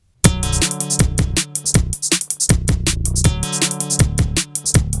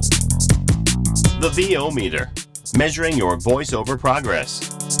The VO Meter, measuring your voiceover progress.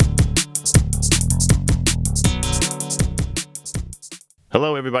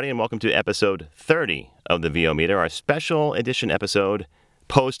 Hello, everybody, and welcome to episode 30 of the VO Meter, our special edition episode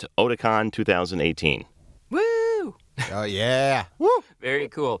post Otakon 2018. Woo! Oh, yeah. Woo! Very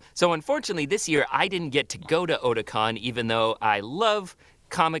cool. So, unfortunately, this year I didn't get to go to Otakon, even though I love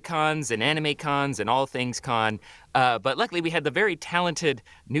Comic-Cons and Anime Cons and all things con. But luckily, we had the very talented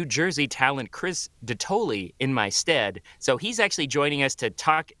New Jersey talent Chris DeToli in my stead. So he's actually joining us to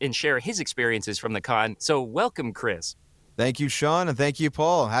talk and share his experiences from the con. So welcome, Chris. Thank you, Sean, and thank you,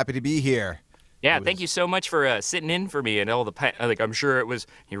 Paul. Happy to be here. Yeah, thank you so much for sitting in for me and all the I'm sure it was,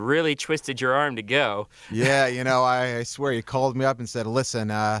 you really twisted your arm to go. Yeah, I swear you called me up and said, listen,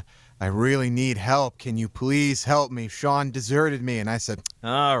 I really need help. Can you please help me? Sean deserted me. And I said,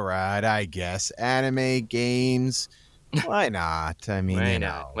 all right, I guess. Anime, games, why not? I mean, Why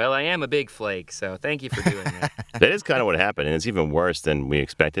not? Well, I am a big flake, so thank you for doing that. That is kind of what happened, and it's even worse than we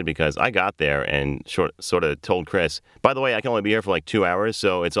expected because I got there and sort of told Chris, by the way, I can only be here for like 2 hours,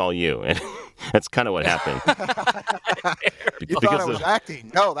 so it's all you. And that's kind of what happened. You thought I was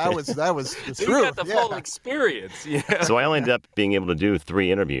acting. No, that was the truth. You got the full experience. Yeah. So I only ended up being able to do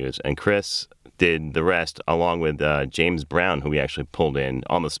 3 interviews, and Chris did the rest along with James Brown, who we actually pulled in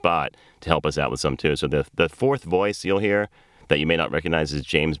on the spot to help us out with some too. So the fourth voice you'll hear that you may not recognize is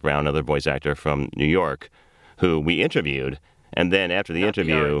James Brown, another voice actor from New York, who we interviewed. And then after the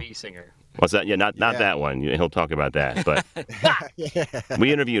interview... The R&B singer. What's that? Yeah, not that one. He'll talk about that. But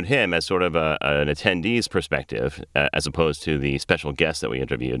we interviewed him as sort of an attendee's perspective, as opposed to the special guest that we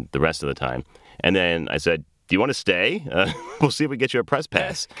interviewed the rest of the time. And then I said, do you want to stay? We'll see if we get you a press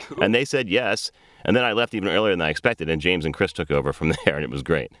pass. Cool. And they said yes. And then I left even earlier than I expected, and James and Chris took over from there, and it was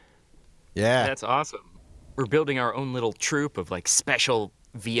great. Yeah. That's awesome. We're building our own little troupe of like special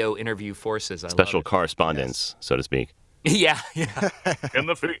VO interview forces. Special correspondents, so to speak. Yeah. in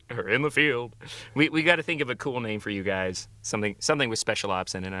the field. We got to think of a cool name for you guys. Something with special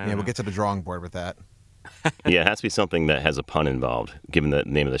ops in it. We'll get to the drawing board with that. Yeah, it has to be something that has a pun involved, given the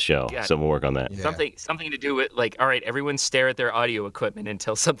name of the show. Yeah. So we'll work on that. Yeah. Something to do with like, all right, everyone stare at their audio equipment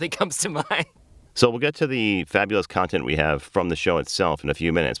until something comes to mind. So we'll get to the fabulous content we have from the show itself in a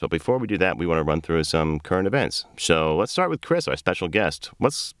few minutes. But before we do that, we want to run through some current events. So let's start with Chris, our special guest.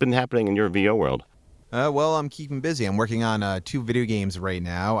 What's been happening in your VO world? Well, I'm keeping busy. I'm working on 2 video games right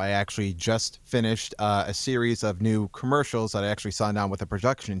now. I actually just finished a series of new commercials that I actually signed on with a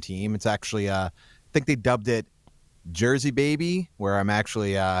production team. It's actually, I think they dubbed it Jersey Baby, where I'm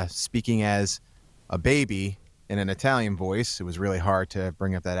actually speaking as a baby in an Italian voice. It was really hard to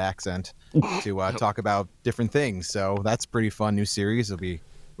bring up that accent to talk about different things. So that's a pretty fun new series. It'll be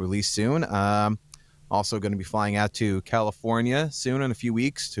released soon. Also going to be flying out to California soon in a few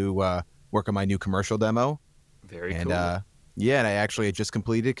weeks to work on my new commercial demo. Very cool. And I actually just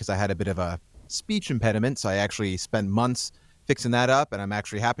completed because I had a bit of a speech impediment. So I actually spent months fixing that up. And I'm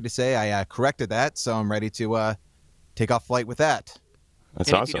actually happy to say I corrected that. So I'm ready to take off flight with that. That's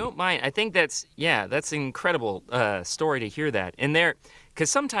and awesome. If you don't mind, I think that's an incredible story to hear that. And because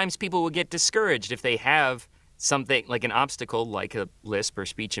sometimes people will get discouraged if they have something like an obstacle, like a lisp or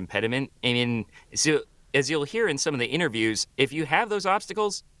speech impediment. I mean, so as you'll hear in some of the interviews, if you have those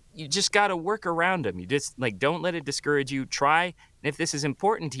obstacles, you just got to work around them. You just don't let it discourage you. Try, and if this is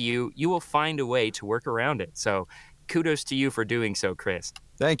important to you, you will find a way to work around it. So, kudos to you for doing so, Chris.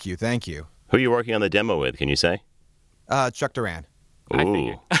 Thank you. Who are you working on the demo with? Can you say? Chuck Duran.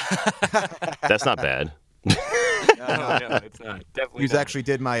 Ooh, that's not bad. No, it's not.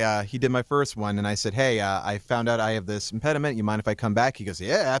 Definitely. He did my first one, and I said, hey, I found out I have this impediment. You mind if I come back? He goes,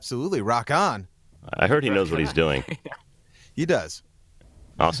 yeah, absolutely. Rock on. I heard he knows what he's doing. He does.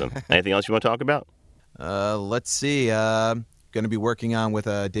 Awesome. Anything else you want to talk about? Let's see. Going to be working on with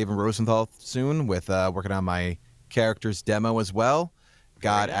David Rosenthal soon with working on my character's demo as well.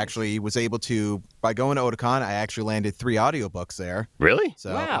 Actually was able to, by going to Otakon, I actually landed 3 audiobooks there. Really?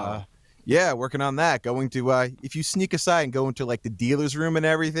 So, wow. Working on that. Going to, if you sneak aside and go into like the dealer's room and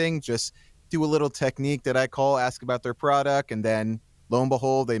everything, just do a little technique that I call ask about their product. And then lo and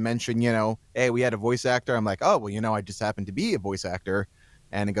behold, they mention, hey, we had a voice actor. I'm like, oh, well, I just happen to be a voice actor.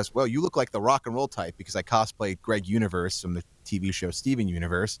 And it goes, well, you look like the rock and roll type because I cosplayed Greg Universe from the TV show Steven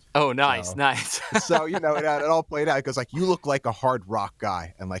Universe. Oh, nice. So, it all played out. It goes like, you look like a hard rock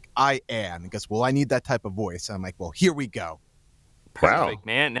guy. I'm like, I am. It goes, well, I need that type of voice. I'm like, well, here we go. Perfect,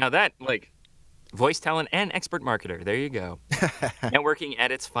 man. Now that, voice talent and expert marketer. There you go. Networking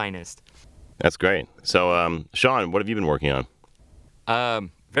at its finest. That's great. So, Sean, what have you been working on?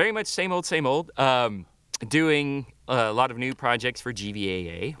 Very much same old. Doing a lot of new projects for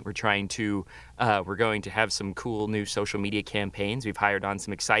GVAA. We're going to have some cool new social media campaigns. We've hired on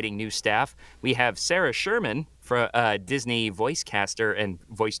some exciting new staff. We have Sarah Sherman, Disney voice caster and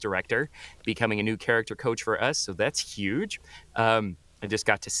voice director, becoming a new character coach for us. So that's huge. I just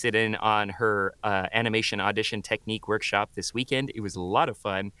got to sit in on her animation audition technique workshop this weekend. It was a lot of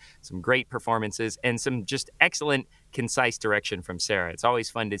fun, some great performances, and some just excellent, concise direction from Sarah. It's always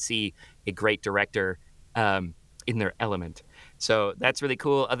fun to see a great director in their element. So that's really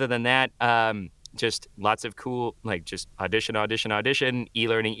cool. Other than that, just lots of cool, like just audition,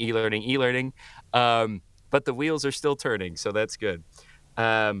 e-learning. But the wheels are still turning, so that's good.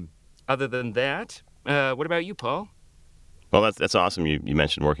 Other than that, what about you, Paul? Well, that's awesome. You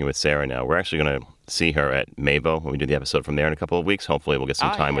mentioned working with Sarah now. We're actually going to see her at Mavo when we do the episode from there in a couple of weeks. Hopefully we'll get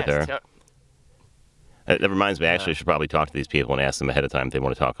some time with her. That reminds me, I actually should probably talk to these people and ask them ahead of time if they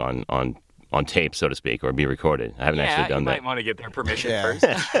want to talk on tape, so to speak, or be recorded. I haven't actually done that. You might want to get their permission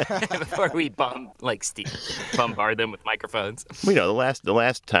first before we bombard them with microphones. You know, the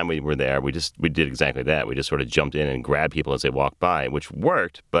last time we were there, we did exactly that. We just sort of jumped in and grabbed people as they walked by, which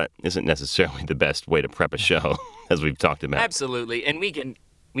worked, but isn't necessarily the best way to prep a show, as we've talked about. Absolutely, and we can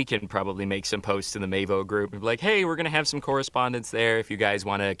probably make some posts in the Mavo group. Be like, hey, we're going to have some correspondence there. If you guys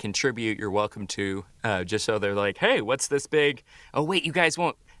want to contribute, you're welcome to. Just so they're like, hey, what's this big? Oh, wait, you guys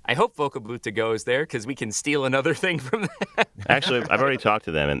won't. I hope Vocal Booth to Go is there because we can steal another thing from that. Actually, I've already talked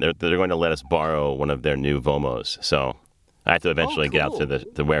to them, and they're going to let us borrow one of their new Vomos. So I have to eventually get out to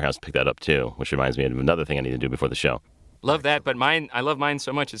the warehouse to pick that up, too, which reminds me of another thing I need to do before the show. Love that, but I love mine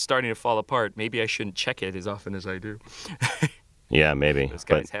so much it's starting to fall apart. Maybe I shouldn't check it as often as I do. Yeah, maybe. Those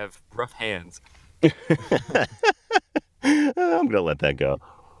guys have rough hands. I'm going to let that go.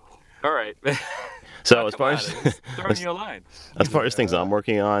 All right. So as far as throwing you a line. As far as things I'm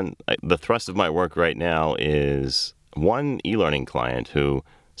working on, the thrust of my work right now is one e-learning client who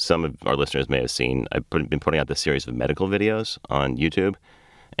some of our listeners may have seen. I've been putting out this series of medical videos on YouTube,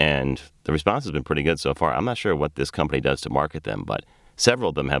 and the response has been pretty good so far. I'm not sure what this company does to market them, but several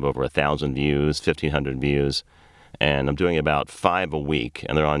of them have over 1,000 views, 1,500 views, and I'm doing about 5 a week,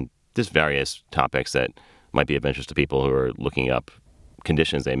 and they're on just various topics that might be of interest to people who are looking up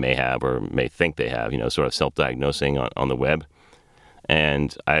conditions they may have or may think they have, sort of self-diagnosing on the web.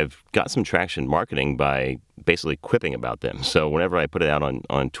 And I've got some traction marketing by basically quipping about them. So whenever I put it out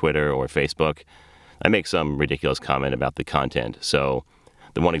on Twitter or Facebook, I make some ridiculous comment about the content. So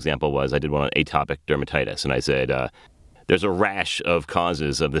the one example was I did one on atopic dermatitis, and I said, there's a rash of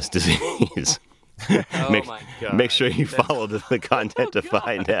causes of this disease. My God. Make sure you follow the content to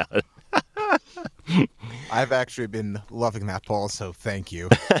find out. I've actually been loving that, Paul, so thank you.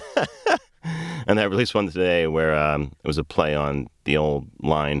 And I released one today where it was a play on the old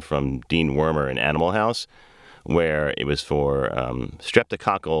line from Dean Wormer in Animal House, where it was for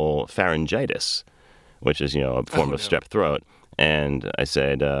streptococcal pharyngitis, which is, a form of strep throat. And I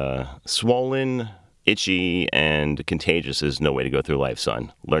said, swollen, itchy, and contagious is no way to go through life,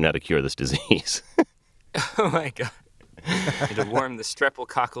 son. Learn how to cure this disease. Oh, my God. To warm the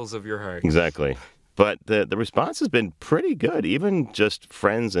streptococcals of your heart. Exactly. But the response has been pretty good. Even just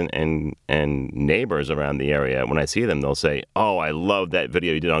friends and neighbors around the area, when I see them, they'll say, oh, I love that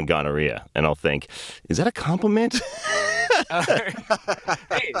video you did on gonorrhea. And I'll think, is that a compliment?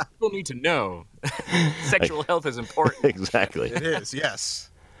 Hey, people need to know. Sexual health is important. Exactly. It is, yes.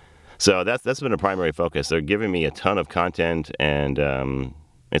 So that's been a primary focus. They're giving me a ton of content, and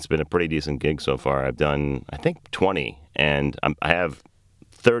it's been a pretty decent gig so far. I've done, I think, 20, and I have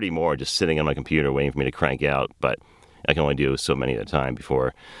 30 more just sitting on my computer waiting for me to crank out, but I can only do so many at a time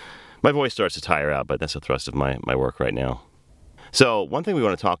before my voice starts to tire out, but that's the thrust of my work right now. So one thing we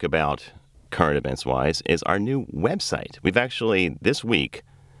want to talk about current events-wise is our new website. We've actually, this week,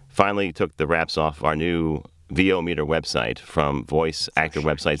 finally took the wraps off our new VO meter website from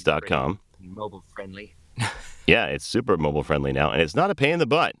voiceactorwebsites.com. Mobile friendly. Yeah, it's super mobile friendly now, and it's not a pain in the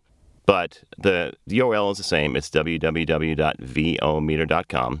butt. But the URL is the same. It's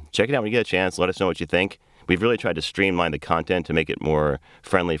www.vometer.com. Check it out when you get a chance. Let us know what you think. We've really tried to streamline the content to make it more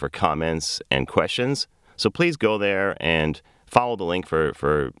friendly for comments and questions. So please go there and follow the link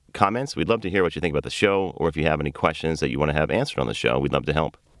for comments. We'd love to hear what you think about the show, or if you have any questions that you want to have answered on the show, we'd love to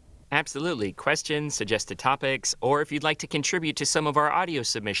help. Absolutely. Questions, suggested topics, or if you'd like to contribute to some of our audio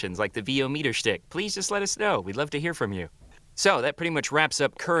submissions like the VO meter shtick, please just let us know. We'd love to hear from you. So that pretty much wraps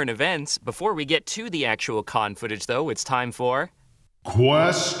up current events. Before we get to the actual con footage, though, it's time for...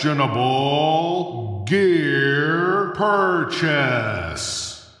 Questionable Gear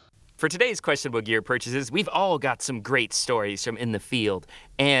Purchase. For today's questionable gear purchases, we've all got some great stories from in the field.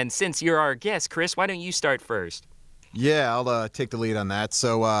 And since you're our guest, Chris, why don't you start first? Yeah, I'll take the lead on that.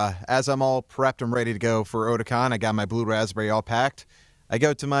 So as I'm all prepped and ready to go for Otakon, I got my blue raspberry all packed. I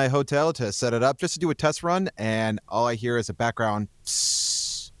go to my hotel to set it up just to do a test run, and all I hear is a background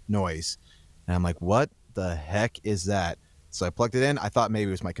psst noise. And I'm like, what the heck is that? So I plugged it in. I thought maybe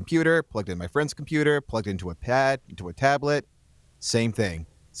it was my computer, plugged in my friend's computer, plugged into a pad, into a tablet. Same thing.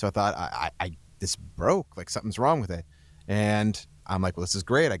 So I thought, this broke. Like something's wrong with it. And I'm like, well, this is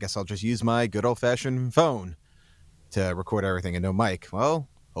great. I guess I'll just use my good old-fashioned phone to record everything and no mic. Well,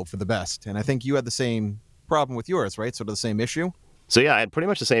 hope for the best. And I think you had the same problem with yours, right? Sort of the same issue? So yeah, I had pretty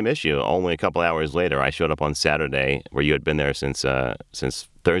much the same issue. Only a couple hours later, I showed up on Saturday, where you had been there since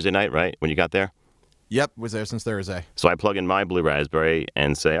Thursday night, right? When you got there. Yep, was there since Thursday. So I plug in my blue raspberry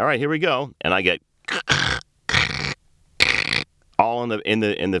and say, "All right, here we go," and I get all in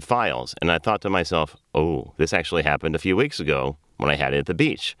the files. And I thought to myself, "Oh, this actually happened a few weeks ago when I had it at the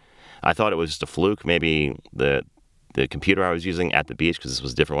beach." I thought it was just a fluke, maybe the computer I was using at the beach, because this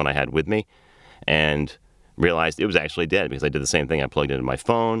was a different one I had with me, and realized it was actually dead because I did the same thing. I plugged it into my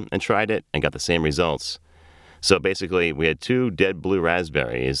phone and tried it and got the same results. So basically, we had 2 dead blue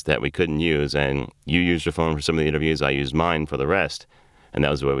raspberries that we couldn't use, and you used your phone for some of the interviews, I used mine for the rest, and that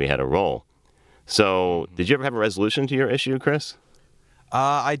was the way we had to roll. So did you ever have a resolution to your issue, Chris?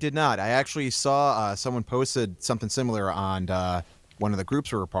 I did not. I actually saw someone posted something similar on one of the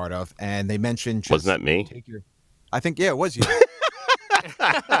groups we were a part of, and they mentioned just Wasn't that me? I think, yeah, it was you.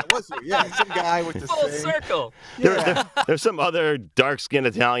 It was you. Yeah, some guy with the Full same. circle. There's some other dark-skinned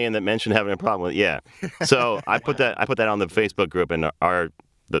Italian that mentioned having a problem with it. Yeah. So I put that on the Facebook group, and our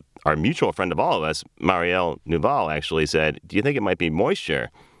mutual friend of all of us, Marielle Nuval, actually said, "Do you think it might be moisture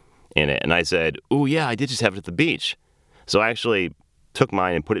in it?" And I said, "Oh yeah, I did just have it at the beach." So I actually took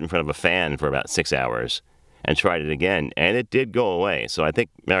mine and put it in front of a fan for about 6 hours and tried it again, and it did go away. So I think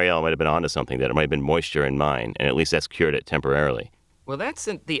Marielle might have been onto something, that it might have been moisture in mine, and at least that's cured it temporarily. Well, that's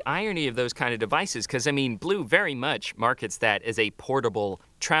the irony of those kind of devices, because, I mean, Blue very much markets that as a portable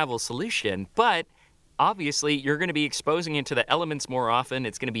travel solution, but obviously you're going to be exposing it to the elements more often.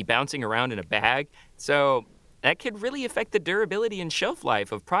 It's going to be bouncing around in a bag. So that could really affect the durability and shelf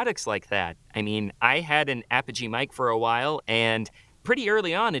life of products like that. I mean, I had an Apogee mic for a while, and pretty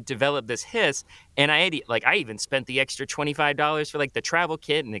early on it developed this hiss, and I even spent the extra $25 for like the travel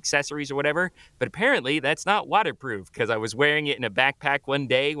kit and accessories or whatever, but apparently that's not waterproof, because I was wearing it in a backpack one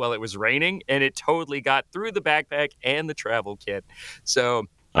day while it was raining, and it totally got through the backpack and the travel kit. So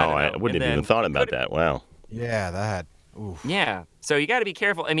I wouldn't have even thought about that. Wow. Yeah, that. Oof. Yeah, so you got to be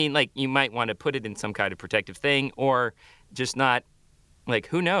careful. I mean, like, you might want to put it in some kind of protective thing, or just not, like,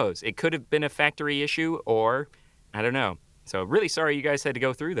 who knows? It could have been a factory issue, or I don't know. So really sorry you guys had to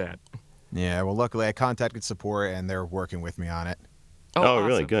go through that. Yeah, well, luckily I contacted support, and they're working with me on it. Oh, awesome,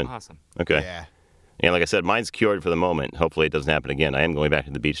 really? Good. Awesome. Okay. Yeah. And like I said, mine's cured for the moment. Hopefully it doesn't happen again. I am going back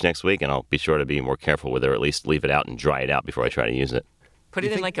to the beach next week, and I'll be sure to be more careful with it, or at least leave it out and dry it out before I try to use it. Put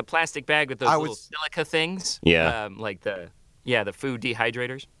it in like a plastic bag with those little silica things. Yeah. Like the food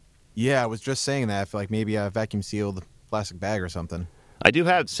dehydrators. Yeah, I was just saying that. I feel like maybe a vacuum sealed plastic bag or something. I do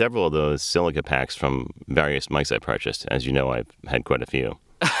have several of those silica packs from various mics I purchased. As you know, I've had quite a few.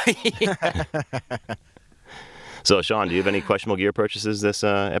 So, Sean, do you have any questionable gear purchases this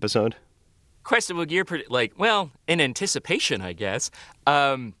episode? Questionable gear, in anticipation, I guess.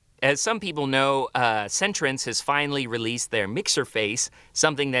 As some people know, Centrance has finally released their mixer face,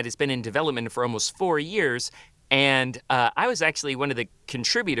 something that has been in development for almost 4 years. And I was actually one of the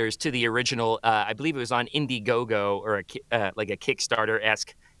contributors to the original, I believe it was on Indiegogo, or a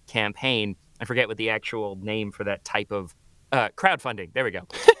Kickstarter-esque campaign. I forget what the actual name for that type of crowdfunding. There we go.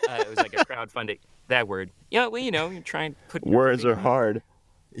 It was like a crowdfunding, that word. Yeah, well, you try and put... Words are hard.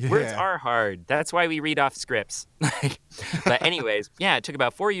 Yeah. Words are hard. That's why we read off scripts. But anyways, yeah, it took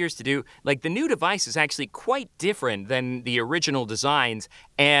about 4 years to do. Like, the new device is actually quite different than the original designs.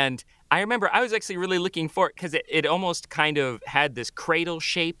 And I remember I was actually really looking for it, because it almost kind of had this cradle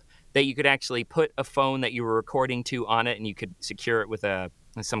shape that you could actually put a phone that you were recording to on it, and you could secure it with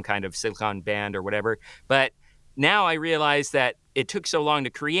some kind of silicone band or whatever. But now I realize that it took so long to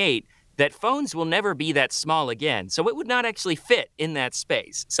create that phones will never be that small again. So it would not actually fit in that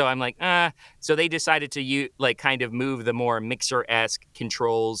space. So I'm like, So they decided to kind of move the more mixer-esque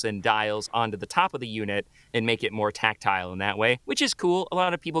controls and dials onto the top of the unit and make it more tactile in that way, which is cool. A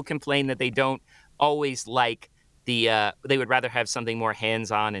lot of people complain that they don't always like they would rather have something more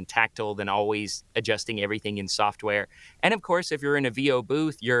hands-on and tactile than always adjusting everything in software. And of course, if you're in a VO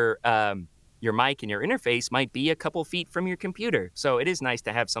booth, your mic and your interface might be a couple feet from your computer. So it is nice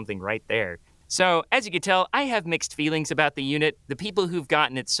to have something right there. So as you can tell, I have mixed feelings about the unit. The people who've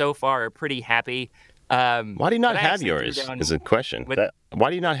gotten it so far are pretty happy. Why do you not but I have actually threw yours? down- Is a question. What- Why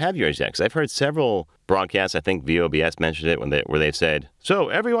do you not have yours yet? Because I've heard several broadcasts. I think VOBS mentioned it where they've said, "So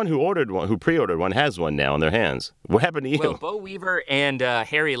everyone who pre-ordered one has one now in their hands." What happened to you? Well, Bo Weaver and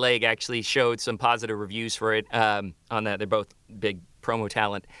Harry Legg actually showed some positive reviews for it on that. They're both big promo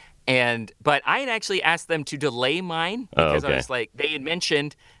talent. But I had actually asked them to delay mine because I was like, they had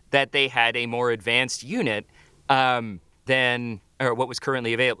mentioned that they had a more advanced unit than or what was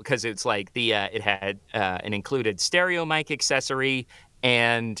currently available, because it's like it had an included stereo mic accessory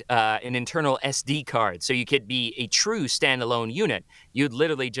and an internal SD card, so you could be a true standalone unit. You'd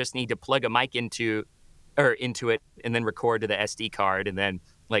literally just need to plug a mic into it and then record to the SD card, and then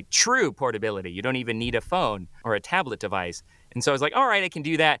like true portability. You don't even need a phone or a tablet device. And so I was like, all right, I can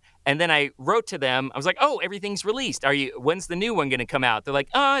do that. And then I wrote to them. I was like, oh, everything's released. When's the new one going to come out? They're like,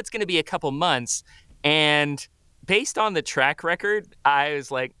 oh, it's going to be a couple months. And based on the track record, I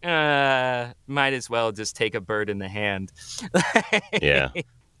was like, might as well just take a bird in the hand. Yeah.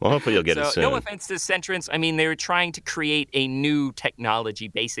 Well, hopefully you'll get it soon. No offense to Centrance. I mean, they were trying to create a new technology,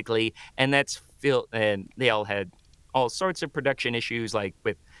 basically, and and they all had all sorts of production issues, like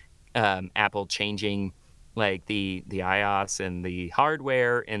with Apple changing like the iOS and the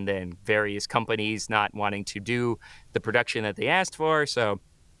hardware, and then various companies not wanting to do the production that they asked for. So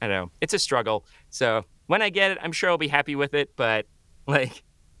I don't know. It's a struggle. So when I get it, I'm sure I'll be happy with it, but like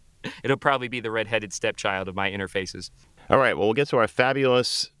it'll probably be the redheaded stepchild of my interfaces. All right. Well, we'll get to our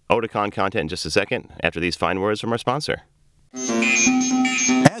fabulous Otakon content in just a second after these fine words from our sponsor.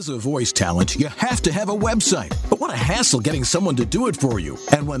 As a voice talent, you have to have a website. But what a hassle getting someone to do it for you.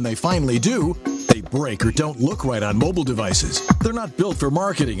 And when they finally do, they break or don't look right on mobile devices. They're not built for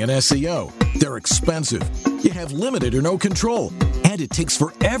marketing and SEO. They're expensive. You have limited or no control. And it takes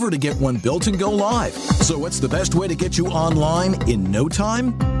forever to get one built and go live. So what's the best way to get you online in no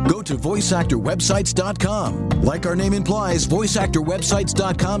time? Go to voiceactorwebsites.com. Like our name implies,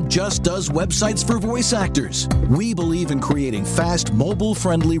 voiceactorwebsites.com just does websites for voice actors. We believe in creating fast,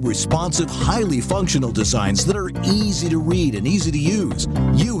 mobile-friendly, responsive, highly functional designs that are easy to read and easy to use.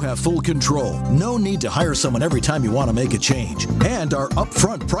 You have full control. No need to hire someone every time you want to make a change. And our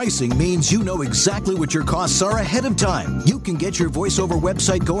upfront pricing means you know exactly what your costs are ahead of time. You can get your voiceover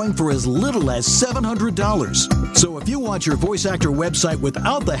website going for as little as $700. So if you want your voice actor website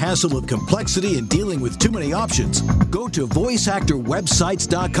without the hassle of complexity and dealing with too many options, go to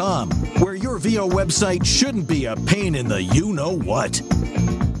voiceactorwebsites.com, where your VO website shouldn't be a pain in the you-know-what.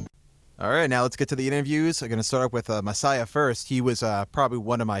 All right, now let's get to the interviews. I'm going to start off with Messiah first. He was probably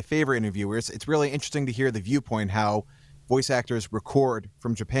one of my favorite interviewers. It's really interesting to hear the viewpoint, how voice actors record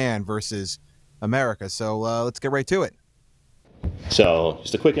from Japan versus America. So let's get right to it. So,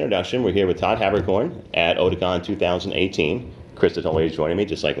 just a quick introduction. We're here with Todd Habercorn at Otakon 2018. Krista Tolley is joining me,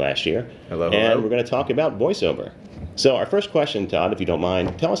 just like last year. Hello. And we're going to talk about voiceover. So, our first question, Todd, if you don't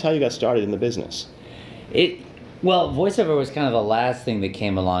mind, tell us how you got started in the business. Well, voiceover was kind of the last thing that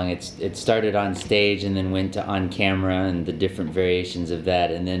came along. It started on stage and then went to on camera and the different variations of that,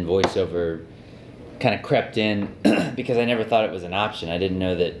 and then voiceover kind of crept in because I never thought it was an option. I didn't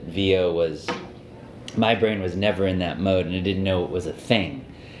know that VO was, my brain was never in that mode, and I didn't know it was a thing.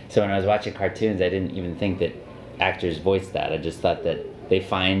 So when I was watching cartoons, I didn't even think that actors voiced that. I just thought that they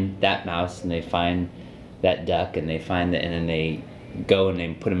find that mouse and they find that duck and they find that, and then they go and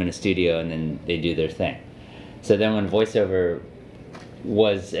they put them in a studio and then they do their thing. So then when voiceover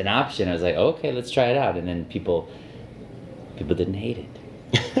was an option, I was like, oh, okay, let's try it out. And then people didn't hate it.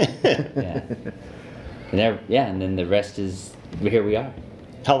 And then the rest is, here we are.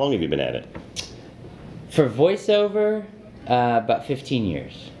 How long have you been at it? For voiceover, about 15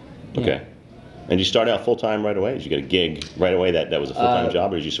 years. Yeah. Okay. And you start out full-time right away? Did you get a gig right away that was a full-time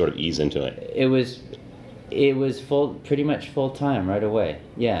job, or did you sort of ease into it? It was pretty much full-time right away.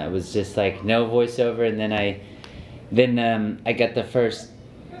 Yeah, it was just like no voiceover, and then I got the first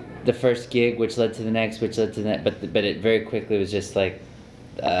gig, which led to the next, which led to that. But it very quickly was just like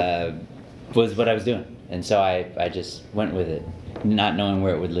was what I was doing, and so I just went with it, not knowing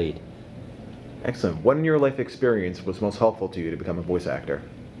where it would lead. Excellent. What in your life experience was most helpful to you to become a voice actor?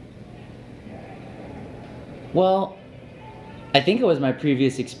 Well, I think it was my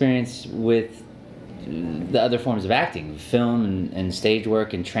previous experience with the other forms of acting, film and stage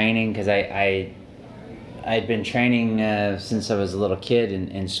work and training, because I'd been training since I was a little kid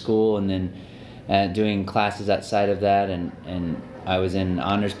in school, and then doing classes outside of that, and I was in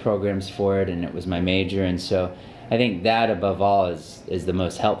honors programs for it, and it was my major, and so I think that above all is the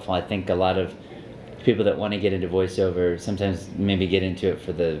most helpful. I think a lot of people that want to get into voiceover sometimes maybe get into it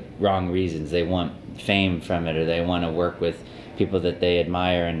for the wrong reasons. They want fame from it, or they want to work with people that they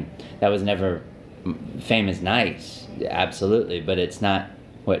admire, and that was never fame is nice, absolutely, but it's not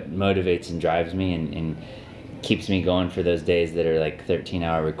what motivates and drives me and keeps me going for those days that are like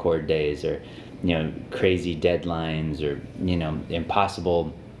 13-hour record days, or crazy deadlines, or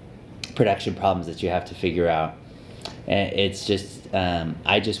impossible production problems that you have to figure out. And it's just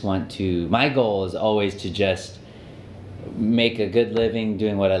I just want to, my goal is always to just make a good living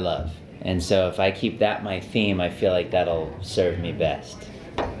doing what I love. And so if I keep that my theme, I feel like that'll serve me best.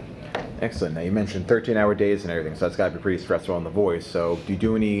 Excellent. Now, you mentioned 13-hour days and everything, so that's got to be pretty stressful on the voice. So do you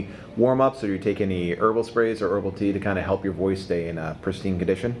do any warm-ups, or do you take any herbal sprays or herbal tea to kind of help your voice stay in a pristine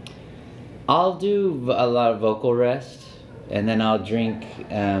condition? I'll do a lot of vocal rest, and then I'll drink.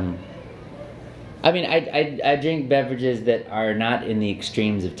 I drink beverages that are not in the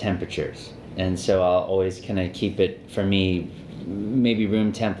extremes of temperatures, and so I'll always kind of keep it, for me, maybe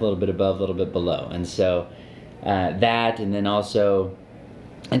room temp, a little bit above, a little bit below, and so that, and then also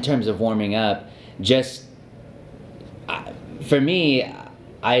in terms of warming up, just for me,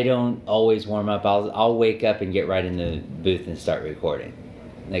 I don't always warm up. I'll wake up and get right in the booth and start recording,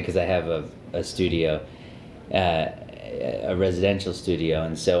 because I have a studio, a residential studio,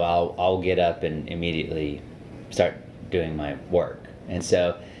 and so I'll get up and immediately start doing my work. And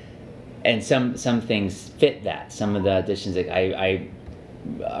so, and some things fit that. Some of the auditions, like I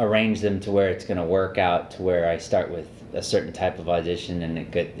arrange them to where it's going to work out, to where I start with a certain type of audition,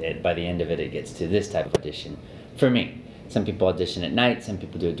 and by the end of it gets to this type of audition. For me, some people audition at night, some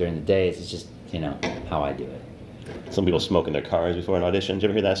people do it during the days. It's just how I do it. Some people smoke in their cars before an audition. Did you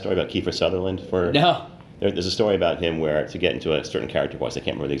ever hear that story about Kiefer Sutherland? No. There's a story about him where, to get into a certain character voice, I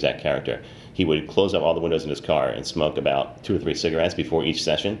can't remember the exact character, he would close up all the windows in his car and smoke about 2 or 3 cigarettes before each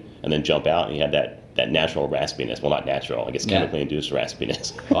session, and then jump out, and he had that natural raspiness. Well, not natural, I guess chemically induced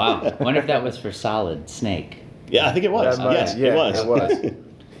raspiness. Wow. I wonder if that was for Solid Snake. Yeah, I think it was. Yes, yeah, it was.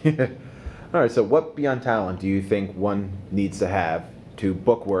 It was. All right, so what beyond talent do you think one needs to have to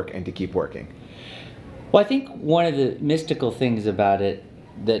book work and to keep working? Well, I think one of the mystical things about it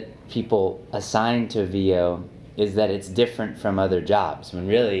that people assign to VO is that it's different from other jobs, when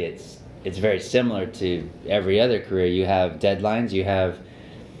really it's very similar to every other career. You have deadlines, you have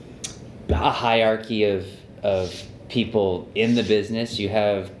a hierarchy of people in the business, you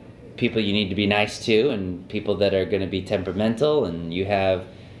have people you need to be nice to, and people that are going to be temperamental, and you have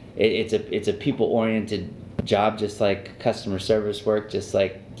it's a people-oriented job, just like customer service work, just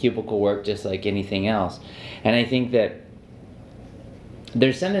like cubicle work, just like anything else. And I think that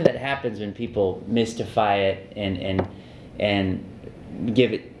there's something that happens when people mystify it and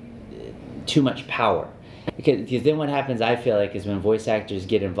give it too much power. Because then what happens, I feel like, is when voice actors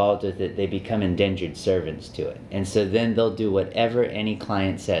get involved with it, they become indentured servants to it. And so then they'll do whatever any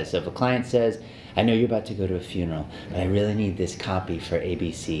client says. So if a client says, I know you're about to go to a funeral, but I really need this copy for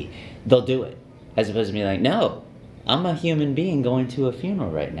ABC, they'll do it. As opposed to being like, no, I'm a human being going to a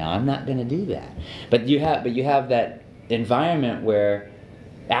funeral right now. I'm not going to do that. But you have that environment where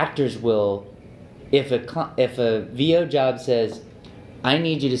actors will, if a VO job says, I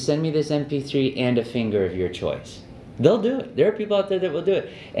need you to send me this MP3 and a finger of your choice, they'll do it. There are people out there that will do it.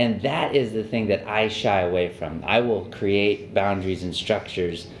 And that is the thing that I shy away from. I will create boundaries and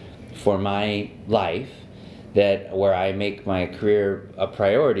structures for my life where I make my career a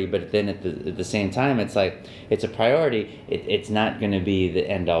priority, but then at the same time, it's like, it's a priority, it's not going to be the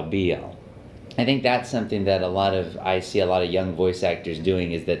end-all be-all. I think that's something that I see a lot of young voice actors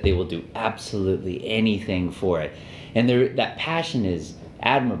doing, is that they will do absolutely anything for it. And that passion is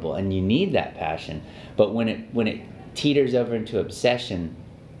admirable, and you need that passion. But when it teeters over into obsession,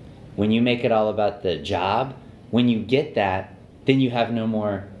 when you make it all about the job, when you get that, then you have no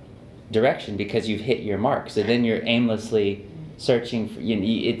more direction, because you've hit your mark. So then you're aimlessly searching for,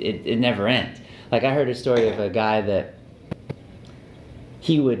 it never ends. Like, I heard a story of a guy that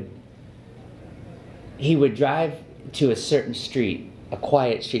he would drive to a certain street, a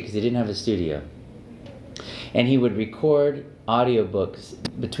quiet street, because he didn't have a studio, and he would record audiobooks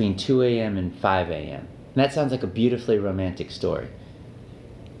between 2 a.m. and 5 a.m. And that sounds like a beautifully romantic story.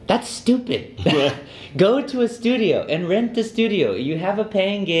 That's stupid. Go to a studio and rent a studio. You have a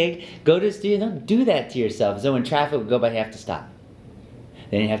paying gig, go to a studio. Don't do that to yourself. So when traffic would go by, you have to stop.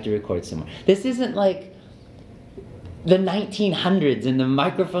 Then you have to record somewhere. This isn't like the 1900s and the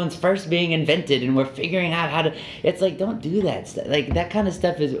microphone's first being invented and we're figuring out how to, it's like, don't do that stuff. Like, that kind of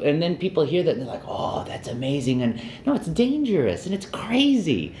stuff is, and then people hear that and they're like, oh, that's amazing. And no, it's dangerous and it's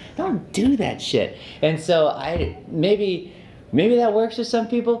crazy. Don't do that shit. And so maybe that works for some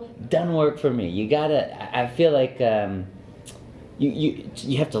people, doesn't work for me. I feel like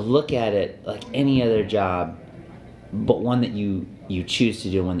you have to look at it like any other job, but one that you choose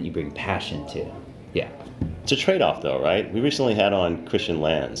to do, one that you bring passion to. Yeah. It's a trade-off, though, right? We recently had on Christian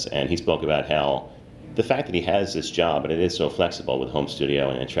Lands, and he spoke about how the fact that he has this job, and it is so flexible with home studio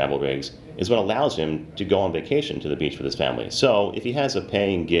and travel rigs, is what allows him to go on vacation to the beach with his family. So if he has a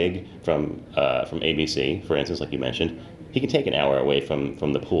paying gig from ABC, for instance, like you mentioned, he can take an hour away from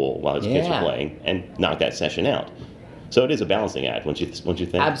the pool while his kids are playing and knock that session out. So it is a balancing act, wouldn't you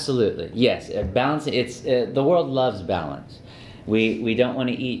think? Absolutely, yes. Balancing. It's the world loves balance. We don't want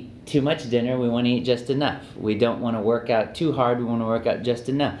to eat too much dinner. We want to eat just enough. We don't want to work out too hard. We want to work out just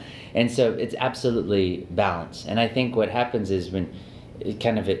enough. And so it's absolutely balance. And I think what happens is when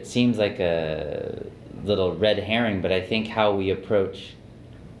it seems like a little red herring, but I think how we approach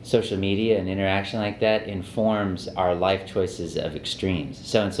social media and interaction like that informs our life choices of extremes.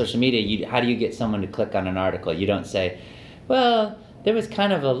 So in social media, how do you get someone to click on an article? You don't say, well, there was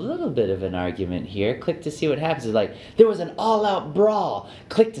kind of a little bit of an argument here. Click to see what happens. It's like, there was an all-out brawl.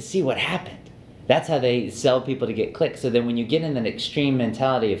 Click to see what happened. That's how they sell people to get clicks. So then when you get in an extreme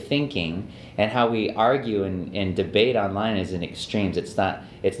mentality of thinking and how we argue and debate online is in extremes, it's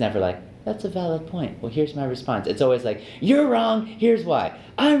never like, that's a valid point. Well, here's my response. It's always like, you're wrong, here's why.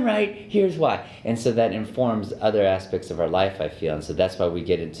 I'm right, here's why. And so that informs other aspects of our life, I feel. And so that's why we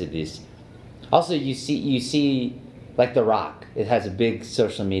get into these. Also, you see like The Rock, it has a big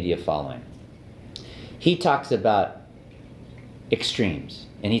social media following. He talks about extremes.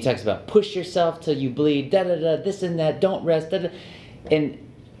 And he talks about push yourself till you bleed, da-da-da, this and that, don't rest, da-da. And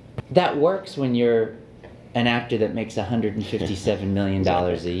that works when you're an actor that makes $157 million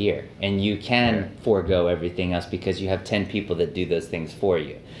a year. And you can forego everything else because you have 10 people that do those things for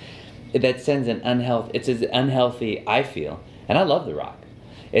you. That sends it's as unhealthy, I feel. And I love The Rock.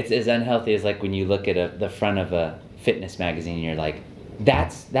 It's as unhealthy as like when you look at the front of a fitness magazine and you're like,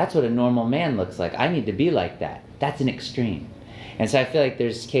 that's what a normal man looks like. I need to be like that. That's an extreme. And so I feel like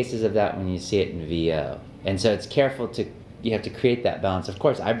there's cases of that when you see it in VO. And so it's you have to create that balance. Of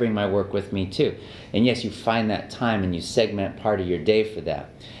course, I bring my work with me too. And yes, you find that time and you segment part of your day for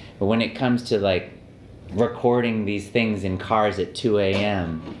that. But when it comes to like recording these things in cars at 2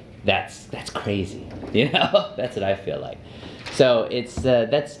 a.m., that's crazy. You know, that's what I feel like. So it's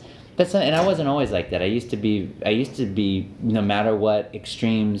that's and I wasn't always like that. I used to be no matter what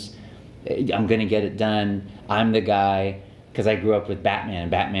extremes, I'm gonna get it done. I'm the guy. Because I grew up with Batman.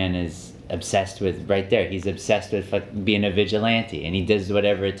 Batman is obsessed with, right there, he's obsessed with like, being a vigilante. And he does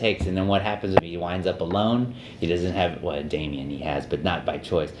whatever it takes. And then what happens if he winds up alone? He doesn't have, Damien he has, but not by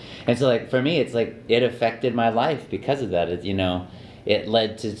choice. And so like for me, it's like it affected my life because of that. It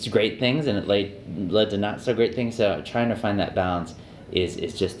led to great things and it led to not so great things. So trying to find that balance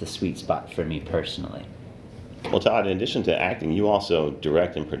is just the sweet spot for me personally. Well, Todd, in addition to acting, you also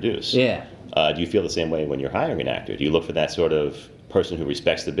direct and produce. Yeah. Do you feel the same way when you're hiring an actor? Do you look for that sort of person who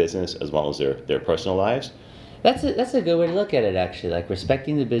respects the business as well as their personal lives? That's a good way to look at it, actually. Like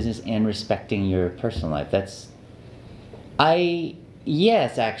respecting the business and respecting your personal life.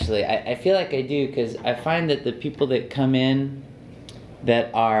 Yes, actually, I feel like I do because I find that the people that come in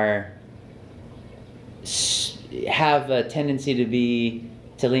that have a tendency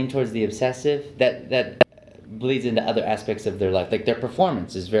to lean towards the obsessive, that bleeds into other aspects of their life. Like their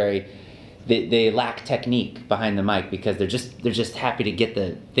performance is very. They lack technique behind the mic because they're just happy to get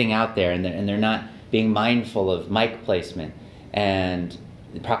the thing out there and they're not being mindful of mic placement and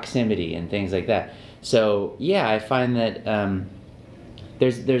proximity and things like that. So yeah, I find that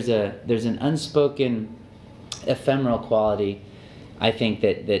there's an unspoken ephemeral quality I think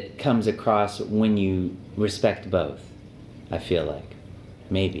that comes across when you respect both. I feel like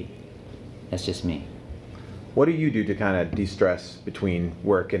maybe that's just me. What do you do to kind of de-stress between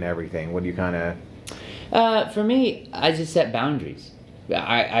work and everything? What do you kind of... For me, I just set boundaries.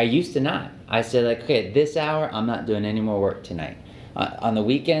 I used to not. I said, like, okay, at this hour, I'm not doing any more work tonight. On the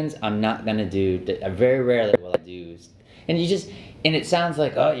weekends, I'm not going to do... very rarely will I do... And it sounds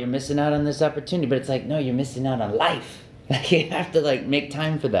like, oh, you're missing out on this opportunity. But it's like, no, you're missing out on life. Like, you have to, like, make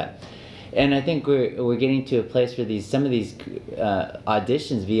time for that. And I think we're getting to a place where some of these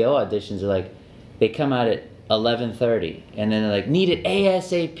auditions, VO auditions, are like, they come out at 11:30, and then they're like, need it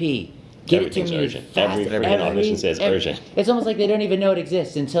ASAP. Get it to me urgent. fast. Every audition says urgent. It's almost like they don't even know it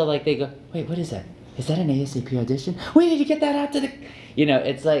exists until like they go, wait, what is that? Is that an ASAP audition? We need to get that out to the...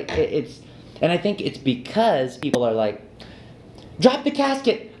 it's like, and I think it's because people are like, drop the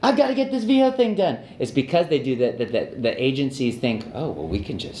casket. I've got to get this VO thing done. It's because they do that the agencies think, oh, well, we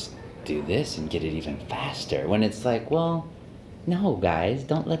can just do this and get it even faster. When it's like, well... No, guys,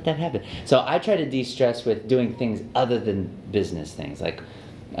 don't let that happen. So I try to de-stress with doing things other than business things. Like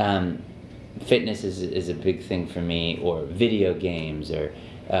fitness is a big thing for me, or video games, or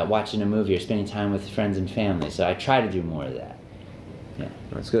watching a movie or spending time with friends and family. So I try to do more of that. Yeah.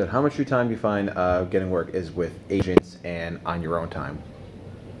 That's good. How much of your time do you find getting work is with agents and on your own time?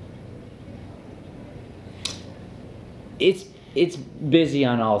 It's busy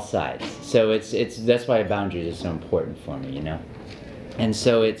on all sides. So it's that's why boundaries are so important for me, you know. And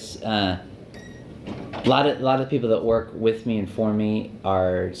so it's a lot of people that work with me and for me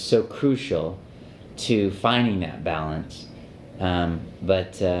are so crucial to finding that balance.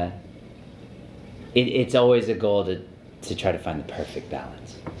 But it's always a goal to try to find the perfect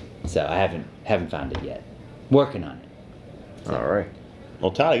balance. So I haven't found it yet. Working on it. So. All right. Well,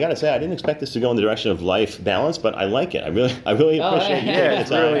 Todd, I gotta say, I didn't expect this to go in the direction of life balance, but I like it. I really appreciate you. Yeah,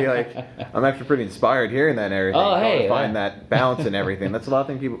 it's really like I'm actually pretty inspired hearing that and everything. Oh, hey, to find that balance and everything. That's a lot of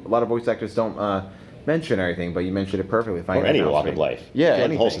things a lot of voice actors don't mention or anything, but you mentioned it perfectly. Or any walk of life. Yeah,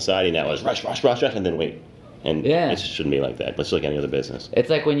 like the whole society now is rush, and then wait. And it shouldn't be like that. Let's look at any other business. It's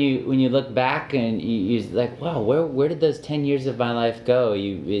like when you look back and you're like, wow, where did those 10 years of my life go?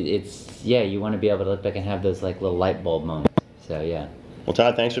 You want to be able to look back and have those like little light bulb moments. So yeah. Well,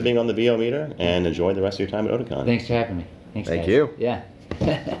 Todd, thanks for being on the VO Meter, and enjoy the rest of your time at Otakon. Thanks for having me. Thanks, Thank guys. you. Yeah.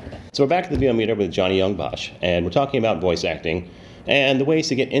 So we're back to the VO Meter with Johnny Youngbosch, and we're talking about voice acting and the ways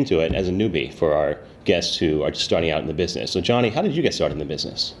to get into it as a newbie for our guests who are just starting out in the business. So Johnny, how did you get started in the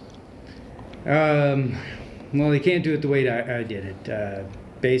business? Well, you can't do it the way I did it.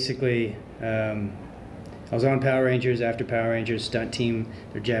 Basically, I was on Power Rangers. After Power Rangers, stunt team,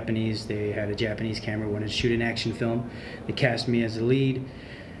 they're Japanese. They had a Japanese camera, wanted to shoot an action film. They cast me as the lead.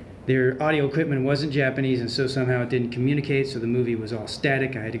 Their audio equipment wasn't Japanese, and so somehow it didn't communicate, so the movie was all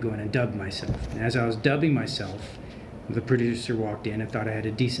static. I had to go in and dub myself. And as I was dubbing myself, the producer walked in and thought I had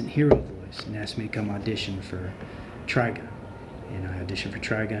a decent hero voice and asked me to come audition for Trigun. And I auditioned for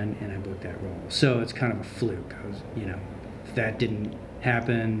Trigun, and I booked that role. So it's kind of a fluke. If that didn't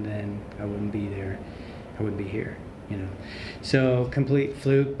happen, then I wouldn't be there. I wouldn't be here, So complete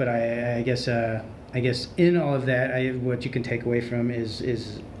fluke, but I guess in all of that, what you can take away from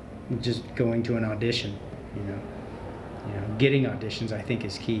is just going to an audition, getting auditions I think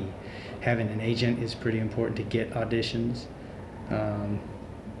is key. Having an agent is pretty important to get auditions.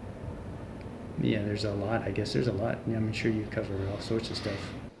 There's a lot. I guess there's a lot. I'm sure you've covered all sorts of stuff.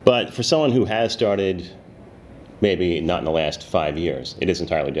 But for someone who has started, maybe not in the last 5 years, it is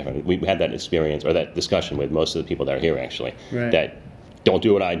entirely different. We had that experience or that discussion with most of the people that are here actually, right. That don't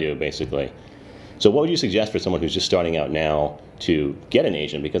do what I do basically. So what would you suggest for someone who's just starting out now to get an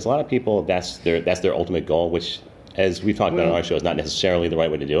agent? Because a lot of people, that's their ultimate goal, which, as we've talked about on our show, is not necessarily the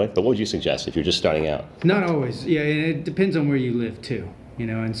right way to do it. But what would you suggest if you're just starting out? Not always. Yeah, and it depends on where you live too.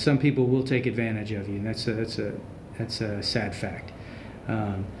 And some people will take advantage of you, and that's a sad fact.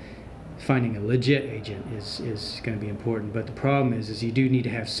 Finding a legit agent is going to be important, but the problem is you do need to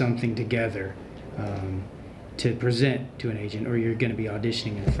have something together to present to an agent, or you're going to be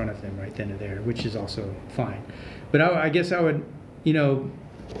auditioning in front of them right then and there, which is also fine. But I guess I would,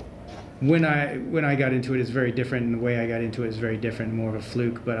 when I got into it, it's very different, and the way I got into it is very different, more of a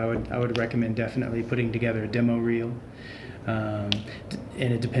fluke. But I would recommend definitely putting together a demo reel.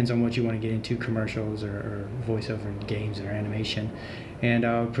 And it depends on what you want to get into, commercials or voiceover games or animation. And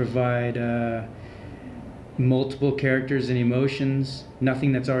I'll provide multiple characters and emotions,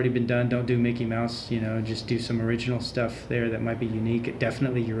 nothing that's already been done. Don't do Mickey Mouse, just do some original stuff there that might be unique,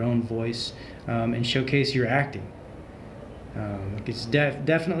 definitely your own voice, and showcase your acting. It's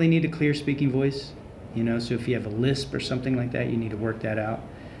definitely need a clear speaking voice, so if you have a lisp or something like that, you need to work that out,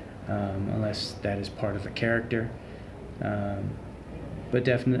 unless that is part of a character. But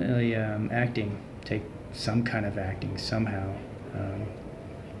definitely acting, take some kind of acting somehow,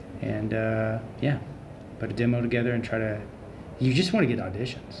 put a demo together and you just want to get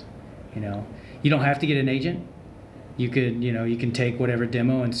auditions, you don't have to get an agent. You could, you can take whatever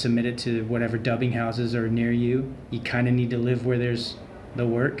demo and submit it to whatever dubbing houses are near you. You kind of need to live where there's the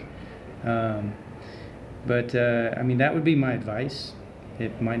work, but that would be my advice.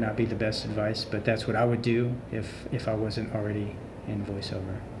 It might not be the best advice, but that's what I would do if I wasn't already in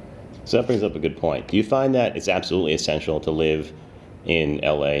voiceover. So that brings up a good point. Do you find that it's absolutely essential to live in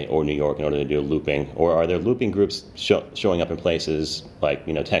LA or New York in order to do looping, or are there looping groups showing up in places like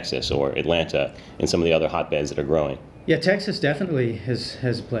Texas or Atlanta and some of the other hotbeds that are growing? Yeah, Texas definitely has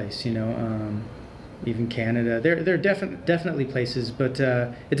a place. Even Canada. There are definitely places, but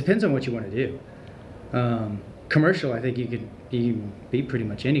it depends on what you want to do. Commercial, I think you can be pretty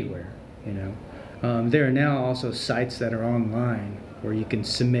much anywhere. There are now also sites that are online where you can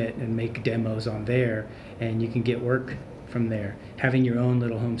submit and make demos on there, and you can get work from there. Having your own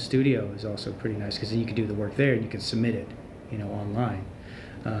little home studio is also pretty nice, because then you can do the work there and you can submit it, online.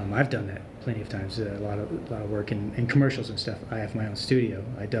 I've done that plenty of times. A lot of work in commercials and stuff. I have my own studio.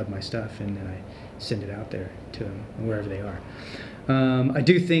 I dub my stuff and then I send it out there to them wherever they are. I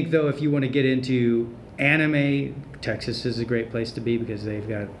do think though, if you want to get into anime, Texas is a great place to be because they've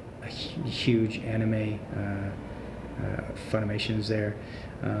got a huge anime Funimation's there.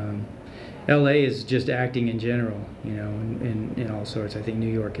 LA is just acting in general, you know, in all sorts. I think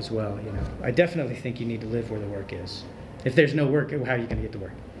New York as well, you know. I definitely think you need to live where the work is. If there's no work, how are you going to get to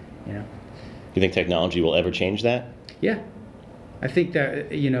work, you know? Do you think technology will ever change that? Yeah. I think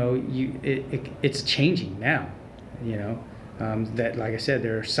that, you know, it's changing now, you know. That, like I said,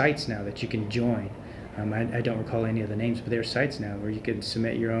 there are sites now that you can join. I don't recall any of the names, but there are sites now where you can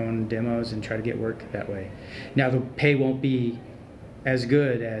submit your own demos and try to get work that way. Now, the pay won't be as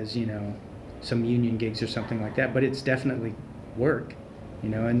good as, you know, some union gigs or something like that, but it's definitely work, you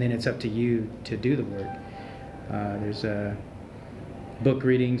know, and then it's up to you to do the work. There's book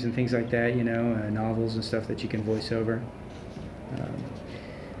readings and things like that, you know, novels and stuff that you can voice over.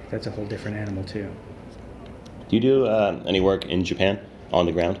 That's a whole different animal, too. Do you do any work in Japan on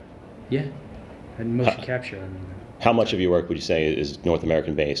the ground? Yeah, and motion capture. I mean, how much of your work would you say is North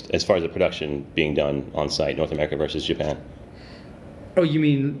American based, as far as the production being done on site, North America versus Japan? Oh, you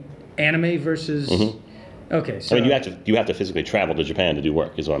mean anime versus? Mm-hmm. Okay, so I mean, you have to physically travel to Japan to do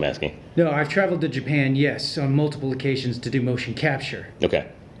work, is what I'm asking. No, I've traveled to Japan, yes, on multiple occasions to do motion capture. Okay.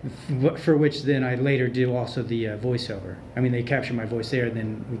 For which then I later do also the voiceover. I mean, they capture my voice there, and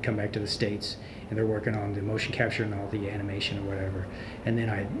then we come back to the States, and they're working on the motion capture and all the animation or whatever, and then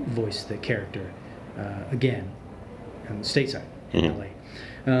I voice the character again on the stateside in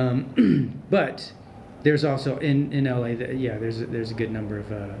LA. But there's also in LA, there's a good number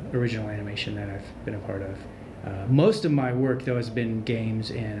of original animation that I've been a part of. Most of my work though has been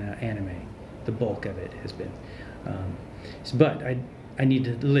games and anime. The bulk of it has been. But I need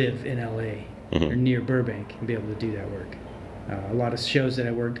to live in LA or near Burbank and be able to do that work. A lot of shows that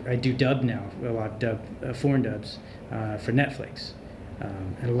I do dub now. A lot of foreign dubs for Netflix,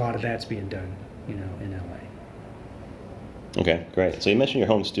 and a lot of that's being done, you know, in LA. Okay, great. So you mentioned your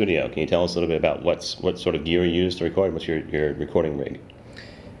home studio. Can you tell us a little bit about what sort of gear you use to record? What's your recording rig?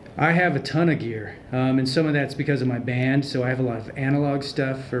 I have a ton of gear, and some of that's because of my band. So I have a lot of analog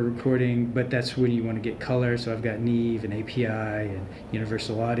stuff for recording, but that's when you want to get color. So I've got Neve and API and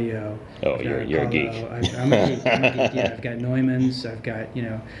Universal Audio. Oh, you're a geek. I'm a geek. Yeah, I've got Neumann's. I've got, you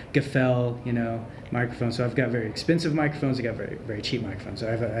know, Gefell, you know, microphones. So I've got very expensive microphones. I got very, very cheap microphones.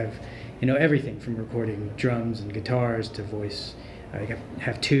 So I've you know, everything from recording drums and guitars to voice. I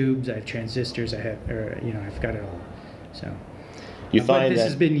have tubes. I have transistors. I've got it all. So. You find but this that,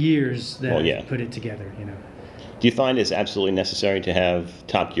 has been years that I've put it together, you know. Do you find it's absolutely necessary to have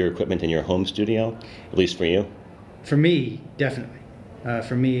top gear equipment in your home studio, at least for you? For me, definitely.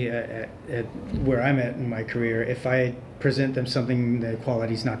 For me, at where I'm at in my career, if I present them something the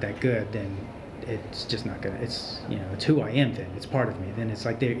quality's not that good, then it's just not gonna. It's, you know, it's who I am. Then it's part of me. Then it's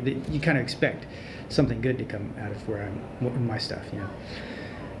like you kind of expect something good to come out of where I'm my stuff, you know.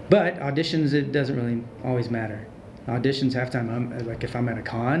 But auditions, it doesn't really always matter. Auditions, half time, like if I'm at a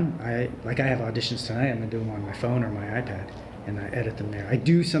con, I have auditions tonight, I'm gonna do them on my phone or my iPad, and I edit them there. I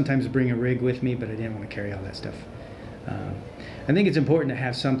do sometimes bring a rig with me, but I didn't want to carry all that stuff. I think it's important to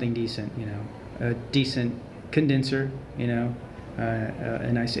have something decent, you know, a decent condenser, you know,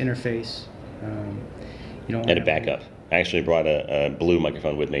 a nice interface. You don't and a backup. I actually brought a blue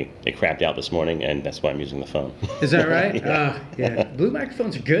microphone with me. It crapped out this morning, and that's why I'm using the phone. Is that right? Yeah. Yeah. Blue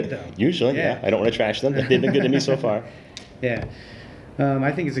microphones are good, though. Usually, yeah. I don't want to trash them. They've been good to me so far. Yeah.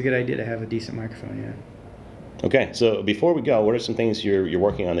 I think it's a good idea to have a decent microphone, yeah. Okay, so before we go, what are some things you're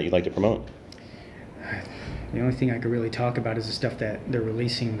working on that you'd like to promote? The only thing I could really talk about is the stuff that they're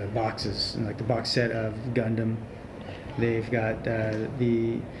releasing, the boxes, like the box set of Gundam. They've got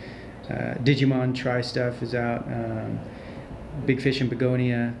the Digimon Tri stuff is out. Big Fish and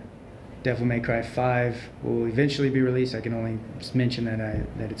Begonia, Devil May Cry 5 will eventually be released. I can only just mention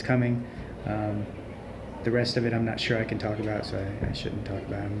that it's coming. The rest of it I'm not sure I can talk about, so I shouldn't talk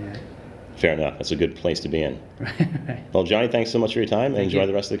about them yet. Fair enough. That's a good place to be in. Right. Well, Johnny, thanks so much for your time, and enjoy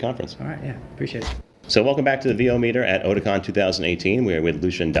the rest of the conference. All right, yeah, appreciate it. So welcome back to the VO Meter at Otakon 2018. We're with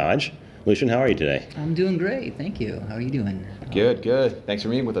Lucian Dodge. Lucian, how are you today? I'm doing great, thank you. How are you doing? Good. Thanks for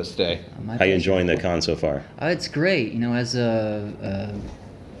meeting with us today. How are you enjoying the con so far? It's great. You know, as a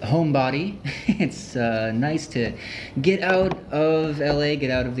homebody, it's nice to get out of LA, get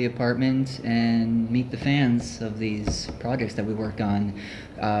out of the apartment, and meet the fans of these projects that we work on.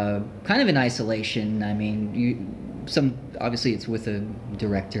 Kind of in isolation. I mean, obviously it's with a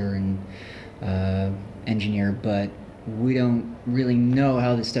director and engineer, but we don't really know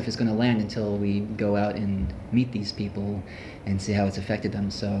how this stuff is going to land until we go out and meet these people and see how it's affected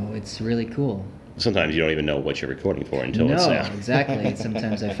them. So it's really cool. Sometimes you don't even know what you're recording for until it's out. No, exactly.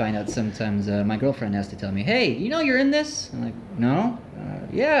 Sometimes I find out. Sometimes my girlfriend has to tell me, "Hey, you know you're in this?" I'm like, "No."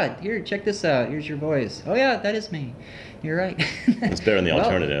 Yeah, here, check this out. Here's your voice. Oh yeah, that is me. You're right. It's better than the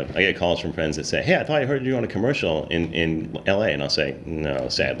alternative. I get calls from friends that say, "Hey, I thought I heard you on a commercial in L.A." And I'll say, "No,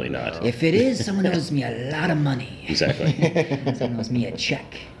 sadly not." If it is, someone owes me a lot of money. Exactly. Someone owes me a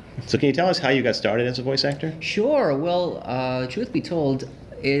check. So can you tell us how you got started as a voice actor? Sure. Well, truth be told,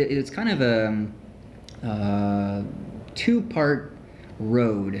 it's kind of a two-part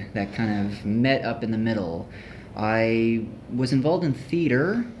road that kind of met up in the middle. I was involved in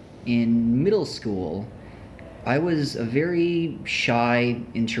theater in middle school. I was a very shy,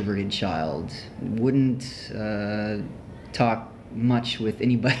 introverted child. Wouldn't talk much with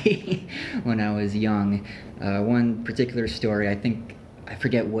anybody when I was young. One particular story, I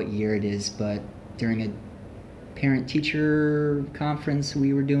forget what year it is, but during a parent-teacher conference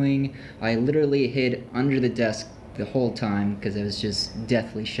we were doing, I literally hid under the desk the whole time because I was just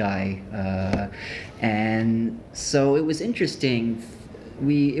deathly shy. And so it was interesting.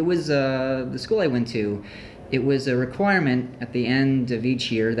 It was the school I went to. It was a requirement at the end of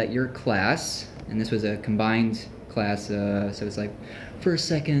each year that your class, and this was a combined class, so it's like first,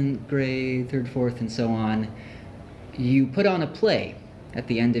 second grade, third, fourth, and so on, you put on a play at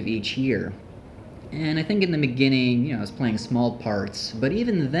the end of each year. And I think in the beginning, I was playing small parts, but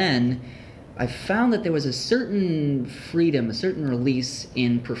even then, I found that there was a certain freedom, a certain release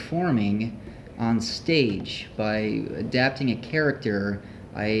in performing on stage. By adapting a character,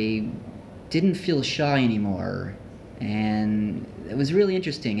 I didn't feel shy anymore, and it was really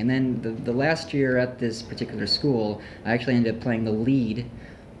interesting. And then the last year at this particular school, I actually ended up playing the lead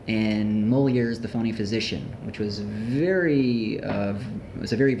in Moliere's The Phony Physician, which was a very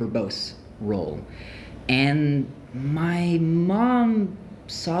verbose role. And my mom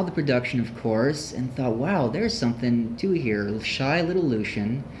saw the production, of course, and thought, wow, there's something to here. Shy little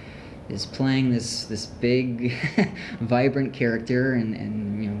Lucian is playing this big, vibrant character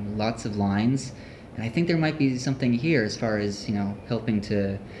and lots of lines. And I think there might be something here as far as, helping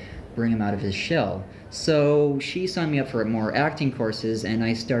to bring him out of his shell. So she signed me up for more acting courses, and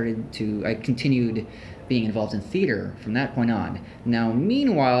I continued being involved in theater from that point on. Now,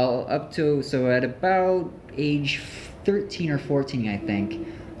 meanwhile, at about age 13 or 14, I think,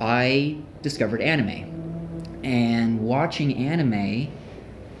 I discovered anime. And watching anime,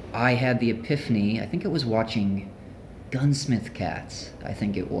 I had the epiphany. I think it was watching Gunsmith Cats, I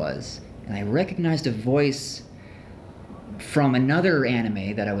think it was. And I recognized a voice from another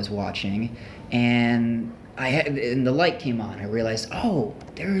anime that I was watching, and the light came on. I realized, oh,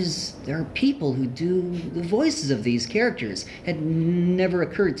 there are people who do the voices of these characters. Had never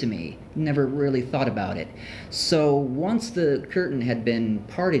occurred to me. Never really thought about it. So once the curtain had been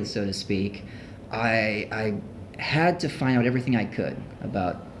parted, so to speak, I had to find out everything I could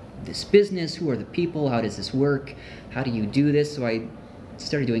about this business. Who are the people? How does this work? How do you do this? So I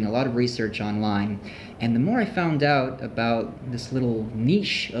started doing a lot of research online, and the more I found out about this little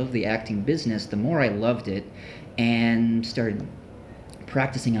niche of the acting business, the more I loved it, and started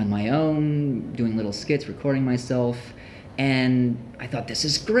practicing on my own, doing little skits, recording myself, and I thought, this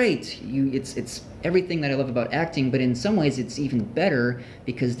is great. It's everything that I love about acting, but in some ways it's even better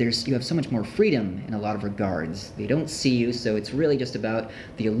because you have so much more freedom in a lot of regards. They don't see you, so it's really just about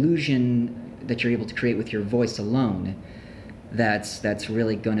the illusion that you're able to create with your voice alone. That's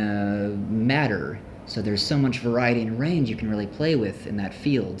really gonna matter. So there's so much variety and range you can really play with in that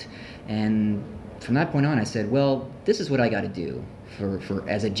field. And from that point on, I said, well, this is what I got to do for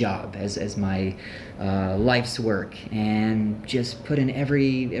as a job, as my life's work, and just put in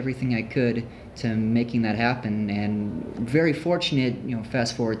everything I could to making that happen. And very fortunate,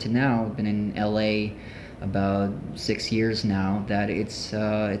 fast forward to now, I've been in LA about 6 years now, that it's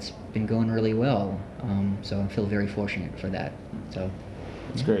been going really well. So I feel very fortunate for that. So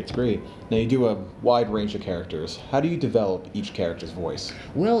it's great. It's great. Now you do a wide range of characters. How do you develop each character's voice?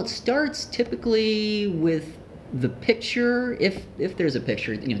 Well, it starts typically with the picture, if there's a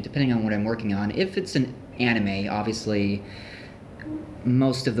picture, depending on what I'm working on. If it's an anime, obviously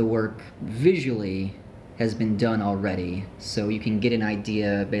most of the work visually has been done already, so you can get an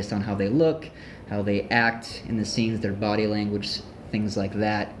idea based on how they look, how they act in the scenes, their body language, things like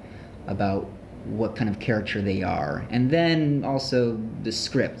that, about what kind of character they are. And then also the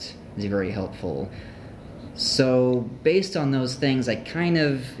script is very helpful. So based on those things, I kind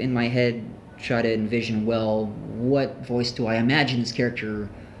of, in my head, try to envision, well, what voice do I imagine this character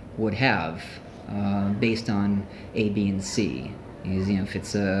would have? based on A, B, and C. Because, if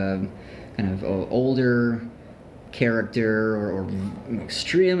it's a kind of older character or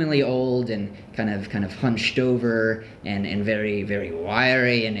extremely old and kind of hunched over and very, very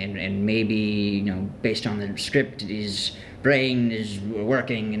wiry and maybe, based on the script, his brain is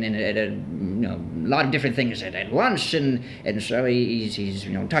working and at a lot of different things at once, and so he's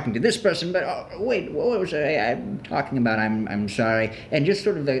talking to this person, but wait, what was I'm talking about? I'm sorry, and just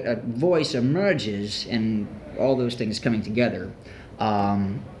sort of a voice emerges and all those things coming together.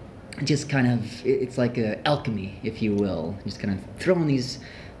 Just kind of, it's like alchemy, if you will. Just kind of throwing these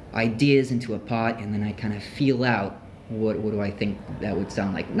ideas into a pot, and then I kind of feel out what do I think that would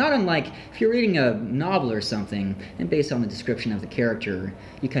sound like. Not unlike if you're reading a novel or something, and based on the description of the character,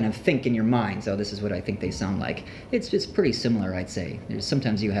 you kind of think in your mind, so this is what I think they sound like. It's pretty similar, I'd say.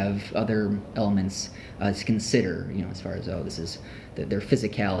 Sometimes you have other elements to consider, as far as, this is their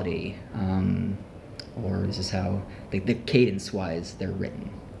physicality, or this is how, the cadence-wise, they're written.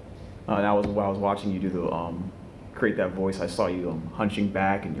 That was while I was watching you do the create that voice. I saw you hunching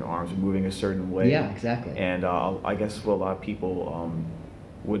back and your arms are moving a certain way. Yeah, exactly. And I guess what a lot of people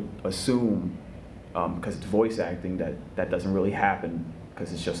would assume, because it's voice acting, that doesn't really happen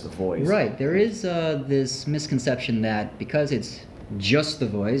because it's just the voice. Right. There is this misconception that because it's just the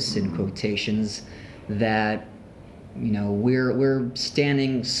voice, in quotations, that we're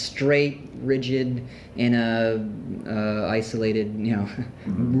standing straight, rigid in a isolated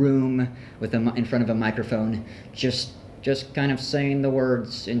room with in front of a microphone, just kind of saying the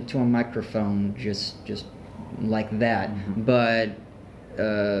words into a microphone, just like that. Mm-hmm. But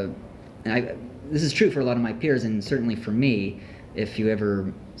this is true for a lot of my peers, and certainly for me. If you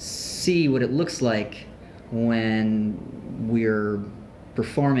ever see what it looks like when we're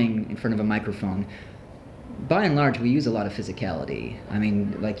performing in front of a microphone, by and large, we use a lot of physicality. I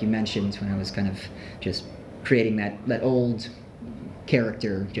mean, like you mentioned, when I was kind of just creating that old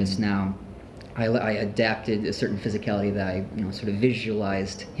character just now, I adapted a certain physicality that I sort of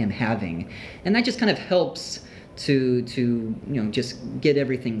visualized him having, and that just kind of helps to just get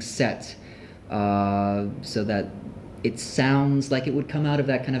everything set so that it sounds like it would come out of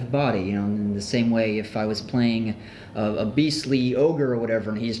that kind of body, in the same way if I was playing a beastly ogre or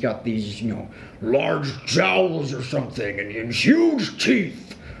whatever, and he's got these, large jowls or something and huge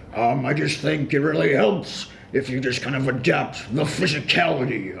teeth. I just think it really helps if you just kind of adapt the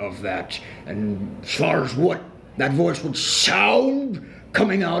physicality of that. And as far as what that voice would sound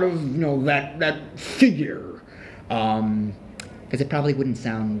coming out of, that figure, because it probably wouldn't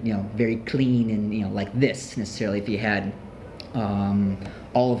sound, very clean and, like this necessarily if you had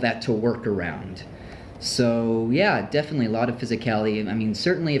all of that to work around. So yeah, definitely a lot of physicality. I mean,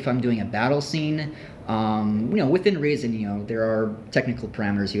 certainly if I'm doing a battle scene, within reason, there are technical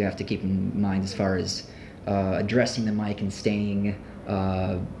parameters you have to keep in mind as far as addressing the mic and staying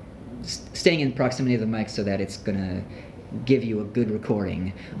in proximity of the mic so that it's gonna give you a good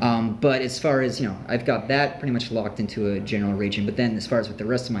recording. But as far as, I've got that pretty much locked into a general region, but then as far as what the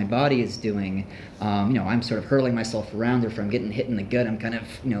rest of my body is doing, I'm sort of hurling myself around, or if I'm getting hit in the gut, I'm kind of,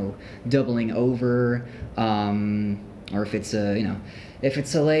 doubling over, or if it's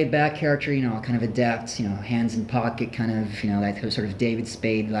a laid back character, I'll kind of adapt, hands in pocket, kind of, that sort of David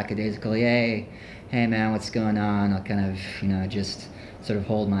Spade, lackadaisical, hey man, what's going on? I'll kind of, just sort of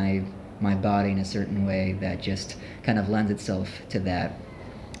hold my body in a certain way that just kind of lends itself to that.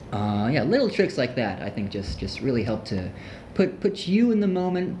 Little tricks like that I think just really help to put you in the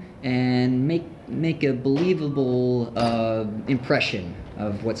moment and make a believable impression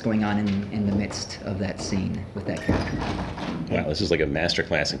of what's going on in the midst of that scene with that character. Wow, this is like a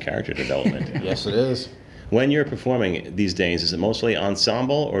masterclass in character development. Yes, it is. When you're performing these days, is it mostly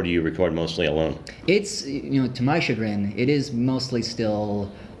ensemble or do you record mostly alone? It's, to my chagrin, it is mostly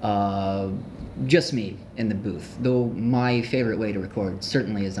still just me in the booth, though my favorite way to record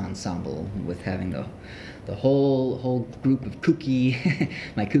certainly is ensemble, with having the whole group of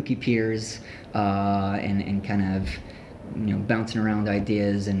my kooky peers, and kind of bouncing around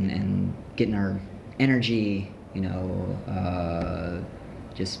ideas and getting our energy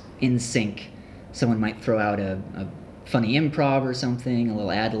just in sync. Someone might throw out a funny improv or something, a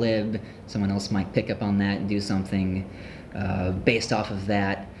little ad lib. Someone else might pick up on that and do something based off of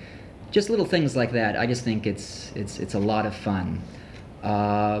that. Just little things like that. I just think it's a lot of fun.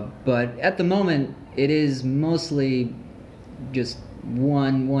 But at the moment, it is mostly just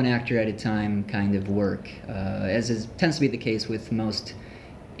one actor at a time kind of work, as tends to be the case with most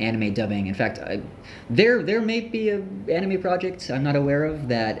anime dubbing. In fact, there may be an anime project I'm not aware of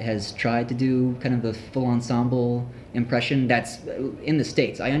that has tried to do kind of the full ensemble impression. That's in the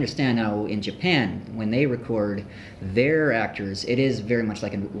States. I understand now in Japan, when they record their actors, it is very much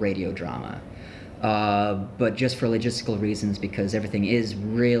like a radio drama. But just for logistical reasons, because everything is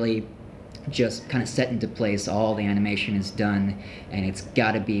really just kind of set into place, all the animation is done, and it's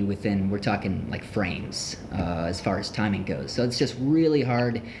got to be within, we're talking like frames as far as timing goes. So it's just really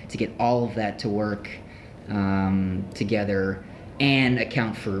hard to get all of that to work together and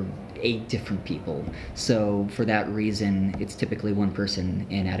account for 8 different people. So for that reason, it's typically one person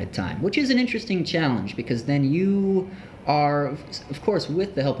in at a time, which is an interesting challenge, because then you are, of course,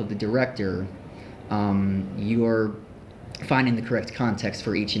 with the help of the director, you're finding the correct context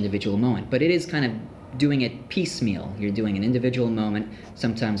for each individual moment. But it is kind of doing it piecemeal. You're doing an individual moment,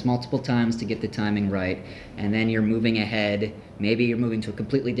 sometimes multiple times to get the timing right, and then you're moving ahead. Maybe you're moving to a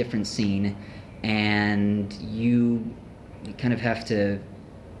completely different scene, and you kind of have to,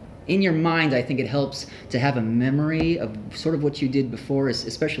 in your mind, I think it helps to have a memory of sort of what you did before,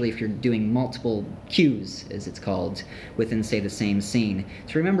 especially if you're doing multiple cues, as it's called, within, say, the same scene.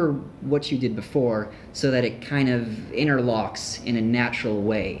 To remember what you did before so that it kind of interlocks in a natural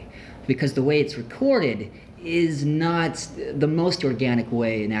way. Because the way it's recorded is not the most organic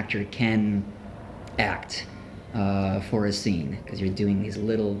way an actor can act for a scene, because you're doing these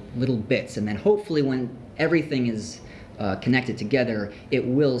little bits, and then hopefully when everything is connected together, it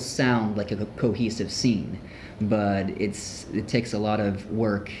will sound like a cohesive scene. But it takes a lot of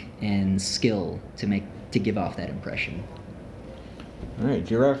work and skill to give off that impression. All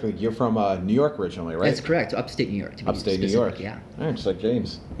right, you're from New York originally, right? That's correct. Upstate New York, to be Upstate New specific, York. Yeah. All right, just like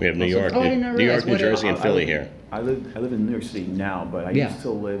James. We have New York, Oh, I didn't New realize York, New what- Jersey, and Philly here. I live in New York City now, but I Yeah. used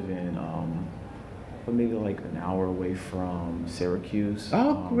to live in maybe like an hour away from Syracuse.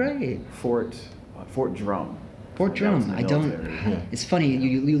 Oh, great. Fort Drum. Fort That was Drum. in the I don't. military. It's funny.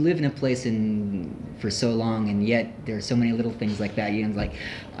 You live in a place for so long, and yet there are so many little things like that. You're like,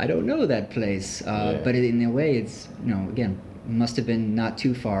 I don't know that place. But in a way, it's again, must have been not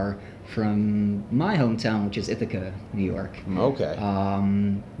too far from my hometown, which is Ithaca, New York. Okay.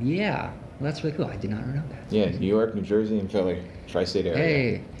 Yeah, well, that's really cool. I did not know that. Yeah, New York, New Jersey, and Philly, tri-state area.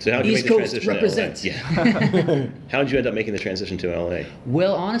 Hey, So how did you East make the Coast transition represent. to LA? Yeah. How did you end up making the transition to LA?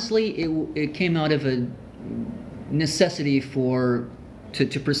 Well, honestly, it came out of a necessity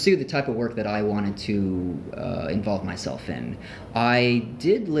to pursue the type of work that I wanted to involve myself in. I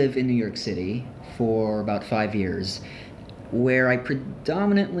did live in New York City for about 5 years, where I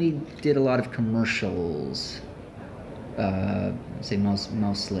predominantly did a lot of commercials. Say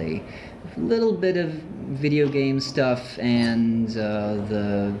mostly, a little bit of video game stuff and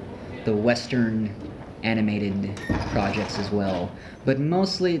the Western animated projects as well. But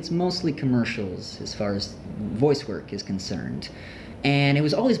it's mostly commercials as far as voice work is concerned. And it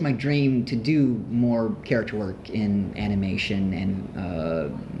was always my dream to do more character work in animation and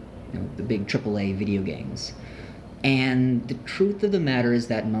the big AAA video games. And the truth of the matter is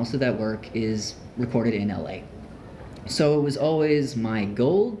that most of that work is recorded in LA. So it was always my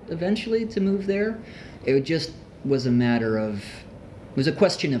goal eventually to move there. It just was it was a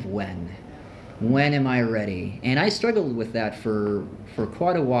question of when. When am I ready? And I struggled with that for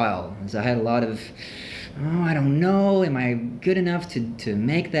quite a while, as I had a lot of, I don't know, am I good enough to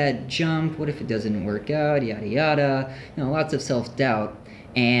make that jump? What if it doesn't work out? Yada yada. Lots of self-doubt.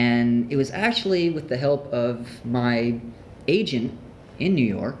 And it was actually with the help of my agent in New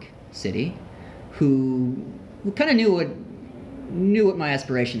York City, who kind of knew what my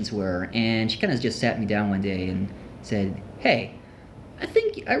aspirations were, and she kind of just sat me down one day and said, "Hey,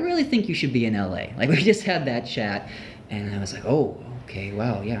 I really think you should be in LA." Like, we just had that chat, and I was like, "Oh, okay,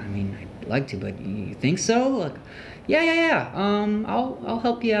 well, yeah. I mean, I'd like to, but you think so?" Like, yeah. I'll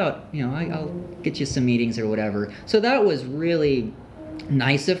help you out. I'll get you some meetings or whatever. So that was really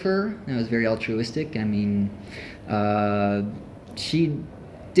nice of her. That was very altruistic. I mean, she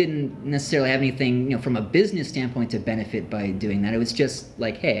didn't necessarily have anything, from a business standpoint to benefit by doing that. It was just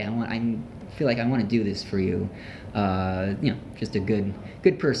like, hey, I feel like I want to do this for you. Just a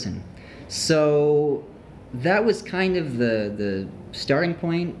good person. So that was kind of the starting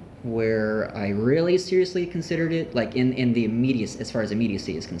point where I really seriously considered it, like in the immediate, as far as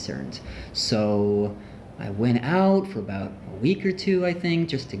immediacy is concerned. So I went out for about a week or two, I think,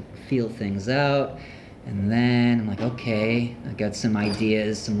 just to feel things out. And then I'm like, okay, I got some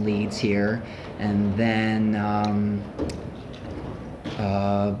ideas, some leads here. And then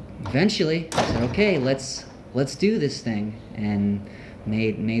eventually I said, okay, let's do this thing, and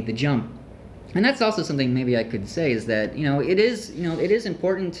made the jump. And that's also something maybe I could say is that it is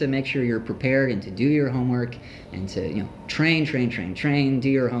important to make sure you're prepared and to do your homework and to train, do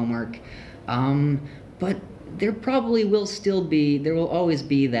your homework. But there probably will always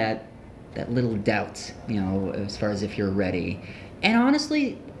be that little doubt, as far as if you're ready. And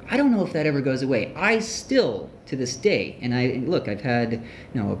honestly, I don't know if that ever goes away. I still, to this day, I've had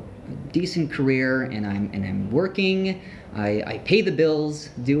a decent career, and I'm working. I pay the bills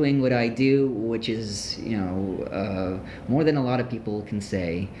doing what I do, which is more than a lot of people can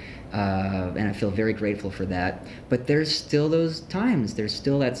say, and I feel very grateful for that. But there's still those times. There's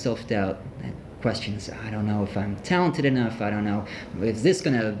still that self-doubt, that questions. I don't know if I'm talented enough. I don't know. Is this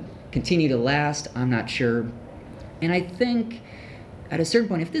going to continue to last? I'm not sure. And I think at a certain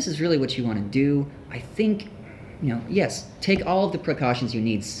point, if this is really what you want to do, I think, yes, take all of the precautions you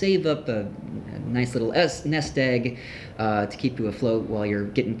need. Save up a nice little nest egg to keep you afloat while you're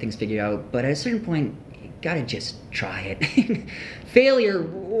getting things figured out. But at a certain point, you gotta just try it. Failure,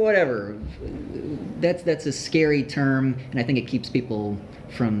 whatever. That's a scary term, and I think it keeps people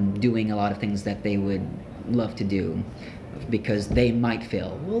from doing a lot of things that they would love to do because they might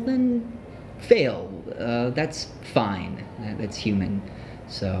fail. Well, then fail. That's fine. That's human.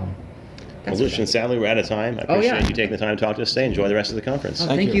 So. Well, Lucian, sadly, we're out of time. I appreciate you taking the time to talk to us today. Enjoy the rest of the conference. Oh,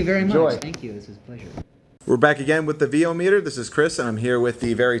 thank you very much. Enjoy. Thank you. This was a pleasure. We're back again with the VO meter. This is Chris, and I'm here with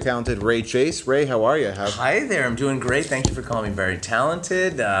the very talented Ray Chase. Ray, how are you? Hi there. I'm doing great. Thank you for calling me very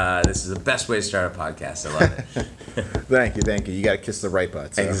talented. This is the best way to start a podcast. I love it. Thank you. You got to kiss the right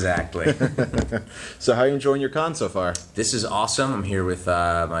butt. So. Exactly. So how are you enjoying your con so far? This is awesome. I'm here with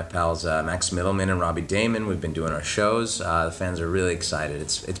my pals Max Middleman and Robbie Damon. We've been doing our shows. The fans are really excited.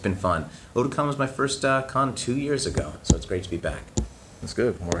 It's been fun. Otakon was my first con 2 years ago, so it's great to be back. That's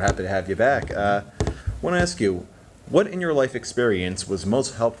good. We're happy to have you back. I want to ask you, what in your life experience was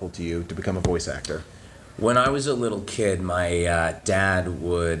most helpful to you to become a voice actor? When I was a little kid, my dad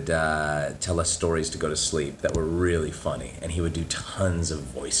would tell us stories to go to sleep that were really funny, and he would do tons of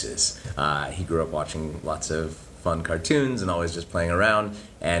voices. He grew up watching lots of fun cartoons and always just playing around,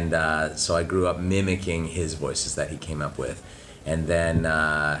 and so I grew up mimicking his voices that he came up with. And then,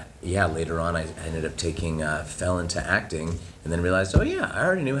 later on I ended up fell into acting, and then realized, I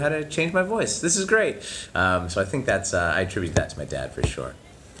already knew how to change my voice. This is great. So I think I attribute that to my dad for sure.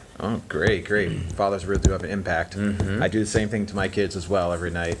 Oh, great. Fathers really do have an impact. Mm-hmm. I do the same thing to my kids as well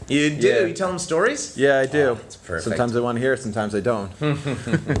every night. You do? Yeah. You tell them stories? Yeah, I do. Oh, that's perfect. Sometimes I want to hear it, sometimes I don't.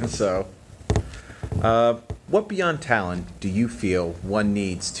 So, what beyond talent do you feel one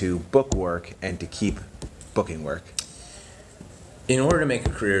needs to book work and to keep booking work? In order to make a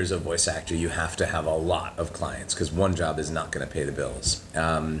career as a voice actor, you have to have a lot of clients because one job is not going to pay the bills.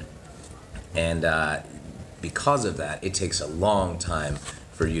 Because of that, it takes a long time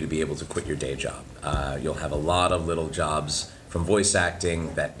for you to be able to quit your day job. You'll have a lot of little jobs from voice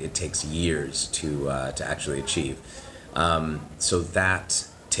acting that it takes years to actually achieve. So that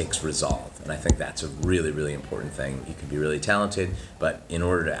takes resolve, and I think that's a really, really important thing. You can be really talented, but in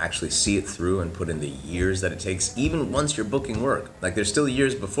order to actually see it through and put in the years that it takes, even once you're booking work, like there's still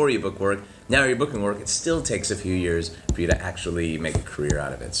years before you book work, now you're booking work, it still takes a few years for you to actually make a career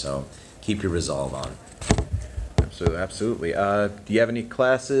out of it. So keep your resolve on. Absolutely. Do you have any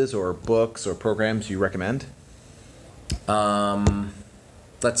classes or books or programs you recommend?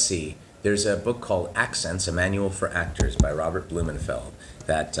 Let's see. There's a book called Accents, A Manual for Actors by Robert Blumenfeld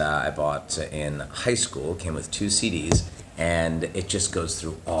that I bought in high school, came with 2 CDs, and it just goes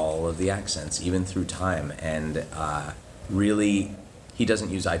through all of the accents, even through time. And really, he doesn't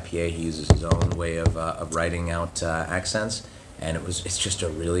use IPA, he uses his own way of writing out accents, and it's just a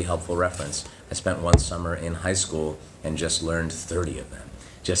really helpful reference. I spent one summer in high school and just learned 30 of them,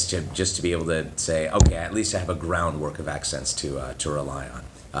 just to be able to say, okay, at least I have a groundwork of accents to rely on.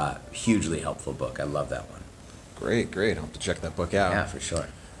 Hugely helpful book. I love that one. Great. I'll have to check that book out. Yeah, for sure.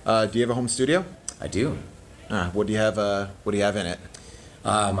 Do you have a home studio? I do. What do you have in it?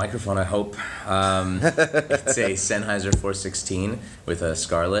 Microphone, I hope. It's a Sennheiser 416 with a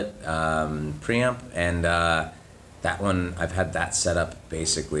Scarlett preamp, and that one, I've had that set up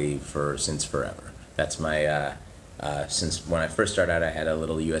basically since forever. That's my since when I first started out, I had a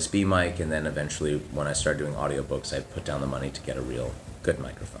little USB mic, and then eventually when I started doing audiobooks, I put down the money to get a real good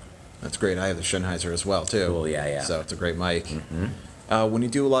microphone. That's great. I have the Sennheiser as well too. Cool. Yeah. So it's a great mic. Mm-hmm. When you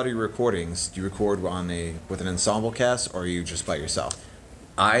do a lot of your recordings, do you record with an ensemble cast, or are you just by yourself?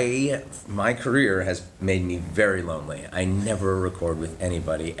 My career has made me very lonely. I never record with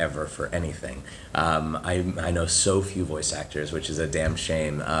anybody ever for anything. I know so few voice actors, which is a damn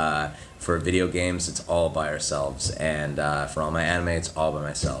shame. For video games, it's all by ourselves, and for all my anime, it's all by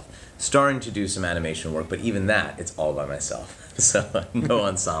myself. starting to do some animation work, but even that, it's all by myself. So no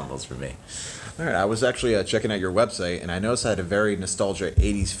ensembles for me. All right, I was actually checking out your website, and I noticed it had a very nostalgic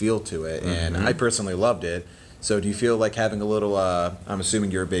 80s feel to it, and I personally loved it. So do you feel like having a little, I'm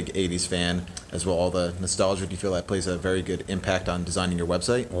assuming you're a big 80s fan as well, all the nostalgia, do you feel that plays a very good impact on designing your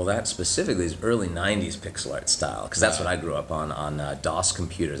website? Well, that specifically is early 90s pixel art style, because that's what I grew up on DOS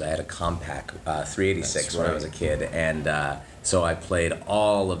computers. I had a Compaq 386 when I was a kid, and so I played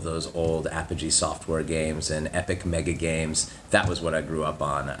all of those old Apogee software games and Epic Mega games. That was what I grew up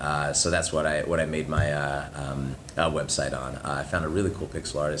on. So that's what I made my website on. I found a really cool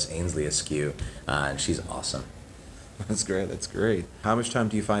pixel artist, Ainsley Askew, and she's awesome. That's great. That's great. How much time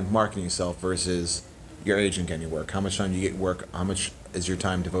do you find marketing yourself versus your agent getting your work? How much time do you get work? How much is your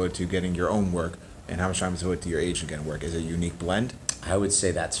time devoted to getting your own work? And how much time is devoted to your agent getting work? Is it a unique blend? I would say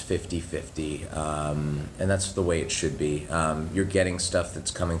that's 50-50, and that's the way it should be. You're getting stuff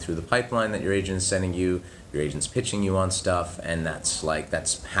that's coming through the pipeline that your agent's sending you, your agent's pitching you on stuff, and that's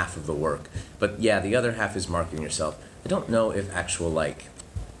half of the work. But yeah, the other half is marketing yourself. I don't know if actual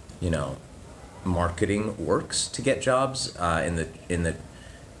marketing works to get jobs in the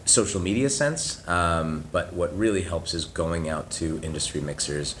social media sense, but what really helps is going out to industry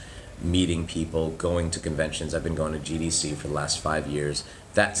mixers, meeting people, going to conventions. I've been going to GDC for the last 5 years.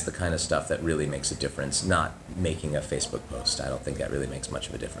 That's the kind of stuff that really makes a difference, not making a Facebook post. I don't think that really makes much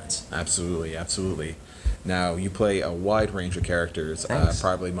of a difference. Absolutely, absolutely. Now, you play a wide range of characters.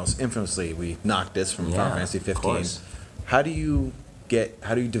 Probably most infamously, we Noctis from Final Fantasy 15. How do you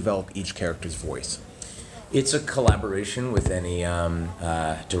develop each character's voice? It's a collaboration with any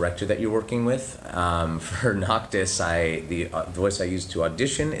director that you're working with. For Noctis, the voice I used to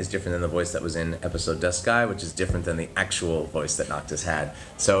audition is different than the voice that was in episode Dusky, which is different than the actual voice that Noctis had.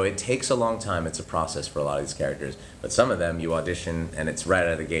 So it takes a long time. It's a process for a lot of these characters. But some of them, you audition, and it's right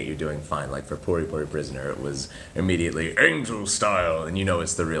out of the gate, you're doing fine. Like for Puri Puri Prisoner, it was immediately angel style, and you know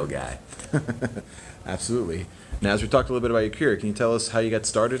it's the real guy. Absolutely. Now, as we talked a little bit about your career, can you tell us how you got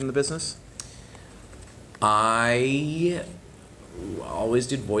started in the business? I always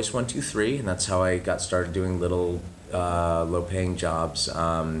did Voice 1, 2, 3, and that's how I got started doing little low-paying jobs.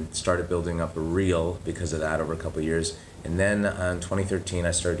 Started building up a reel because of that over a couple of years. And then in 2013,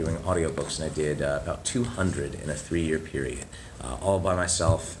 I started doing audiobooks, and I did about 200 in a 3-year period, all by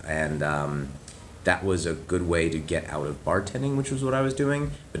myself. And that was a good way to get out of bartending, which was what I was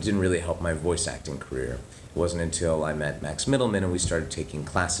doing, but it didn't really help my voice acting career. It wasn't until I met Max Middleman and we started taking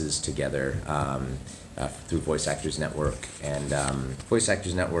classes together through Voice Actors Network and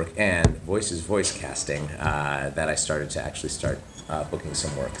Voices Voice Casting that I started to actually start booking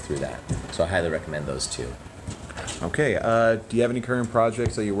some work through that. So I highly recommend those two. Okay. Do you have any current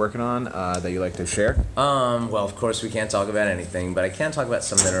projects that you're working on that you'd like to share? Well, of course, we can't talk about anything, but I can talk about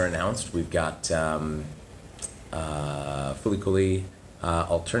some that are announced. We've got Fooly Cooly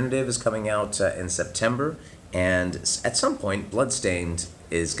Alternative is coming out in September, and at some point, Bloodstained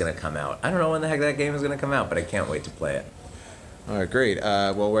is going to come out. I don't know when the heck that game is going to come out, but I can't wait to play it. All right, great.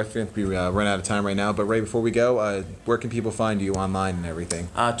 Well, we're going to be running out of time right now, but Ray, before we go, where can people find you online and everything?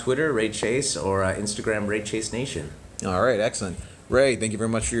 Twitter, Ray Chase, or Instagram, Ray Chase Nation. All right, excellent. Ray, thank you very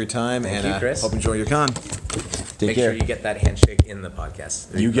much for your time, Thank you, Chris. Hope you enjoy your con. Make sure you get that handshake in the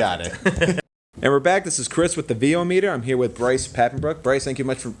podcast. You got it. And we're back. This is Chris with the VO Meter. I'm here with Bryce Pappenbrook. Bryce, thank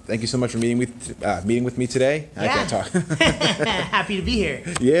you so much for meeting with me today. Yeah. I can't talk. Happy to be here.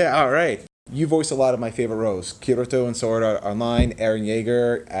 Yeah, all right. You voice a lot of my favorite roles. Kirito in Sword Art Online, Eren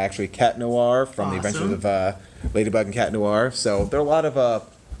Yeager, actually Cat Noir from The Adventures of Ladybug and Cat Noir. So there are a lot of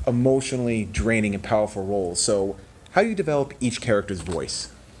emotionally draining and powerful roles. So how do you develop each character's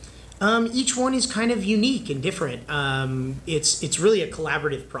voice? Each one is kind of unique and different. It's really a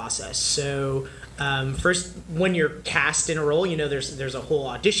collaborative process. So first, when you're cast in a role, there's a whole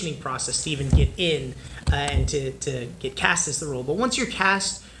auditioning process to even get in and to get cast as the role. But once you're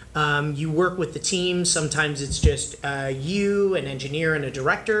cast, you work with the team. Sometimes it's just you, an engineer, and a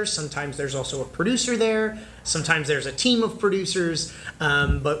director. Sometimes there's also a producer there. Sometimes there's a team of producers.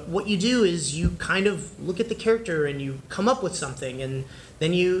 But what you do is you kind of look at the character and you come up with something, and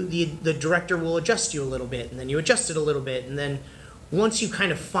then the director will adjust you a little bit, and then you adjust it a little bit, and then once you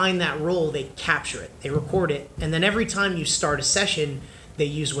kind of find that role, they capture it, they record it, and then every time you start a session, they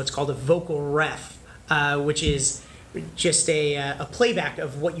use what's called a vocal ref, which is just a playback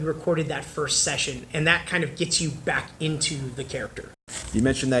of what you recorded that first session, and that kind of gets you back into the character. You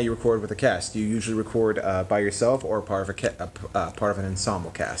mentioned that you record with a cast. Do you usually record by yourself or part of an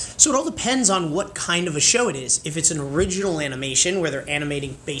ensemble cast? So it all depends on what kind of a show it is. If it's an original animation where they're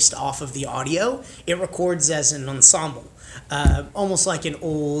animating based off of the audio, it records as an ensemble. almost like an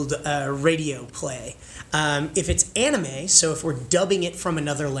old radio play. If it's anime, so if we're dubbing it from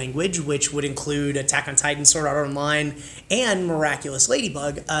another language, which would include Attack on Titan, Sword Art Online, and Miraculous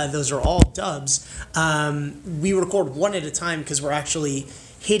Ladybug, those are all dubs, we record one at a time because we're actually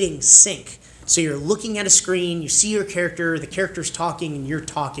hitting sync. So you're looking at a screen, you see your character, the character's talking, and you're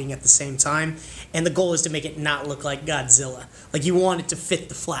talking at the same time. And the goal is to make it not look like Godzilla. Like, you want it to fit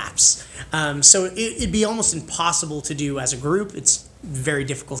the flaps. So it'd be almost impossible to do as a group. It's very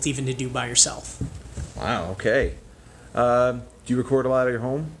difficult even to do by yourself. Wow, okay. Do you record a lot at your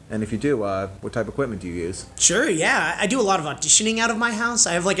home? And if you do, what type of equipment do you use? Sure, yeah. I do a lot of auditioning out of my house.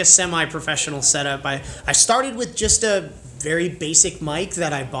 I have like a semi-professional setup. I started with just a very basic mic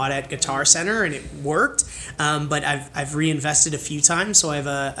that I bought at Guitar Center, and it worked. But I've reinvested a few times. So I have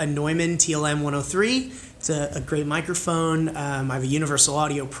a Neumann TLM 103. It's a great microphone. I have a Universal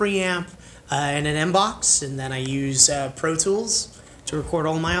Audio preamp and an M-Box. And then I use Pro Tools to record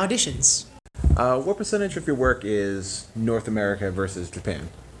all my auditions. What percentage of your work is North America versus Japan?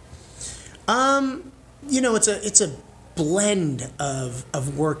 It's a blend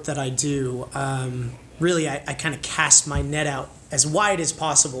of work that I do. Really, I kind of cast my net out as wide as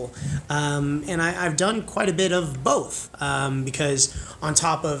possible. And I've done quite a bit of both because on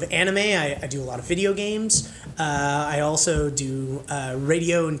top of anime, I do a lot of video games. I also do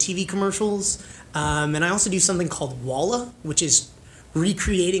radio and TV commercials. And I also do something called Walla, which is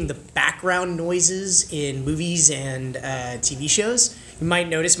recreating the background noises in movies and TV shows. You might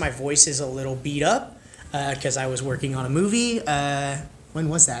notice my voice is a little beat up because I was working on a movie. When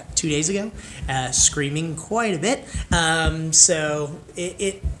was that? 2 days ago? Screaming quite a bit. So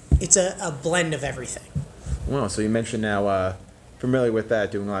it's a blend of everything. Well, so you mentioned now familiar with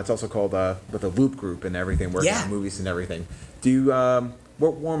that, doing a lot. It's also called with a loop group and everything, working on movies and everything. Do you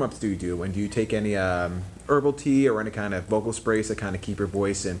what warm-ups do you do? And do you take any herbal tea or any kind of vocal sprays that kind of keep your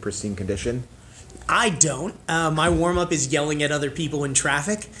voice in pristine condition? I don't. My warm-up is yelling at other people in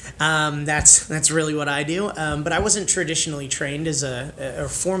traffic. That's really what I do. But I wasn't traditionally trained or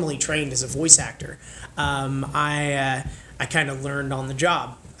formally trained as a voice actor. I kind of learned on the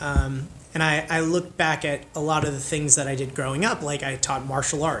job. And I look back at a lot of the things that I did growing up, like I taught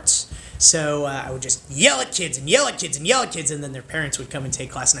martial arts. So I would just yell at kids and yell at kids and yell at kids, and then their parents would come and take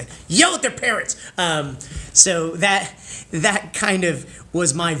class, and I'd yell at their parents. So that kind of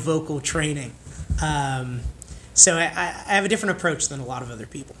was my vocal training. So I have a different approach than a lot of other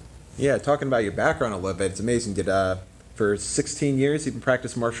people. Yeah, talking about your background a little bit, it's amazing. For 16 years you've been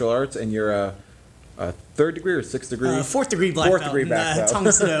practicing martial arts, and you're a third degree or sixth degree? Fourth degree black belt. Tongue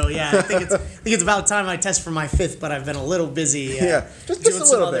Sdo, yeah. I think it's about time I test for my fifth, but I've been a little busy. Just doing a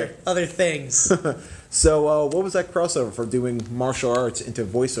some little bit. Other things. So, what was that crossover from doing martial arts into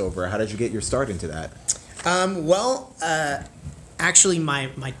voiceover? How did you get your start into that? Actually,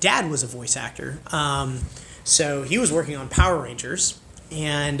 my dad was a voice actor. So he was working on Power Rangers,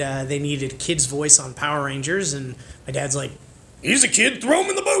 and they needed a kid's voice on Power Rangers, and my dad's like, "He's a kid, throw him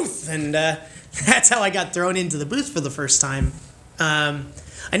in the booth," and that's how I got thrown into the booth for the first time.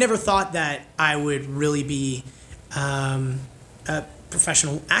 I never thought that I would really be a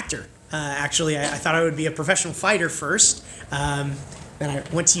professional actor. Actually, I thought I would be a professional fighter first. Then I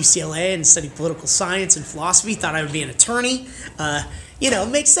went to UCLA and studied political science and philosophy. Thought I would be an attorney. It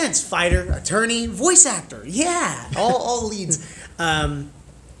makes sense. Fighter, attorney, voice actor. Yeah, all leads.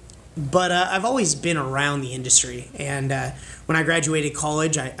 But I've always been around the industry. And when I graduated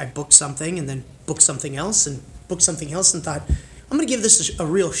college, I booked something and then booked something else and booked something else and thought, I'm going to give this a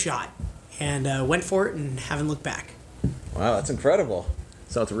real shot. And went for it and haven't looked back. Wow, that's incredible.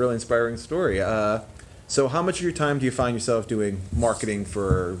 Sounds a really inspiring story. So how much of your time do you find yourself doing marketing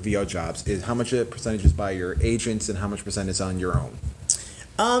for VO jobs? How much percentage is by your agents and how much percent is on your own?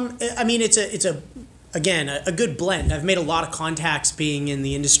 It's a good blend. I've made a lot of contacts being in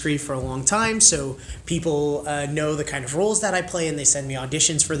the industry for a long time, so people know the kind of roles that I play and they send me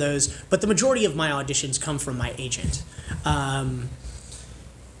auditions for those. But the majority of my auditions come from my agent.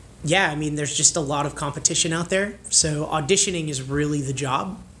 There's just a lot of competition out there, so auditioning is really the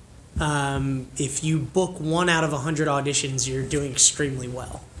job. If you book 1 out of 100 auditions, you're doing extremely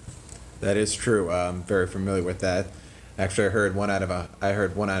well. That is true. I'm very familiar with that. Actually, I heard 1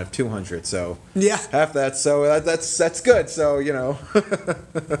 out of 200. So yeah, half that. So that's good. So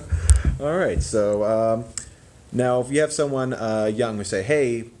all right. So now, if you have someone young who say,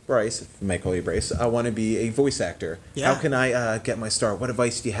 "Hey, Bryce," I might call you Bryce, "I want to be a voice actor. Yeah. How can I get my start? What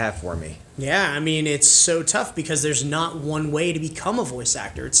advice do you have for me?" Yeah, it's so tough because there's not one way to become a voice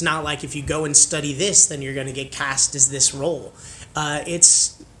actor. It's not like if you go and study this, then you're going to get cast as this role.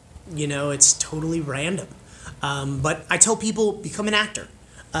 It's totally random. But I tell people, become an actor.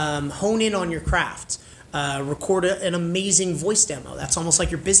 Hone in on your craft. Record an amazing voice demo. That's almost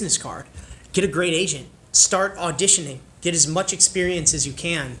like your business card. Get a great agent. Start auditioning. Get as much experience as you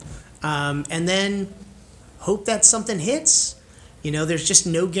can. And then hope that something hits. There's just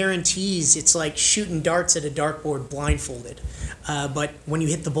no guarantees. It's like shooting darts at a dartboard blindfolded. But when you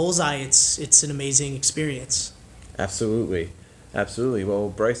hit the bullseye, it's an amazing experience. Absolutely. Absolutely. Well,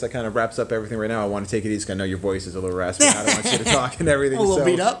 Bryce, that kind of wraps up everything right now. I want to take it easy because I know your voice is a little raspy. I don't want you to talk and everything. A little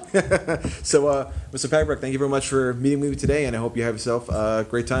beat up. So, Mr. Packbrook, thank you very much for meeting me today, and I hope you have yourself a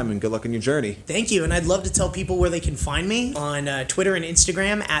great time and good luck on your journey. Thank you, and I'd love to tell people where they can find me on Twitter and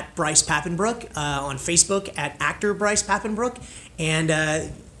Instagram at Bryce Papenbrook, on Facebook at actor Bryce Papenbrook,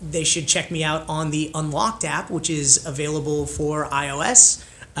 and they should check me out on the Unlocked app, which is available for iOS.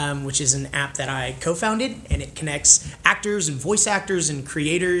 Which is an app that I co-founded, and it connects actors and voice actors and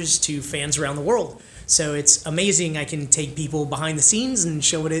creators to fans around the world. So it's amazing. I can take people behind the scenes and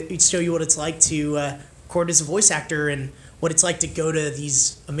show you what it's like to record as a voice actor and what it's like to go to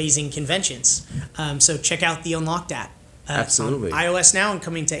these amazing conventions. So check out the Unlocked app. Absolutely. It's on iOS now and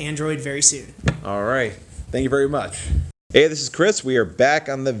coming to Android very soon. All right. Thank you very much. Hey, this is Chris. We are back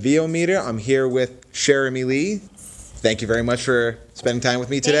on the VO meter. I'm here with Jeremy Lee. Thank you very much for spending time with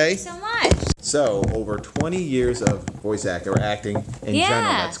me today. Thank you so much. So, over 20 years of voice acting or acting in general,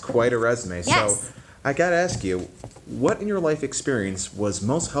 that's quite a resume. Yes. So, I gotta ask you, what in your life experience was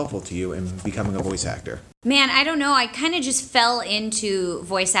most helpful to you in becoming a voice actor? Man, I don't know. I kind of just fell into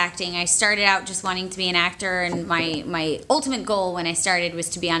voice acting. I started out just wanting to be an actor, and my ultimate goal when I started was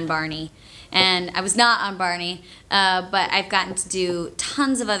to be on Barney. And I was not on Barney, but I've gotten to do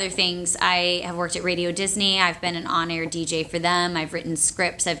tons of other things. I have worked at Radio Disney. I've been an on-air DJ for them. I've written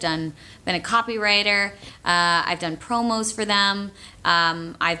scripts. I've been a copywriter. I've done promos for them.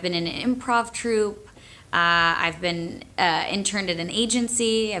 I've been in an improv troupe. I've been interned at an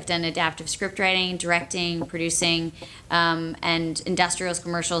agency. I've done adaptive script writing, directing, producing, and industrials,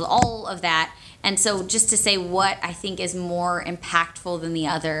 commercials, all of that. And so just to say what I think is more impactful than the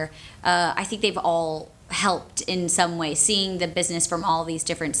other, I think they've all helped in some way, seeing the business from all these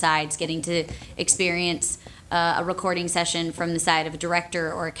different sides, getting to experience a recording session from the side of a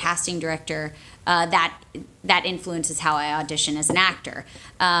director or a casting director, that influences how I audition as an actor.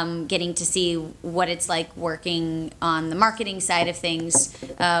 Getting to see what it's like working on the marketing side of things,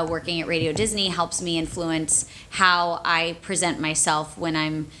 working at Radio Disney helps me influence how I present myself when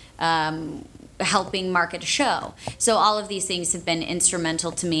I'm helping market a show. So all of these things have been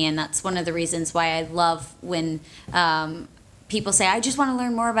instrumental to me, and that's one of the reasons why I love when people say, I just want to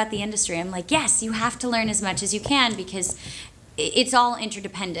learn more about the industry. I'm like, yes, you have to learn as much as you can, because it's all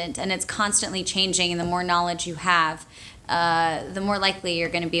interdependent and it's constantly changing, and the more knowledge you have, the more likely you're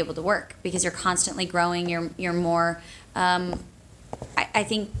going to be able to work, because you're constantly growing. You're more, I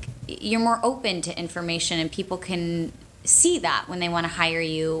think you're more open to information, and people can see that when they want to hire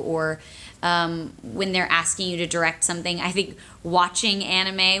you, or when they're asking you to direct something. I think watching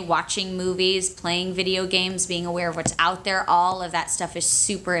anime, watching movies, playing video games, being aware of what's out there, all of that stuff is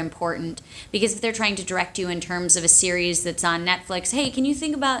super important. Because if they're trying to direct you in terms of a series that's on Netflix, hey, can you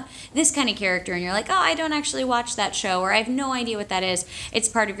think about this kind of character? And you're like, oh, I don't actually watch that show, or I have no idea what that is. It's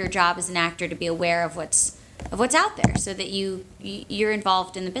part of your job as an actor to be aware of what's out there, so that you're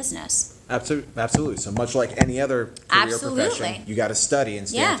involved in the business. Absolutely. So much like any other career profession, you got to study and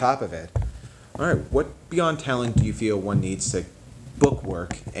stay on top of it. All right. What beyond talent do you feel one needs to book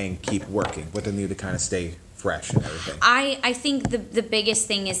work and keep working? What they need to kind of stay fresh and everything? I think the biggest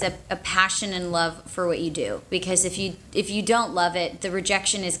thing is a passion and love for what you do. Because if you don't love it, the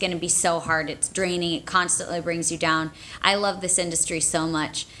rejection is going to be so hard. It's draining. It constantly brings you down. I love this industry so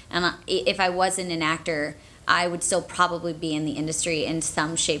much. And if I wasn't an actor, I would still probably be in the industry in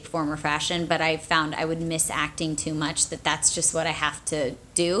some shape, form, or fashion, but I found I would miss acting too much, that's just what I have to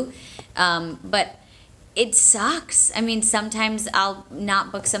do. But it sucks. I mean, sometimes I'll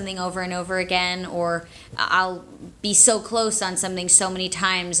not book something over and over again, or I'll be so close on something so many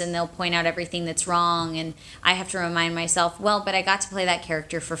times and they'll point out everything that's wrong, and I have to remind myself, well, but I got to play that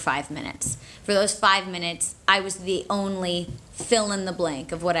character for 5 minutes. For those 5 minutes, I was the only fill in the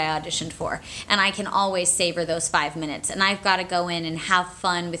blank of what I auditioned for, and I can always savor those 5 minutes, and I've got to go in and have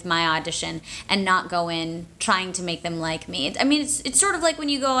fun with my audition and not go in trying to make them like me. I mean, it's sort of like when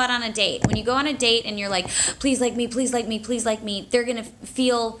you go out on a date. When you go on a date and you're like, please like me, please like me, please like me, they're going to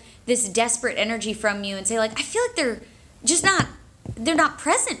feel this desperate energy from you and say, like, I feel like they're not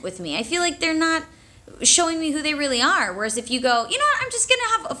present with me. I feel like they're not showing me who they really are. Whereas if you go, you know what, I'm just going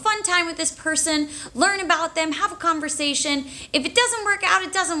to have a fun time with this person, learn about them, have a conversation. If it doesn't work out,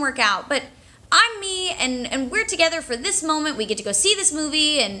 it doesn't work out. But I'm me, and we're together for this moment. We get to go see this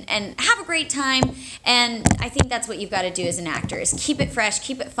movie and have a great time. And I think that's what you've got to do as an actor, is keep it fresh,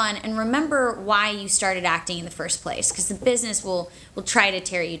 keep it fun, and remember why you started acting in the first place, because the business will try to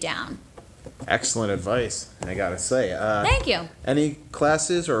tear you down. Excellent advice, I gotta say. Thank you. Any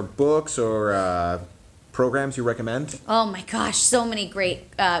classes or books or programs you recommend? Oh my gosh, so many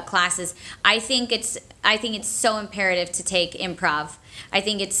great classes. I think it's so imperative to take improv. I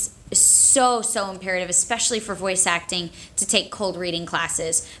think it's so imperative, especially for voice acting, to take cold reading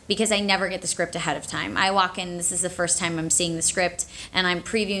classes, because I never get the script ahead of time. I walk in, this is the first time I'm seeing the script, and I'm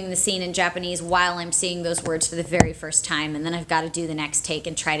previewing the scene in Japanese while I'm seeing those words for the very first time, and then I've got to do the next take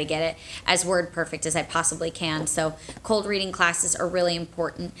and try to get it as word perfect as I possibly can. So cold reading classes are really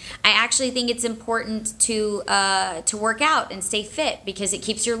important. I actually think it's important to work out and stay fit, because it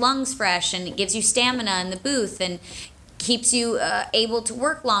keeps your lungs fresh and it gives you stamina in the booth and keeps you able to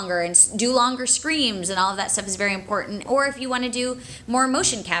work longer and do longer screams, and all of that stuff is very important. Or if you want to do more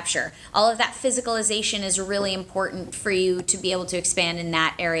motion capture, all of that physicalization is really important for you to be able to expand in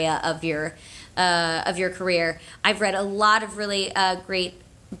that area of your career. I've read a lot of really great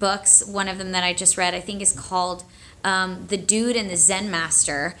books. One of them that I just read, I think, is called The Dude and the Zen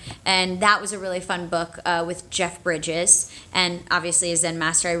Master, and that was a really fun book with Jeff Bridges, and obviously a Zen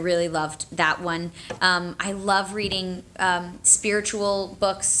Master. I really loved that one. I love reading spiritual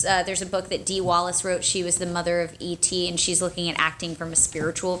books. There's a book that Dee Wallace wrote. She was the mother of E.T., and she's looking at acting from a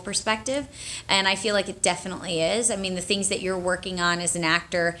spiritual perspective, and I feel like it definitely is. I mean, the things that you're working on as an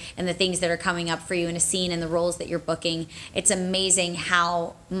actor and the things that are coming up for you in a scene and the roles that you're booking, it's amazing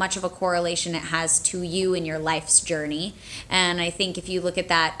how much of a correlation it has to you and your life's journey. And I think if you look at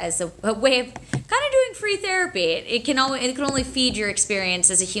that as a way of kind of doing free therapy, it can only feed your experience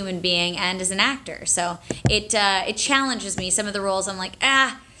as a human being and as an actor. So it challenges me. Some of the roles I'm like,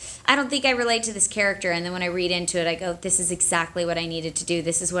 I don't think I relate to this character, and then when I read into it, I go, this is exactly what I needed to do.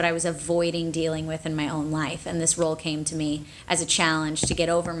 This is what I was avoiding dealing with in my own life, and this role came to me as a challenge to get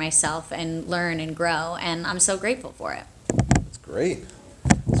over myself and learn and grow, and I'm so grateful for it. That's great.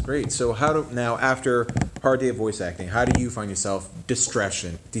 That's great. So now, after a hard day of voice acting, how do you find yourself de-stress,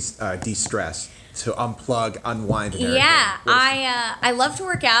 to unplug, unwind, and everything? Yeah, I love to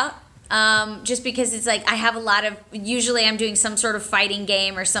work out. Just because it's like I have a lot of, usually I'm doing some sort of fighting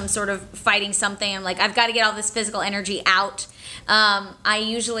game or some sort of fighting something. I'm like, I've got to get all this physical energy out. I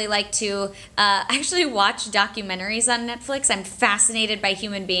usually like to actually watch documentaries on Netflix. I'm fascinated by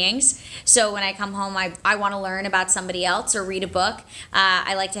human beings. So when I come home, I want to learn about somebody else or read a book.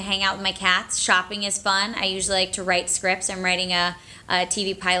 I like to hang out with my cats. Shopping is fun. I usually like to write scripts. I'm writing a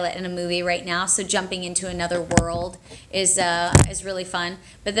TV pilot in a movie right now, so jumping into another world is really fun.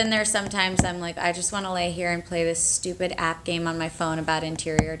 But then there's sometimes I'm like, I just want to lay here and play this stupid app game on my phone about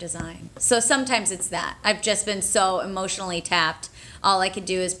interior design. So sometimes it's that. I've just been so emotionally tapped. All I could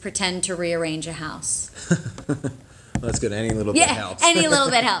do is pretend to rearrange a house. That's good. Any little bit helps. Any little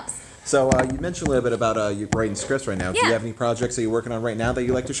bit helps. So you mentioned a little bit about you writing scripts right now. Yeah. Do you have any projects that you're working on right now that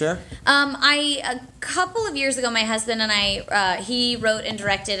you'd like to share? A couple of years ago, my husband and I, he wrote and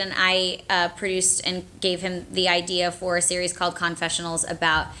directed, and I produced and gave him the idea for a series called Confessionals.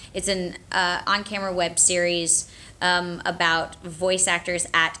 It's an on-camera web series about voice actors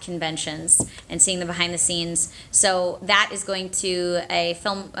at conventions and seeing the behind the scenes. So that is going to a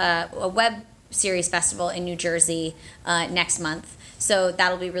web series festival in New Jersey next month. So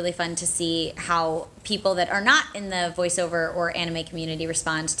that'll be really fun to see how people that are not in the voiceover or anime community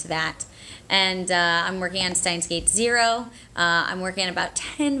respond to that. And I'm working on Steins Gate Zero. I'm working on about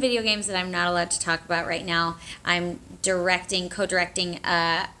 10 video games that I'm not allowed to talk about right now. I'm co-directing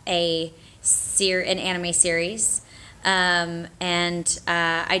an anime series. And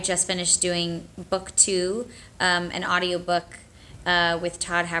I just finished doing book 2, an audiobook with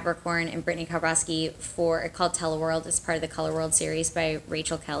Todd Haberkorn and Brittany Kowalski called Teleworld. It's part of the Color World series by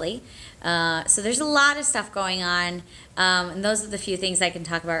Rachel Kelly. So there's a lot of stuff going on, and those are the few things I can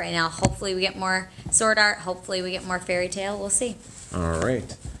talk about right now. Hopefully we get more sword art. Hopefully we get more fairy tale. We'll see. All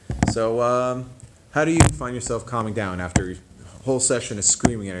right. So how do you find yourself calming down after your whole session is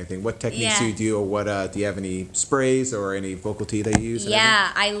screaming and everything? What techniques do you do, or what do you have any sprays or any vocal tea that you use?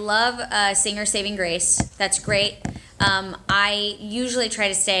 Yeah, I love Singer Saving Grace. That's great. I usually try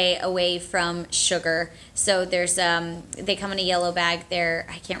to stay away from sugar. So there's they come in a yellow bag.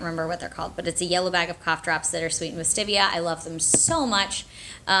 I can't remember what they're called, but it's a yellow bag of cough drops that are sweetened with stevia. I love them so much.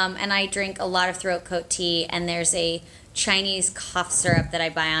 And I drink a lot of throat coat tea, and there's a Chinese cough syrup that I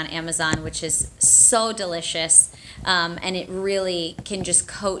buy on Amazon, which is so delicious. and it really can just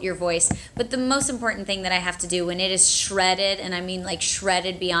coat your voice. But the most important thing that I have to do when it is shredded, and I mean like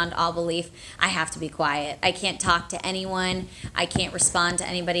shredded beyond all belief, I have to be quiet. I can't talk to anyone. I can't respond to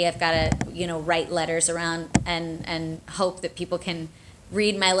anybody. I've got to, write letters around and hope that people can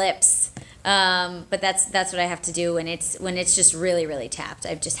read my lips. But that's what I have to do when it's just really, really tapped.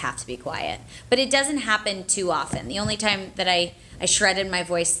 I just have to be quiet. But it doesn't happen too often. The only time that I shredded my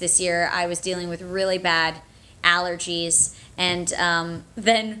voice this year, I was dealing with really bad allergies, and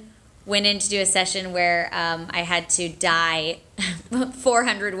then went in to do a session where I had to die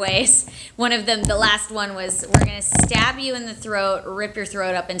 400 ways. One of them, the last one, was we're going to stab you in the throat, rip your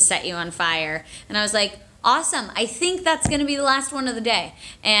throat up, and set you on fire. And I was like, awesome. I think that's going to be the last one of the day.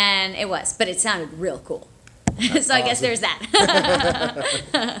 And it was, but it sounded real cool. So I guess there's that.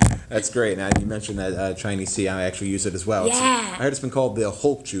 That's great. Now you mentioned that Chinese tea. I actually use it as well. Yeah. I heard it's been called the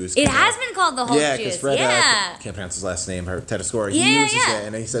Hulk juice. It has been called the Hulk juice. juice. Fred, yeah. Can't pronounce his last name. Tedescore. He uses it,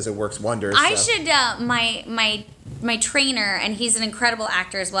 and he says it works wonders. I should. My trainer, and he's an incredible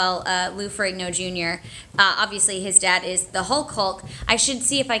actor as well, Lou Ferrigno Jr. Obviously, his dad is the Hulk. I should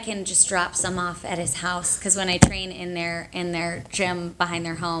see if I can just drop some off at his house, because when I train in their gym behind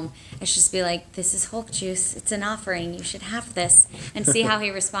their home, I should just be like, "This is Hulk juice. It's an offering. You should have this," and see how he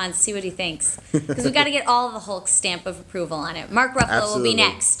responds. See what he thinks, because we got to get all of the Hulk's stamp of approval on it. Mark Ruffalo will be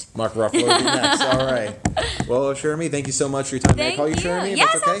next. Mark Ruffalo will be next. All right. Well, Jeremy, thank you so much for your time. May I call you Jeremy?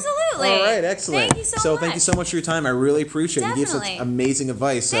 Yes, okay? absolutely. All right, excellent. Thank you so much. Thank you so much for your time. I really appreciate it. You gave Definitely. such amazing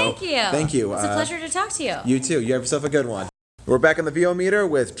advice. So Thank you. Thank you. It's a pleasure to talk to you. You too. You have yourself a good one. We're back on the VO meter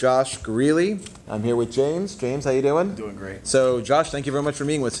with Josh Greeley. I'm here with James. James, how you doing? Doing great. So, Josh, thank you very much for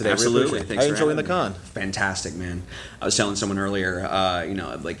meeting with us today. Absolutely. Really Thanks How for you enjoying the having con? me. Fantastic, man. I was telling someone earlier,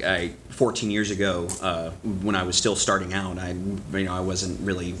 14 years ago, when I was still starting out, I hadn't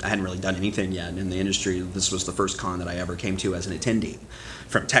really done anything yet in the industry. This was the first con that I ever came to as an attendee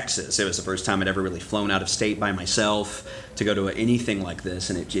from Texas. It was the first time I'd ever really flown out of state by myself to go to anything like this,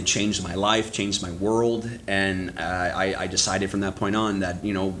 and it changed my life, changed my world, and I decided from that point on that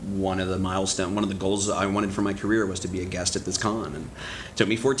one of the goals I wanted for my career was to be a guest at this con, and it took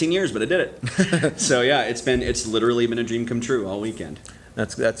me 14 years, but I did it. So yeah, it's literally been a dream come true all weekend.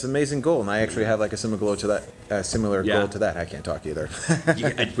 That's an amazing goal, and I actually have like a similar goal to that. I can't talk either.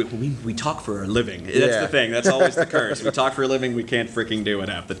 we talk for a living. That's the thing. That's always the curse. We talk for a living. We can't freaking do it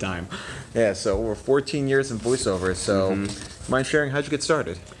half the time. Yeah. So we're 14 years in voiceover. So, mind sharing? How'd you get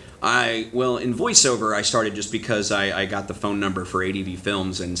started? In voiceover, I started just because I got the phone number for ADV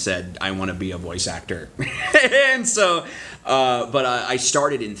Films and said I want to be a voice actor, and so, but I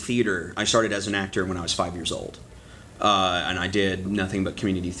started in theater. I started as an actor when I was 5 years old. And I did nothing but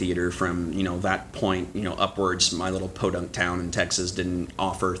community theater from that point upwards. My little podunk town in Texas didn't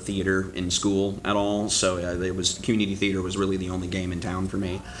offer theater in school at all, so community theater was really the only game in town for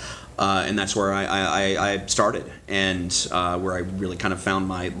me, and that's where I started, and where I really kind of found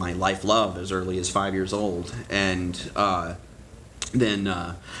my life love as early as 5 years old, and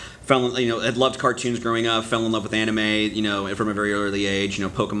then. Had loved cartoons growing up, fell in love with anime, from a very early age.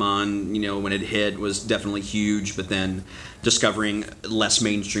 Pokemon, when it hit was definitely huge, but then discovering less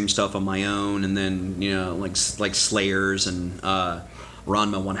mainstream stuff on my own, and then, like Slayers and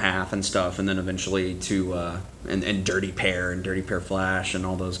Ranma 1/2 and stuff, and then eventually to, and Dirty Pair and Dirty Pair Flash and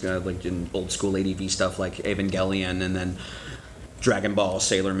all those guys, like in old school ADV stuff like Evangelion, and then Dragon Ball,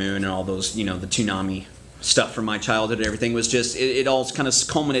 Sailor Moon, and all those, the Toonami stuff from my childhood and everything was just it all kind of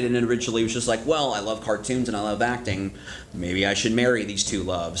culminated, and originally it was just like, well, I love cartoons and I love acting, maybe I should marry these two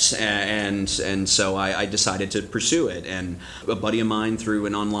loves, and so I decided to pursue it. And a buddy of mine through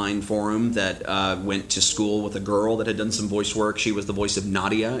an online forum that went to school with a girl that had done some voice work. She was the voice of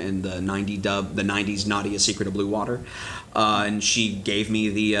Nadia in the 90s Nadia Secret of Blue Water, and she gave me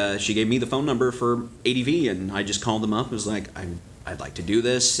the phone number for ADV, and I just called them up. It was like, I'd like to do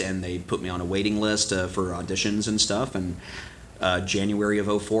this, and they put me on a waiting list for auditions and stuff. And January of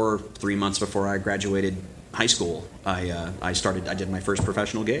 2004, 3 months before I graduated high school, I did my first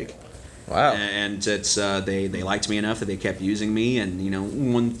professional gig. Wow! And it's they liked me enough that they kept using me,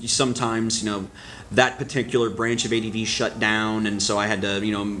 and sometimes that particular branch of ADV shut down, and so I had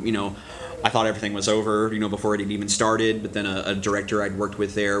to I thought everything was over, before it had even started, but then a director I'd worked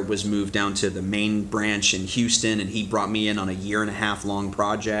with there was moved down to the main branch in Houston, and he brought me in on a 1.5 year long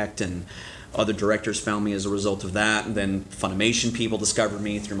project, and other directors found me as a result of that, and then Funimation people discovered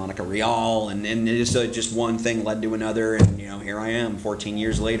me through Monica Rial, and just one thing led to another, and here I am 14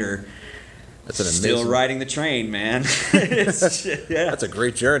 years later. That's an amazing... Still riding the train, man. That's a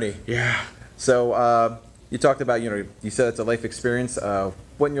great journey. Yeah. So you talked about, you said it's a life experience.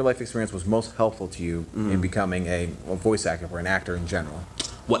 what in your life experience was most helpful to you in becoming a voice actor or an actor in general?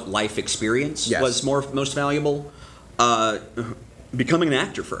 What life experience Yes. was most valuable? Becoming an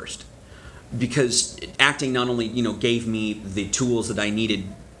actor first, because acting not only gave me the tools that I needed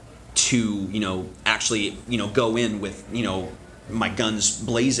to actually go in with my guns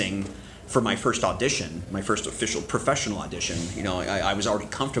blazing for my first audition, my first official professional audition. I was already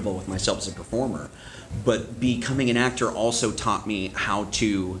comfortable with myself as a performer, but becoming an actor also taught me how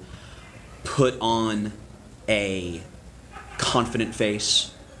to put on a confident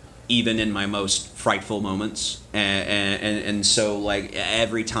face even in my most frightful moments, and so like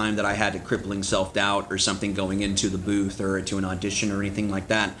every time that I had a crippling self-doubt or something going into the booth or to an audition or anything like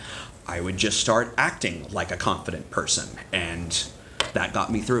that, I would just start acting like a confident person, and that got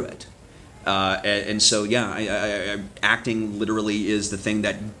me through it. And so yeah, acting literally is the thing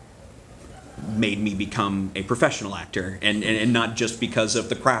that made me become a professional actor, and not just because of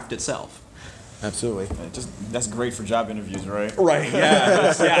the craft itself. Absolutely. That's great for job interviews, right? Right.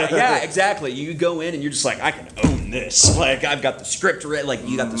 Yeah. yeah. Exactly. You go in and you're just like, I can own this. Like I've got the script read. Like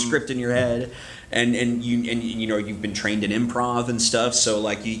you got the script in your head, and you've been trained in improv and stuff. So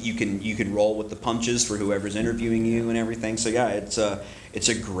like you can roll with the punches for whoever's interviewing you and everything. So yeah, it's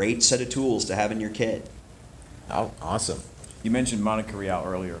a great set of tools to have in your kit. Oh, awesome. You mentioned Monica Rial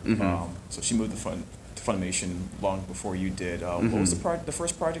earlier. So she moved to Funimation long before you did. What was the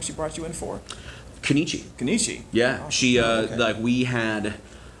first project she brought you in for? Kenichi. Yeah, she like we had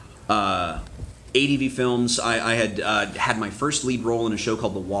ADV Films. I had my first lead role in a show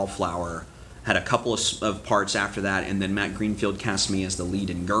called The Wallflower. Had a couple of parts after that, and then Matt Greenfield cast me as the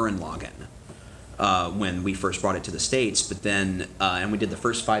lead in Gurren Lagann when we first brought it to the States. But then and we did the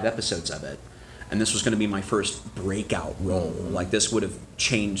first 5 episodes of it. And this was going to be my first breakout role. Like this would have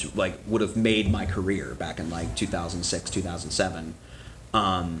changed, like would have made my career back in like 2006, 2007.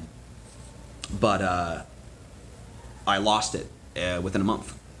 But I lost it within a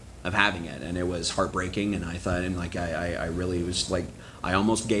month of having it, and it was heartbreaking. And I thought, and like I really was like, I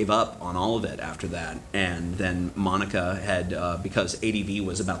almost gave up on all of it after that. And then Monica had because ADV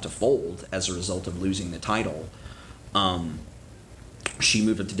was about to fold as a result of losing the title. She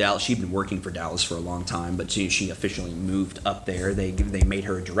moved up to Dallas. She'd been working for Dallas for a long time, but she officially moved up there. They made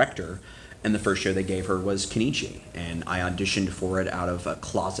her a director, and the first show they gave her was Kenichi, and I auditioned for it out of a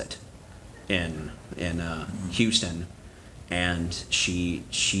closet in Houston, and she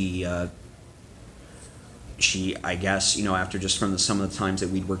I guess after just from some of the times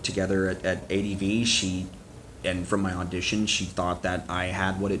that we'd worked together at ADV, and from my audition, she thought that I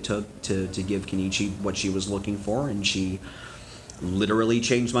had what it took to give Kenichi what she was looking for, and she literally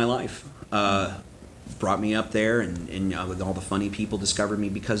changed my life. Brought me up there, and with all the funny people discovered me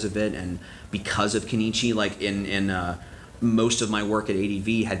because of it, and because of Kenichi. Like in most of my work at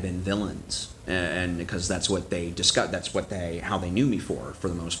ADV had been villains, and because that's what they discussed. That's how they knew me for the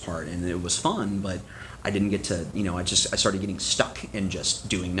most part, and it was fun. But I didn't get to I started getting stuck in just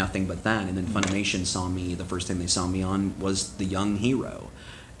doing nothing but that. And then Funimation saw me. The first thing they saw me on was the young hero.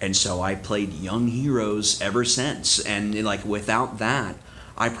 And so I played young heroes ever since. And like without that,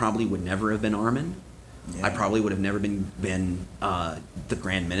 I probably would never have been Armin. Yeah. I probably would have never been the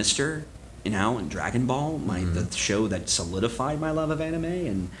Grand Minister, in Dragon Ball, the show that solidified my love of anime.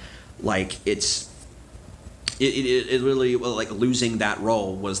 And like it really, well, like losing that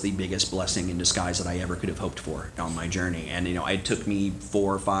role was the biggest blessing in disguise that I ever could have hoped for on my journey. And it took me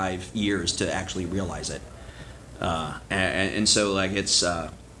 4 or 5 years to actually realize it. And so like it's.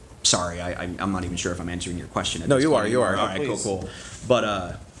 Sorry, I'm not even sure if I'm answering your question. No, you are. You are. All right, cool.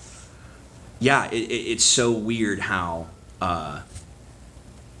 But yeah, it's so weird how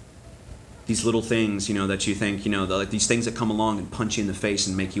these little things, that you think, like these things that come along and punch you in the face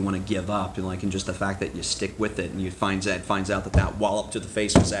and make you want to give up, and just the fact that you stick with it and you finds out that wallop to the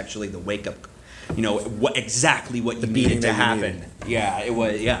face was actually the wake up, exactly what you needed to happen. Yeah, it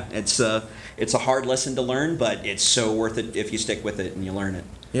was. Yeah, it's a hard lesson to learn, but it's so worth it if you stick with it and you learn it.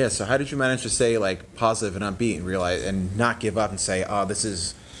 Yeah, so how did you manage to stay like positive and upbeat and realize and not give up and say, oh, this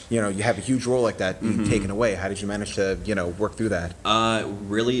is, you have a huge role like that being taken away? How did you manage to, work through that?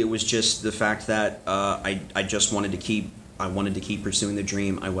 Really, it was just the fact that I just wanted to keep pursuing the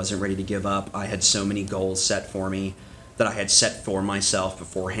dream. I wasn't ready to give up. I had so many goals set for me that I had set for myself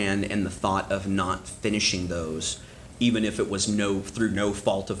beforehand, and the thought of not finishing those, even if it was through no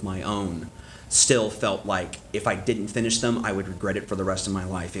fault of my own, still felt like if I didn't finish them, I would regret it for the rest of my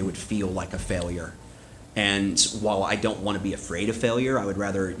life. It would feel like a failure. And while I don't want to be afraid of failure, I would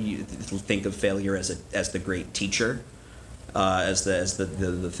rather think of failure as the great teacher, as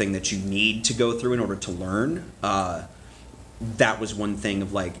the thing that you need to go through in order to learn. that was one thing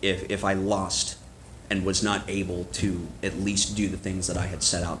of like, if I lost and was not able to at least do the things that I had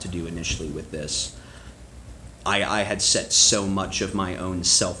set out to do initially with this, I had set so much of my own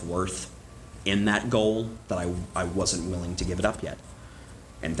self-worth in that goal that I wasn't willing to give it up yet.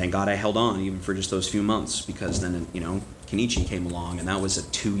 And thank God I held on even for just those few months, because then, Kenichi came along, and that was a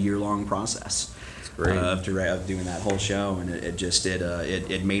 2-year-long process of doing that whole show, and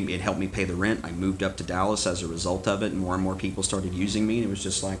it helped me pay the rent. I moved up to Dallas as a result of it, and more people started using me, and it was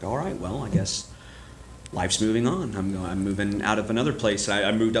just like, all right, well, I guess life's moving on. I'm moving out of another place.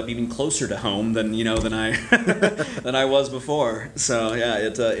 I moved up even closer to home than I than I was before. So yeah,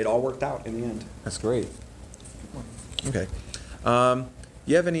 it all worked out in the end. That's great. Okay. Do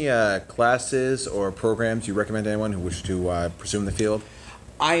you have any classes or programs you recommend to anyone who wishes to pursue in the field?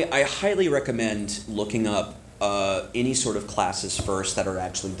 I highly recommend looking up any sort of classes first that are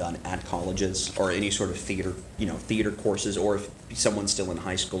actually done at colleges, or any sort of theater courses, or if someone's still in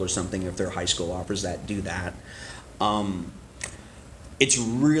high school or something, if their high school offers that, do that. It's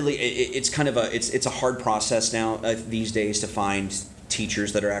really, it's kind of it's a hard process now these days to find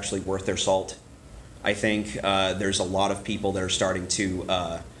teachers that are actually worth their salt. I think there's a lot of people that are starting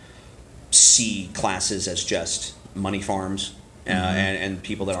to see classes as just money farms. And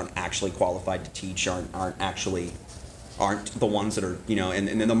people that aren't actually qualified to teach aren't the ones that are, and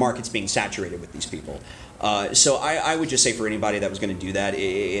then the market's being saturated with these people. So I would just say for anybody that was going to do that,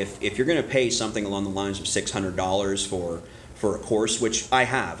 if you're going to pay something along the lines of $600 for a course, which I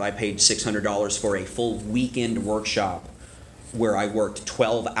paid $600 for a full weekend workshop where I worked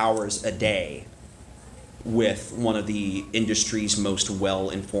 12 hours a day with one of the industry's most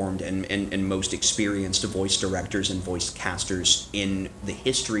well-informed and most experienced voice directors and voice casters in the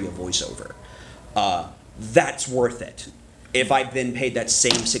history of voiceover. That's worth it. If I've been paid that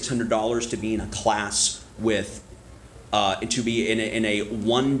same $600 to be in a class with, to be in a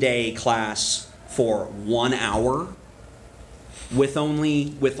one-day class for 1 hour with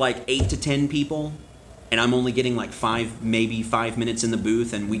like 8 to 10 people, and I'm only getting like 5 minutes in the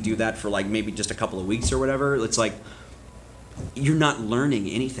booth, and we do that for like maybe just a couple of weeks or whatever, it's like, you're not learning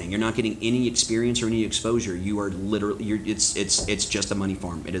anything. You're not getting any experience or any exposure. You are literally, it's just a money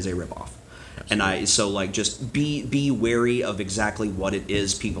farm. It is a ripoff. Absolutely. And just be wary of exactly what it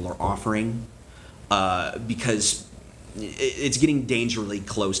is people are offering, because it's getting dangerously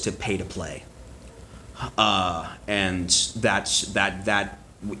close to pay to play. And that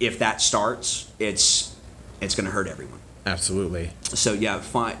if that starts, it's going to hurt everyone. Absolutely. So yeah,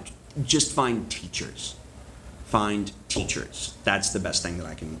 find teachers. Find teachers. That's the best thing that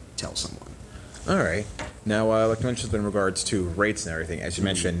I can tell someone. All right. Now, like you mentioned in regards to rates and everything, as you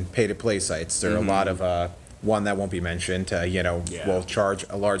mentioned, pay-to-play sites, there are a lot of, one that won't be mentioned, will charge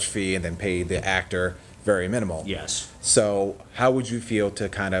a large fee and then pay the actor very minimal. Yes. So how would you feel to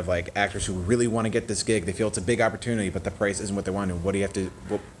kind of like actors who really want to get this gig, they feel it's a big opportunity, but the price isn't what they want, and what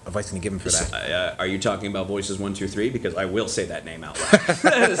advice can you give them for that? Are you talking about Voices 1, 2, 3? Because I will say that name out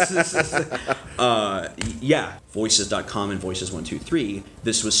loud. Yeah, Voices.com and Voices 1, 2, 3.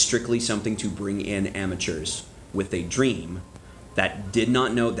 This was strictly something to bring in amateurs with a dream that do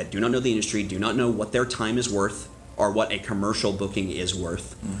not know the industry, do not know what their time is worth, or what a commercial booking is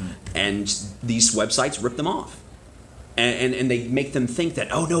worth. And these websites rip them off. And they make them think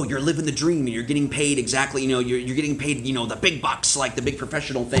that, oh no, you're living the dream and you're getting paid exactly, you're getting paid, the big bucks, like the big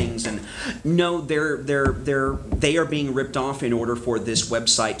professional things. And no, they are being ripped off in order for this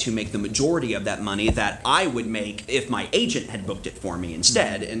website to make the majority of that money that I would make if my agent had booked it for me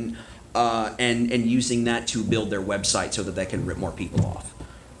instead. And using that to build their website so that they can rip more people off.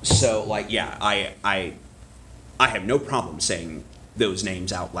 So I have no problem saying those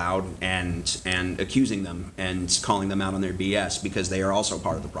names out loud and accusing them and calling them out on their BS, because they are also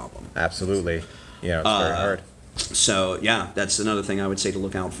part of the problem. Absolutely. It's very hard. So yeah, that's another thing I would say to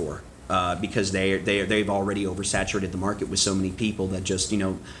look out for, because they've already oversaturated the market with so many people that just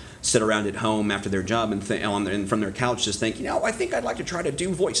sit around at home after their job and from their couch just think, I think I'd like to try to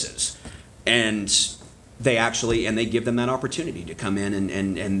do voices, and they give them that opportunity to come in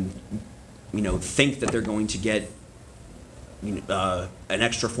and think that they're going to get an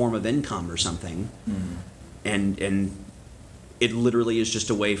extra form of income or something, and it literally is just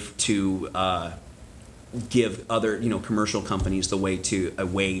a way to give other commercial companies a way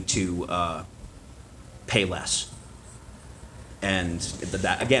to pay less, and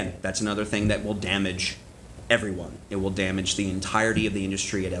that's another thing that will damage everyone. It will damage the entirety of the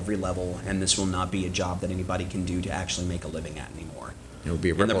industry at every level, and this will not be a job that anybody can do to actually make a living at anymore. It will be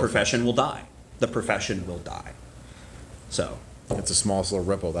a and the profession will die. The profession will die. So it's a small little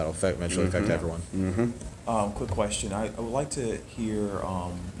ripple that'll eventually affect everyone. Quick question. I would like to hear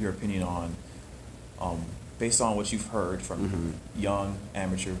your opinion on, based on what you've heard from young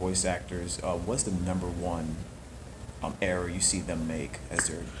amateur voice actors, what's the number one error you see them make as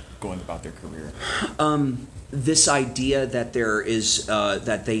they're going about their career? This idea that there is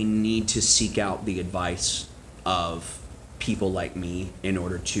that they need to seek out the advice of people like me in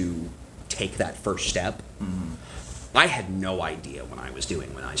order to take that first step. I had no idea what I was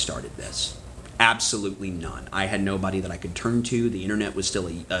doing when I started this. Absolutely none. I had nobody that I could turn to. The internet was still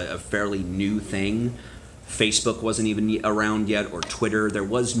a fairly new thing. Facebook wasn't even around yet, or Twitter. There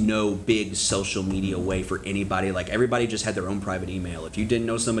was no big social media way for anybody. Like, everybody just had their own private email. If you didn't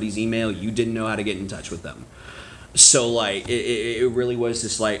know somebody's email, you didn't know how to get in touch with them. So, like, it really was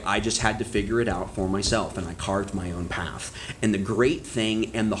just like, I just had to figure it out for myself, and I carved my own path. And the great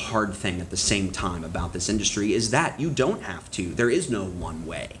thing and the hard thing at the same time about this industry is that you don't have to. There is no one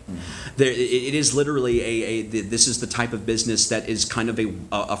way. It is literally this is the type of business that is kind of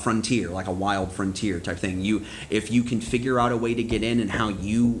a frontier, like a wild frontier type thing. If you can figure out a way to get in, and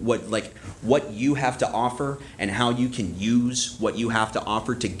what you have to offer, and how you can use what you have to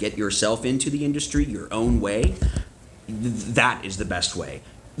offer to get yourself into the industry your own way, that is the best way.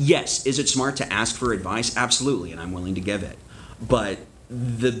 Yes, is it smart to ask for advice? Absolutely, and I'm willing to give it. But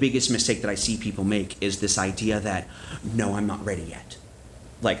the biggest mistake that I see people make is this idea that, no, I'm not ready yet.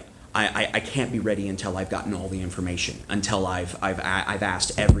 Like, I can't be ready until I've gotten all the information, until I've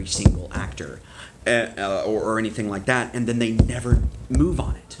asked every single actor, or anything like that, and then they never move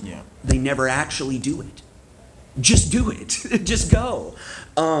on it. Yeah. They never actually do it. Just do it. Just go.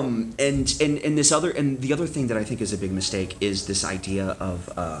 And the other thing that I think is a big mistake is this idea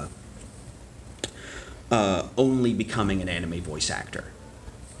of only becoming an anime voice actor.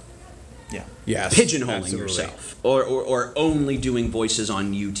 Yeah. Yes. Pigeonholing absolutely. yourself, or only doing voices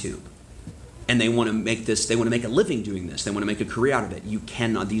on YouTube. And they want to make a living doing this. They want to make a career out of it. You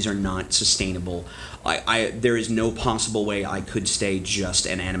cannot. These are not sustainable. There is no possible way I could stay just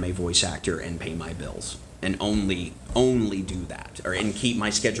an anime voice actor and pay my bills, and only do that, and keep my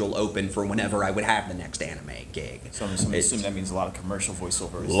schedule open for whenever I would have the next anime gig. So I'm assuming that means a lot of commercial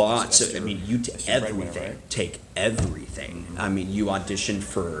voiceovers. Take everything. I mean, you audition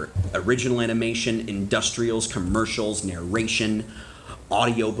for original animation, industrials, commercials, narration,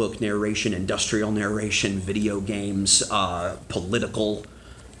 audiobook narration, industrial narration, video games, political,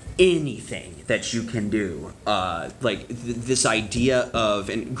 anything that you can do. This idea of,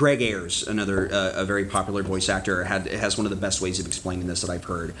 and Greg Ayers, another a very popular voice actor, has one of the best ways of explaining this that I've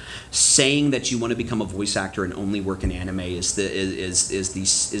heard. Saying that you want to become a voice actor and only work in anime is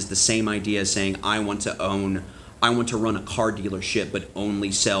the same idea as saying I want to run a car dealership but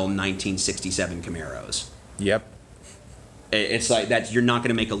only sell 1967 Camaros. Yep. It's like that. You're not going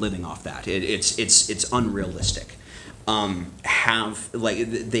to make a living off that. It's unrealistic.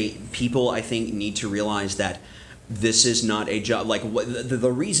 People I think need to realize that this is not a job. Like,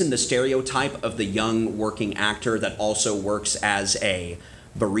 the reason the stereotype of the young working actor that also works as a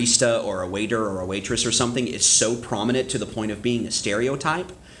barista or a waiter or a waitress or something is so prominent to the point of being a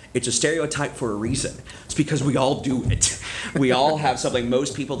stereotype. It's a stereotype for a reason. It's because we all do it. We all have something.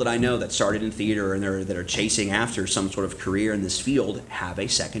 Most people that I know that started in theater and that are chasing after some sort of career in this field have a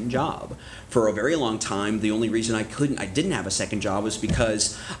second job. For a very long time, the only reason I didn't have a second job was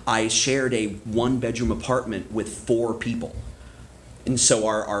because I shared a 1-bedroom apartment with 4 people. And so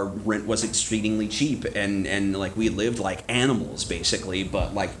our rent was exceedingly cheap, and like we lived like animals basically,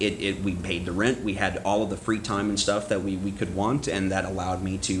 but like we paid the rent, we had all of the free time and stuff that we could want, and that allowed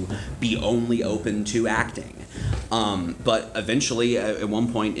me to be only open to acting. But eventually, at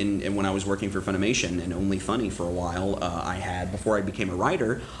one point when I was working for Funimation and Only Funny for a while, before I became a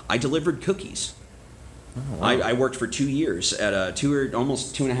writer, I delivered cookies. Oh, wow. I worked for 2 years at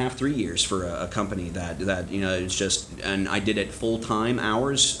almost 2.5, 3 years for a company that it's just, and I did it full-time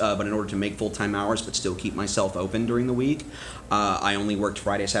hours, but in order to make full-time hours but still keep myself open during the week, I only worked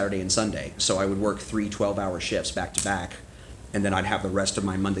Friday, Saturday, and Sunday. So I would work 3 12-hour shifts back to back, and then I'd have the rest of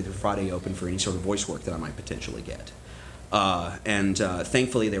my Monday through Friday open for any sort of voice work that I might potentially get.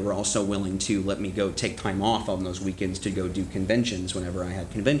 Thankfully, they were also willing to let me go take time off on those weekends to go do conventions whenever I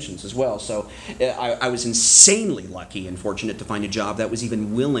had conventions as well. So I was insanely lucky and fortunate to find a job that was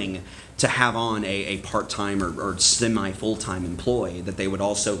even willing to have on a part-time or semi-full-time employee that they would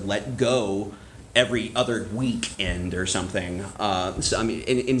also let go every other weekend or something. So, I mean,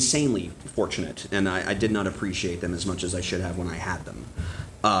 insanely fortunate, and I did not appreciate them as much as I should have when I had them.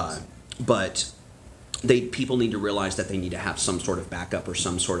 But people need to realize that they need to have some sort of backup or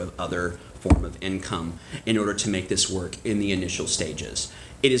some sort of other form of income in order to make this work in the initial stages.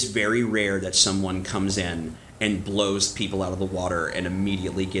 It is very rare that someone comes in and blows people out of the water and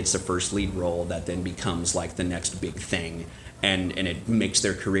immediately gets the first lead role that then becomes like the next big thing, and it makes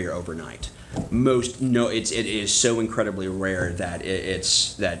their career overnight. It is so incredibly rare that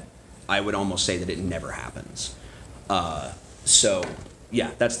it's that I would almost say that it never happens. So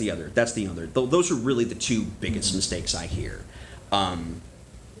yeah, that's the other. Those are really the two biggest mistakes I hear.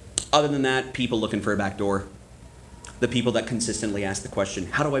 Other than that, people looking for a back door. The people that consistently ask the question,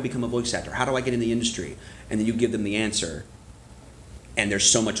 how do I become a voice actor? How do I get in the industry? And then you give them the answer, and there's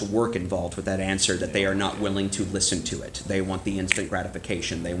so much work involved with that answer that they are not willing to listen to it. They want the instant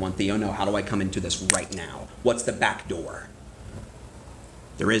gratification. They want the, oh no, how do I come into this right now? What's the back door?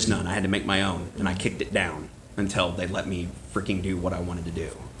 There is none. I had to make my own, and I kicked it down until they let me freaking do what I wanted to do.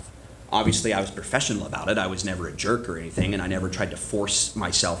 Obviously, I was professional about it. I was never a jerk or anything, and I never tried to force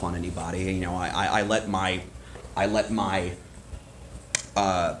myself on anybody. You know, I let my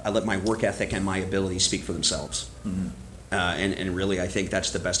work ethic and my abilities speak for themselves. Mm-hmm. And really, I think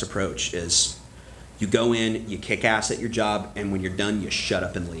that's the best approach, is you go in, you kick ass at your job, and when you're done, you shut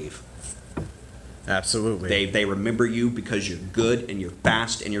up and leave. Absolutely. They remember you because you're good and you're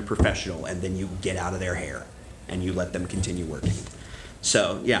fast and you're professional, and then you get out of their hair and you let them continue working.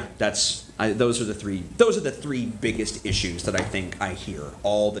 So yeah, those are the three biggest issues that I think I hear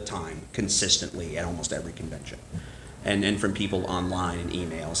all the time, consistently at almost every convention, and from people online and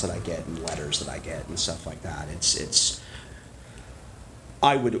emails that I get and letters that I get and stuff like that.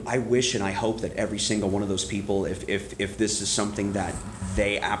 I wish and I hope that every single one of those people, if this is something that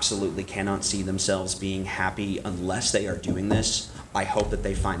they absolutely cannot see themselves being happy unless they are doing this, I hope that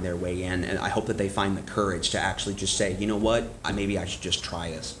they find their way in, and I hope that they find the courage to actually just say, you know what, maybe I should just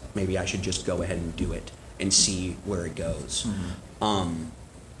try this. Maybe I should just go ahead and do it and see where it goes. Mm-hmm.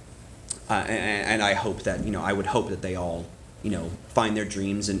 And I hope that, I would hope that they all, find their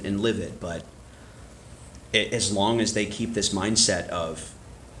dreams and live it. But as long as they keep this mindset of,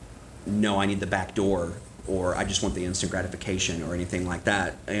 no, I need the back door, or I just want the instant gratification or anything like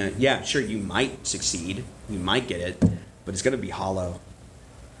that, yeah, sure, you might succeed, you might get it, but it's going to be hollow,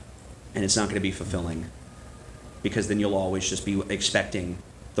 and it's not going to be fulfilling, because then you'll always just be expecting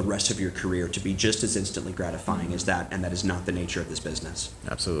the rest of your career to be just as instantly gratifying as that, and that is not the nature of this business.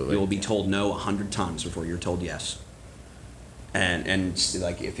 Absolutely. You will be told no 100 times before you're told yes. And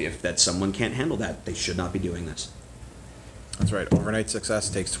like if that someone can't handle that, they should not be doing this. That's right. Overnight success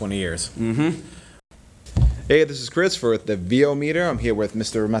takes 20 years. Mm-hmm. Hey, this is Chris for the VO Meter. I'm here with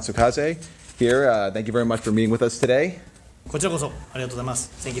Mr. Matsukaze. Here, thank you very much for meeting with us today. こちらこそありがとうございます。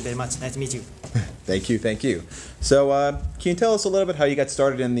Thank you very much. Nice to meet you. Thank you. So, can you tell us a little bit how you got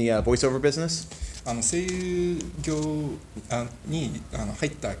started in the voiceover business? 声優業に入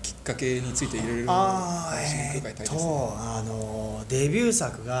ったきっかけについていろいろ伺いたいですね。デビュー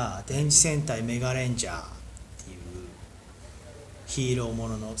作が電磁戦隊メガレンジャーっていうヒーローも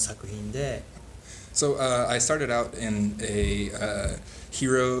のの作品で。So I started out in a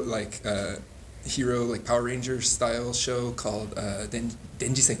hero like Power Ranger style show called 電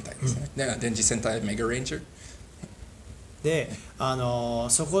磁戦隊ですね。電磁戦隊メガレンジャー。で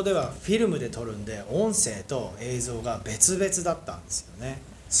そこではフィルムで撮るんで音声と映像が別々だったんですよね。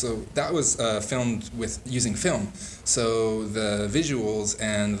So that was filmed using film. So the visuals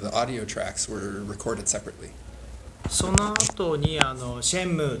and the audio tracks were recorded separately. その後にシェ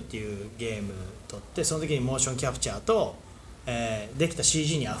ンムーっていうゲーム撮って、その時にモーションキャプチャーと、できた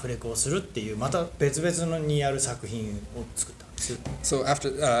CG にアフレコをするっていうまた別々にやる作品を作ったんです。So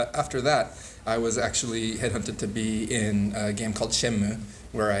after that, I was actually headhunted to be in a game called Shenmue,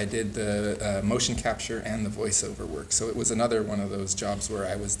 where I did the motion capture and the voiceover work. So it was another one of those jobs where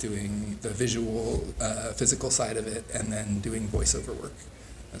I was doing the visual, physical side of it, and then doing voiceover work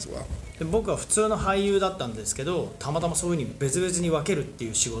as well. で僕は普通の俳優だったんですけど、たまたまそういう風に別々に分けるって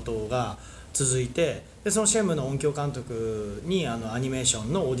いう仕事が続いて、でそのシェンムの音響監督にアニメーショ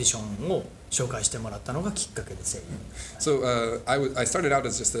ンのオーディションを紹介してもらったのがきっかけで声優。So I started out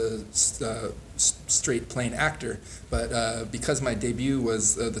as just a straight plain actor, but because my debut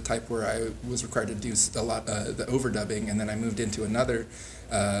was the type where I was required to do a lot the overdubbing, and then I moved into another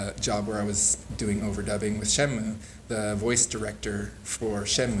job where I was doing overdubbing with Shenmue. The voice director for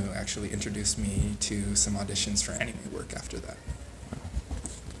Shenmue actually introduced me to some auditions for anime work after that.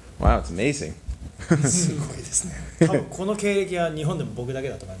 Wow, it's amazing. すごいですね。多分この経歴は日本でも僕だけ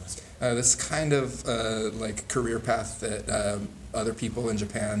だと思います。This kind of like career path that other people in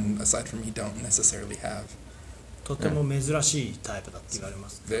Japan aside from me don't necessarily have. とても珍しいタイプだって言われま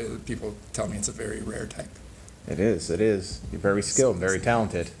す。People tell me it's a very rare type. It is. It is. You're very skilled, very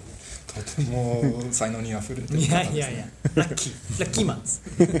talented. とても才能にあふれてるいやいやいや、ラッキーマンです。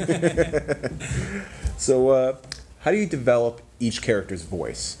So, how do you develop each character's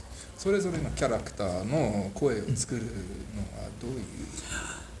voice? それぞれのキャラクターの声を作るのはどう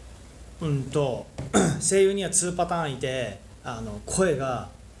いう？声優には2パターンいて、声が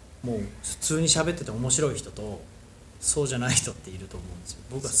もう普通に喋ってて面白い人とそうじゃない人っていると思うんですよ。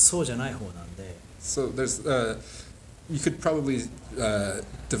僕はそうじゃない方なんで。So there's you could probably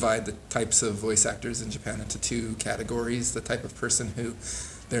divide the types of voice actors in Japan into two categories. The type of person who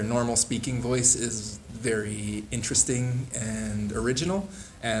their normal speaking voice is very interesting and original,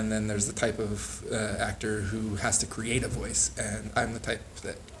 and then there's the type of actor who has to create a voice, and I'm the type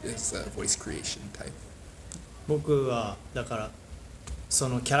that is a voice creation type. 僕はだからそ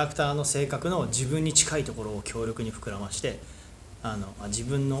のキャラクターの性格の自分に近いところを強力に膨らまして自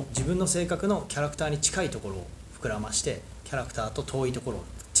分の性格のキャラクターに近いところを膨らましてキャラクターと遠いところを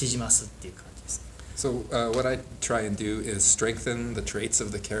縮ますっていう感じです。So what I try and do is strengthen the traits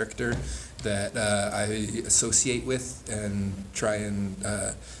of the character that I associate with and try and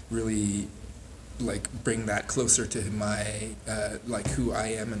really like bring that closer to my like who I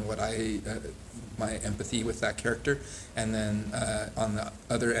am and what my empathy with that character, and then on the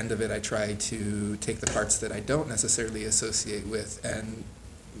other end of it I try to take the parts that I don't necessarily associate with and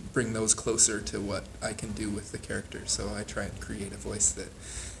bring those closer to what I can do with the character. So I try and create a voice that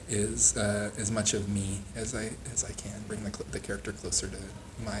is as much of me as I can, bring the character closer to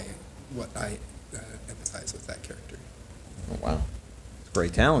what I empathize with that character. Oh, wow.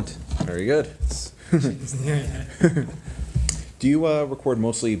 Great talent. Very good. Do you record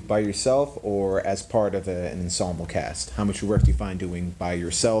mostly by yourself or as part of an ensemble cast? How much work do you find doing by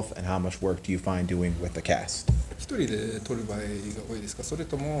yourself, and how much work do you find doing with the cast? 一人で撮る場合が多いですか？それ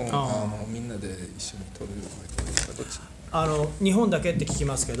ともみんなで一緒に撮る場合が多いですか？どっち？日本だけって聞き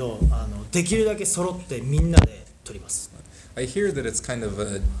ますけど、できるだけ揃ってみんなで撮ります。I hear that it's kind of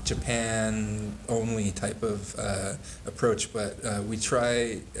a Japan-only type of approach, but we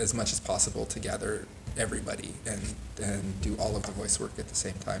try as much as possible to gather everybody and do all of the voice work at the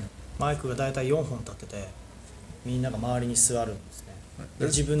same time. マイクがだいたい4本立ってて、みんなが周りに座るんですね。で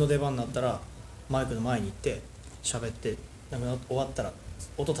自分の出番になったらマイクの前に行って喋って終わったら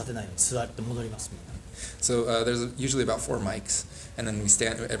音立てないように座って戻りますみんな。So there's usually about 4 mics, and then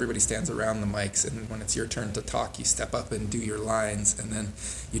everybody stands around the mics, and when it's your turn to talk, you step up and do your lines, and then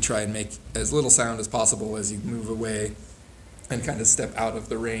you try and make as little sound as possible as you move away and kind of step out of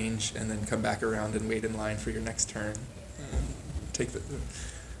the range, and then come back around and wait in line for your next turn.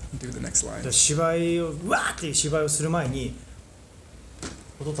 Do the next line. 芝居をわーって芝居をする前に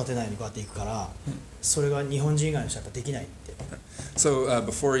音立てないようにこうやっていくから、それが日本人以外の人だったらできないって。So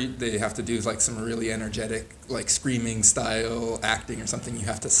before they have to do like some really energetic, like screaming style acting or something, you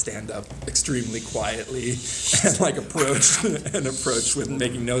have to stand up extremely quietly and like approach with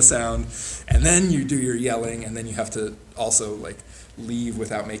making no sound, and then you do your yelling, and then you have to also like leave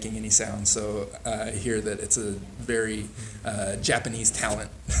without making any sound. So I hear that it's a very Japanese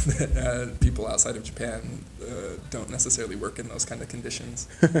talent that people outside of Japan don't necessarily work in those kind of conditions.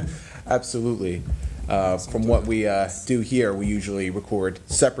 Absolutely. From what we do here, we usually record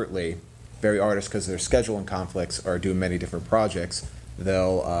separately. Very artists, because their scheduling conflicts are doing many different projects,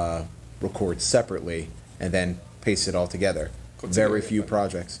 they'll record separately and then paste it all together. Very few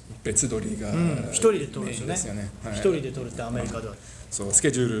projects. 別撮りが一人で撮るんですよね。一人で撮るってアメリカでは。そうス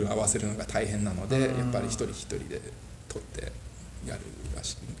ケジュール合わせるのが大変なので、やっぱり一人で撮ってやるら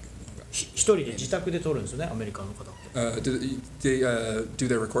しい。一人で自宅で撮るんですよね、アメリカの方って。They do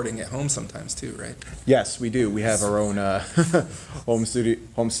their recording at home sometimes too, right? Yes, we do. We have our own home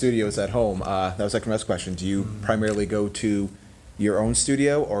studios at home. That was like my next question. Do you primarily go to your own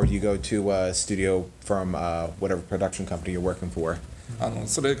studio, or do you go to a studio from whatever production company you're working for?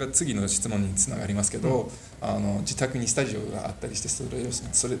 それが次の質問につながりますけど、自宅にスタジオがあったりしてそ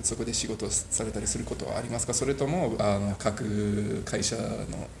こで仕事をされたりすることはありますか？それとも各会社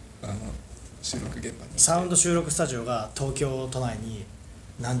の収録現場にサウンド収録スタジオが東京都内に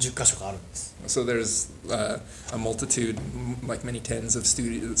何十か所かあるんです。So there's a multitude, like many tens of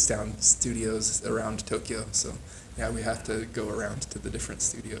sound studios around Tokyo. So yeah, we have to go around to the different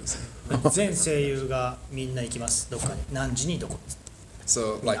studios. 全声優がみんな行きます。どっかに何時にどこ。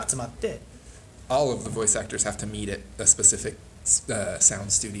So like 集まって。all of the voice actors have to meet at a specific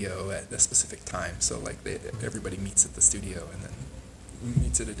sound studio at a specific time. So like everybody meets at the studio and then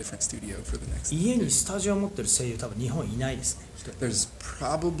meets at a different studio for the next. 家にスタジオを持ってる声優多分日本いないですね。 There's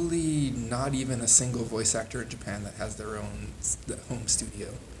probably not even a single voice actor in Japan that has their own home studio.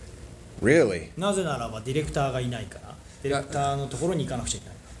 Really? なぜならばディレクターがいないからディレクターのところに行かなくちゃいけ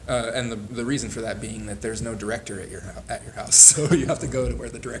ない。And the reason for that being that there's no director at your house, so you have to go to where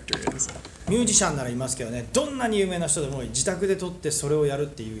the director is. ミュージシャンならいますけどね、どんなに有名な人でも自宅で撮ってそれをやるっ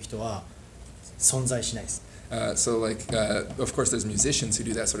ていう人は存在しないです。So of course there's musicians who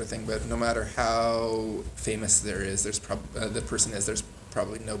do that sort of thing, but no matter how famous there's the person is, there's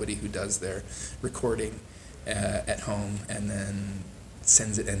probably nobody who does their recording at home and then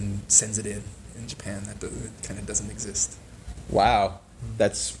sends it in Japan. That kind of doesn't exist. Wow,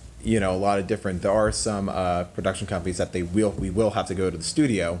 that's a lot of different. There are some production companies that we will have to go to the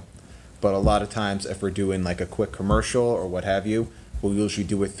studio, but a lot of times if we're doing like a quick commercial or what have you, we'll usually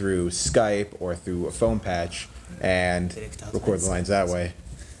do it through Skype or through a phone patch and record the lines that way.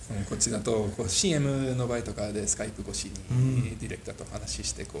 こっちだとCM の場合とかでスカイプ越しにディレクターと話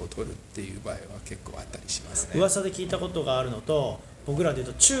して撮るっていう場合は結構あったりしますね。噂で聞いたことがあるのと、僕らでいう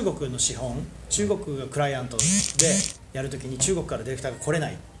と中国の資本、中国がクライアントでやるときに中国からディレクターが来れな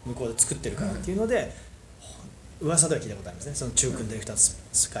い、向こうで作ってるからっていうので、噂では聞いたことありますね。その中国のディレクターと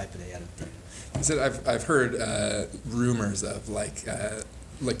スカイプでやるっていう。He said, I've heard rumors of like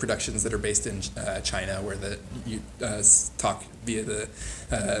productions that are based in China where you talk via the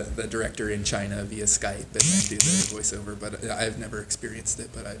director in China via Skype and then do the voiceover. But I've never experienced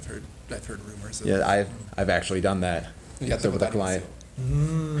it, but I've heard rumors of it. Yeah, I've actually done that. With a client.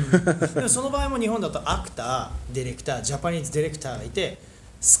 でもその場合も日本だとアクター、ディレクター、ジャパニーズディレクターがいて、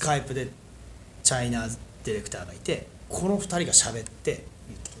スカイプでチャイナディレクターがいて、この2人が喋って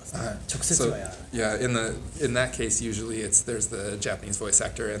言ってきますね。直接はやらない。Yeah, in that case, usually there's the Japanese voice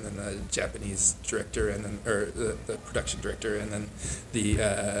actor and then the Japanese director and then the production director and then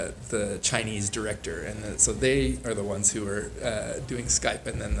the Chinese director and so they are the ones who are doing Skype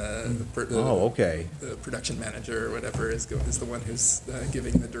and then the production manager or whatever is the one who's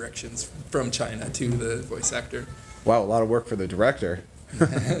giving the directions from China to the voice actor. Wow, a lot of work for the director.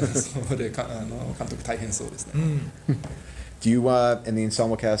 それ監督大変そうですね。Do you, in the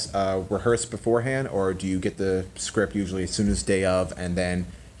ensemble cast, rehearse beforehand, or do you get the script usually as soon as day of, and then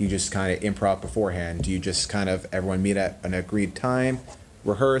you just kind of improv beforehand? Do you just kind of everyone meet at an agreed time,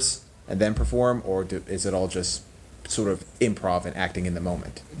 rehearse, and then perform, or is it all just sort of improv and acting in the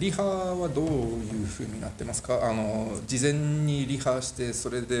moment? リハはどういう風になってますか？事前にリハしてそ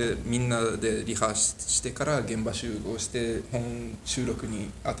れでみんなでリハしてから現場集合して本収録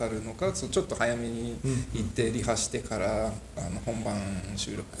に当たるのか、ちょっと早めに行ってリハしてから本番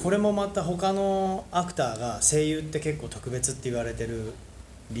収録。これもまた他のアクターが声優って結構特別って言われてる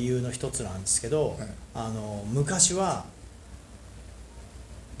理由の一つなんですけど、昔は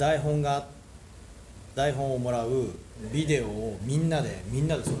台本をもらうビデオをみんなで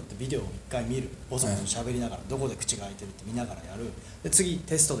そうやってビデオを一回見る、ボソボソ喋りながらどこで口が開いてるって見ながらやる。で次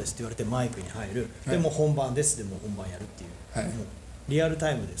テストですって言われてマイクに入る。でもう本番ですでもう本番やるっていう、もうリアル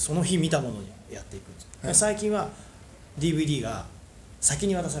タイムでその日見たものにやっていくんです。で最近は DVD が先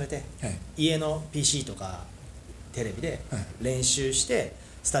に渡されて、家の PC とかテレビで練習して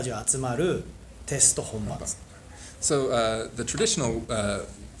スタジオ集まるテスト本番です。So the traditional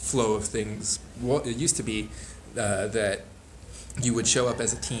flow of things, it used to be that you would show up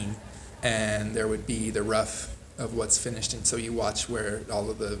as a team and there would be the rough of what's finished, and so you watch where all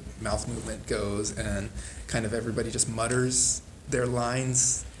of the mouth movement goes and kind of everybody just mutters their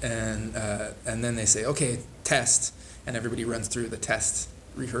lines and then they say, okay, test, and everybody runs through the test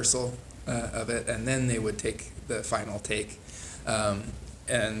rehearsal of it, and then they would take the final take.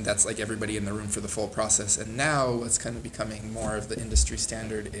 And that's like everybody in the room for the full process. And now what's kind of becoming more of the industry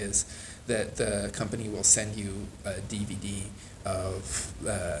standard is that the company will send you a DVD of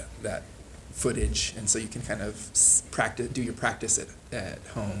that footage, and so you can kind of do your practice at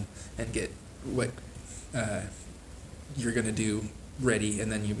home and get what you're going to do ready,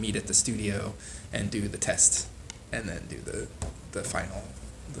 and then you meet at the studio and do the test and then do the final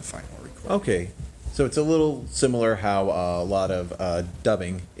recording. Okay. So it's a little similar how a lot of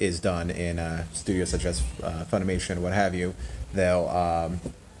dubbing is done in studios such as Funimation or what have you.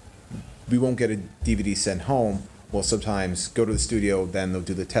 We won't get a DVD sent home. We'll sometimes go to the studio, then they'll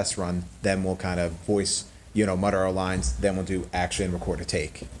do the test run, then we'll kind of voice, mutter our lines, then we'll do action, record a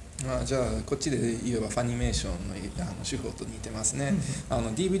take. じゃあこっちで言えばファニメーションの手法と似てますね。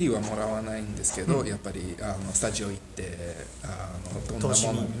DVD はもらわないんですけど、やっぱりスタジオ行ってどんな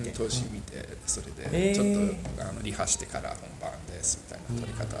ものに投資見て、それでちょっとリハしてから本番ですみたいな撮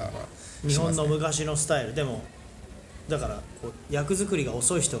り方は日本の昔のスタイルでもだからこう役作りが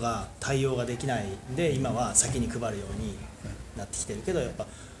遅い人が対応ができないんで今は先に配るようになってきてるけど、やっぱ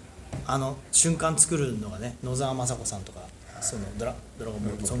あの瞬間作るのがね、野沢雅子さんとかそのドラゴンボ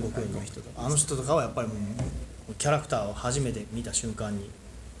ール孫悟空の人とかあの人とかはやっぱりもうキャラクターを初めて見た瞬間に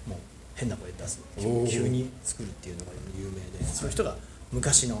もう変な声出す急に作るっていうのが有名で、そういう人が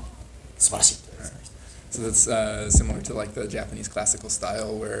昔の素晴らしいって言われてた人。So that's similar to like the Japanese classical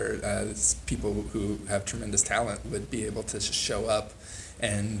style, where people who have tremendous talent would be able to just show up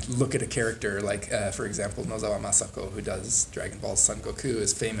and look at a character. Like, for example, Nozawa Masako, who does Dragon Ball Son Goku,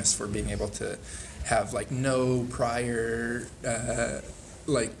 is famous for being able to have like no prior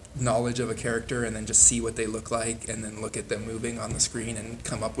like knowledge of a character and then just see what they look like and then look at them moving on the screen and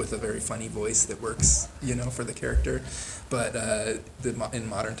come up with a very funny voice that works, you know, for the character. But in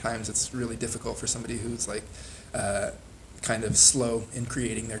modern times, it's really difficult for somebody who's like kind of slow in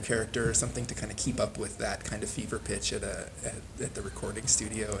creating their character or something to kind of keep up with that kind of fever pitch at the recording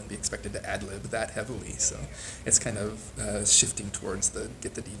studio and be expected to ad-lib that heavily. So it's kind of shifting towards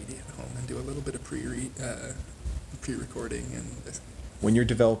get the DVD at home and do a little bit of pre-recording. And when you're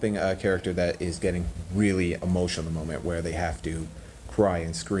developing a character that is getting really emotional in the moment where they have to cry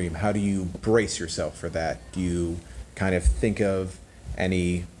and scream, how do you brace yourself for that? Do you kind of think of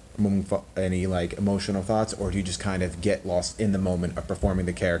any like emotional thoughts, or do you just kind of get lost in the moment of performing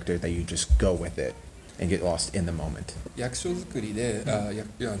the character that you just go with it and get lost in the moment? 役所作りで、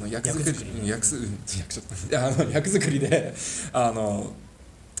役作りでそ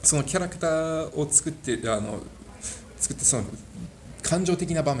のキャラクターを作ってその感情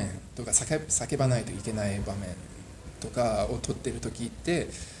的な場面とか叫ばないといけない場面とかを撮ってる時って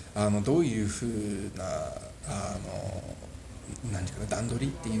どういうふうな何ていうか段取りっ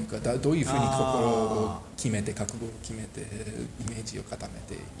ていうかどういうふうに心を決めて覚悟を決めてイメージを固め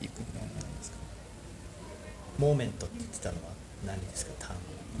ていくものなんですか？モーメントって言ってたのは何ですか？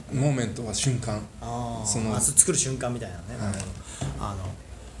モーメントは瞬間。その作る瞬間みたいなね。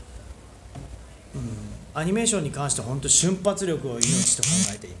アニメーションに関して本当瞬発力を命と考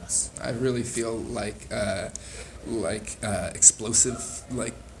えています。I really feel like explosive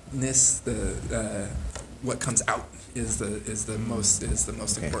likeness. What comes out is the most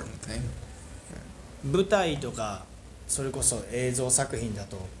important thing. 舞台とかそれこそ映像作品だ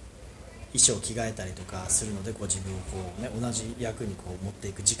と衣装着替えたりとかするのでこう自分をこうね同じ役にこう持って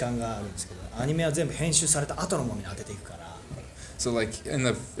いく時間があるんですけど、アニメは全部編集された後のものに当てていくから。So like in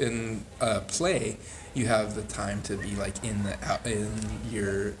a play, you have the time to be like in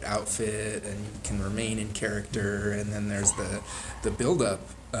your outfit and you can remain in character, and then there's the build up.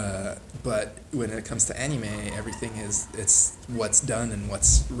 But when it comes to anime, everything it's what's done and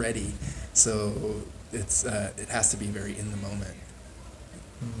what's ready. So it has to be very in the moment.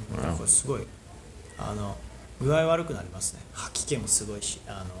 これすごい具合悪くなりますね。吐き気もすごいし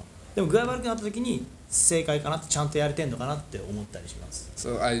でも具合悪くなった時に正解かなってちゃんとやれてんのかなって思ったりします。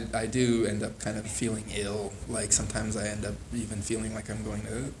So I do end up kind of feeling ill. Like sometimes I end up even feeling like I'm going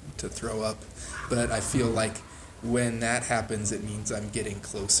to throw up. But I feel like when that happens, it means I'm getting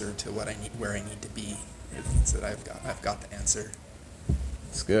closer to where I need to be. It means that I've got the answer.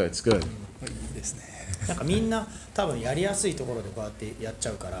 It's good. It's good. いいですね。なんかみんな多分やりやすいところでこうやってやっち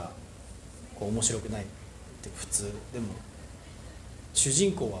ゃうからこう面白くないって普通でも。主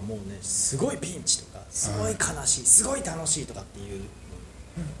人公はもうねすごいピンチとかすごい悲しいすごい楽しいとかっていう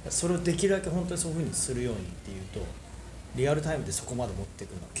それをできるだけ本当にそういう風にするようにっていうとリアルタイムでそこまで持ってい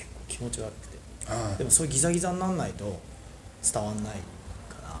くのは結構気持ち悪くてでもそういうギザギザにならないと伝わんない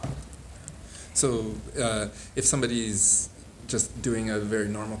かな。So if somebody's just doing a very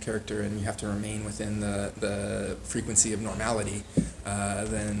normal character and you have to remain within the frequency of normality,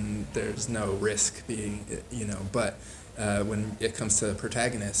 then there's no risk being, but when it comes to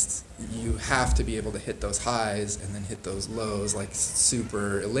protagonists, you have to be able to hit those highs and then hit those lows, like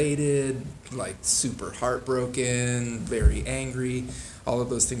super elated, like super heartbroken, very angry. All of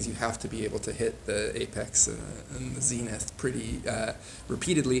those things you have to be able to hit the apex and the zenith pretty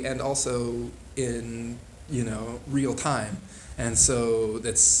repeatedly, and also in real time. And so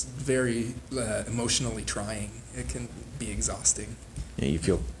that's very emotionally trying. It can be exhausting. Yeah, you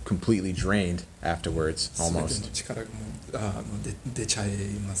feel completely drained afterwards, almost. 出ちゃい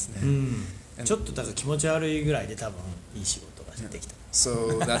ますね。ちょっとだから気持ち悪いぐらいで多分いい仕事ができた。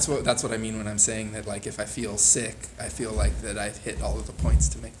So that's what I mean when I'm saying that, like, if I feel sick, I feel like that I've hit all of the points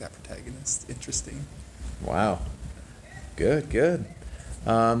to make that protagonist interesting. Wow. Good.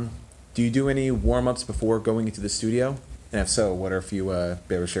 Do you do any warm-ups before going into the studio? And if so, what are a few,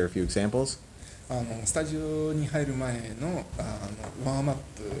 be able to share a few examples? スタジオに入る前のワームアッ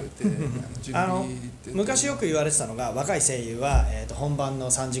プで準備で昔よく言われてたのが若い声優は、本番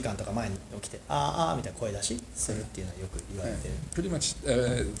の3時間とか前に起きてあーみたいな声出しするっていうのはよく言われてる。Pretty much,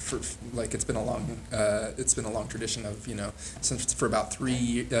 like it's been a long tradition of since for about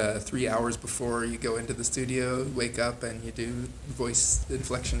 3 hours before you go into the studio, wake up and you do voice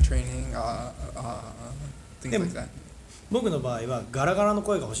inflection training, things like that. 僕の場合はガラガラの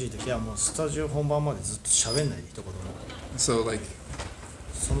声が欲しいときはもうスタジオ本番までずっと喋んないで一言も。So like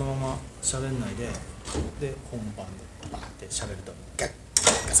そのまま喋んないで本番でバーって喋るとガサ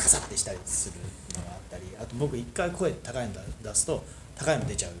ガサってしたりするのがあったり、あと僕一回声高いの出すと高いの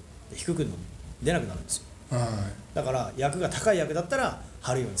出ちゃう、低くの出なくなるんですよ。だから役が高い役だったら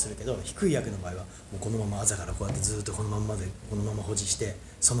張るようにするけど、低い役の場合はもうこのまま朝からこうやってずっとこのまま保持して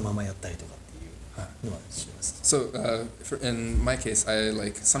そのままやったりとかっていうのはします。So in my case, I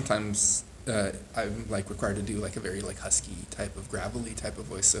like sometimes I'm like required to do like a very like husky type of gravelly type of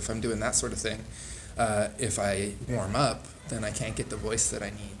voice. So if I'm doing that sort of thing, if I warm up, then I can't get the voice that I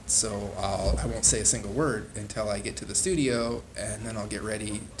need. So I won't say a single word until I get to the studio, and then I'll get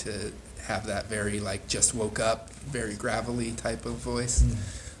ready to have that very like just woke up, very gravelly type of voice.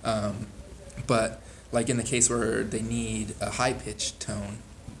 But like in the case where they need a high pitched tone,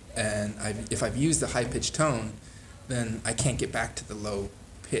 and if I've used the high pitched tone, then I can't get back to the low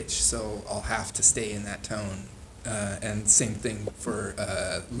pitch, so I'll have to stay in that tone. And same thing for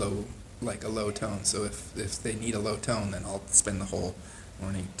low, like a low tone. So if they need a low tone, then I'll spend the whole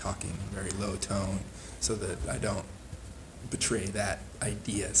morning talking in very low tone so that I don't betray that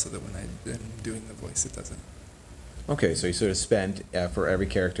idea, so that when I'm doing the voice it doesn't. Okay, so you sort of spend for every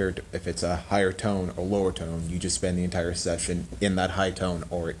character, if it's a higher tone or lower tone, you just spend the entire session in that high tone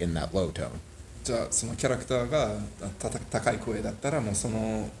or in that low tone. じゃあそのキャラクターが高い声だったらもうそ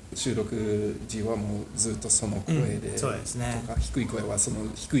の収録時はもうずっとその声で、そうですね。とか低い声はその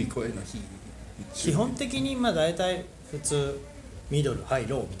低い声の日。基本的に大体普通ミドル、ハイ、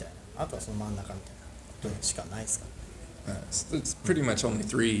ローみたいな、あとはその真ん中みたいなことしかないですか。It's pretty much only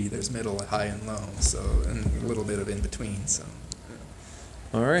 3. There's middle, high, and low, so and a little bit of in between. So.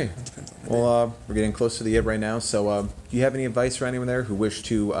 All right. Well, we're getting close to the end right now. So, do you have any advice for anyone there who wish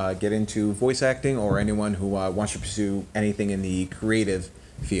to get into voice acting, or anyone who wants to pursue anything in the creative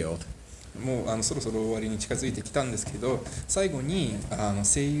field? もうそろそろ終わりに近づいてきたんですけど、最後に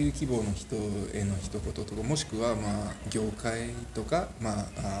声優希望の人への一言とか、もしくは業界とか、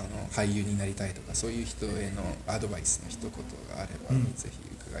俳優になりたいとか、そういう人へのアドバイスの一言があれば、ぜひ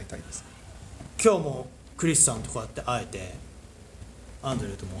伺いたいです。今日もクリスさんとこうやって会えてアンド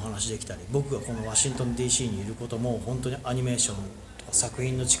レともお話できたり、僕がこのワシントン DC にいることも本当にアニメーションとか作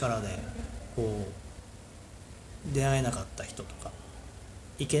品の力でこう出会えなかった人とか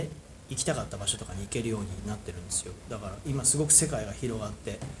行きたかった場所とかに行けるようになってるんですよ。だから今すごく世界が広がっ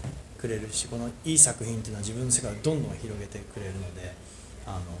てくれるし、このいい作品っていうのは自分の世界をどんどん広げてくれるので、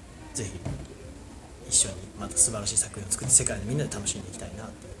ぜひ一緒にまた素晴らしい作品を作って世界でみんなで楽しんでいきたいなと思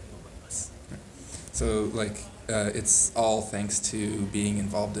います。So like it's all thanks to being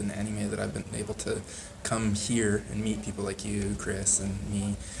involved in anime that I've been able to come here and meet people like you, Chris, and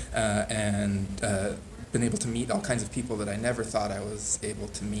me, and been able to meet all kinds of people that I never thought I was able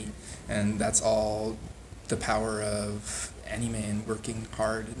to meet, and that's all the power of anime and working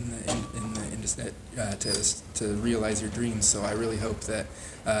hard in the industry to realize your dreams. So I really hope that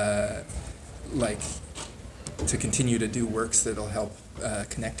like to continue to do works that'll help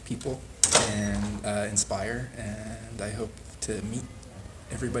connect people and inspire, and I hope to meet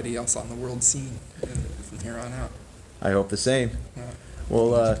everybody else on the world scene from here on out. I hope the same.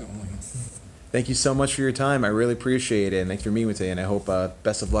 Well, thank you so much for your time. I really appreciate it, and thanks for meeting with me, and I hope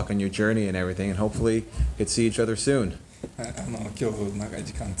best of luck on your journey and everything, and hopefully we could see each other soon. 今日長い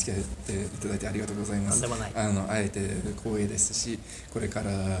時間付き合っていただいてありがとうございます。会えて光栄ですし、これか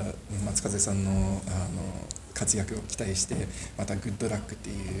ら松風さんの活躍を期待して、またグッドラックって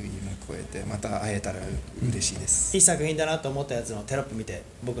いう夢を超えてまた会えたら嬉しいです。いい作品だなと思ったやつのテロップ見て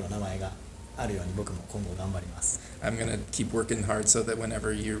僕の名前があるように僕も今後頑張ります。I'm gonna keep working hard so that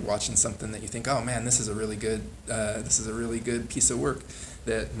whenever you're watching something that you think, oh man, this is a really good piece of work,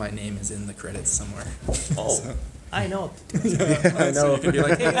 that my name is in the credits somewhere. Oh. So. I know. I know. So you can be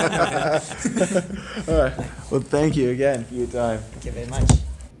like, hey, all right. Well, thank you again for your time. Thank you very much.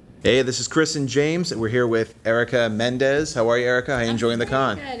 Hey, this is Chris and James. We're here with Erica Mendez. How are you, Erica? How are you enjoying the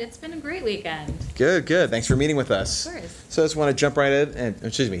con? Good. It's been a great weekend. Good, good. Thanks for meeting with us. Of course. So I just want to jump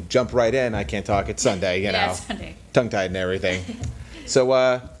right in. I can't talk. It's Sunday, you know. Yeah, it's Sunday. Tongue-tied and everything. So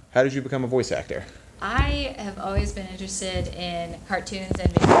how did you become a voice actor? I have always been interested in cartoons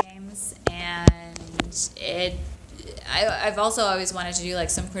and video games, and I've also always wanted to do like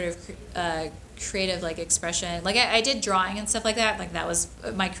some kind of creative like expression. Like I did drawing and stuff like that. Like that was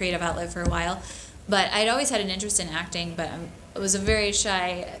my creative outlet for a while. But I'd always had an interest in acting, but I was a very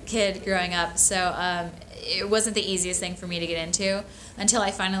shy kid growing up, so it wasn't the easiest thing for me to get into until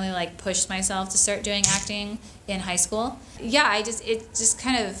I finally like pushed myself to start doing acting in high school. Yeah, it just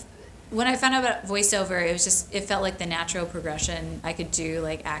kind of, when I found out about voiceover, it felt like the natural progression. I could do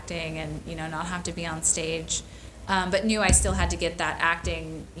like acting and, not have to be on stage. But knew I still had to get that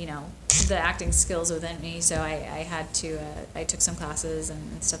acting, the acting skills within me. So I had to, I took some classes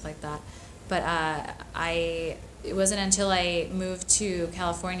and stuff like that. But it wasn't until I moved to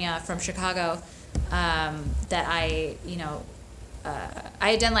California from Chicago that I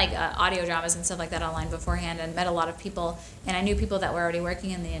had done like audio dramas and stuff like that online beforehand and met a lot of people. And I knew people that were already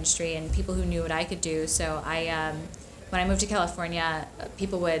working in the industry and people who knew what I could do. So when I moved to California,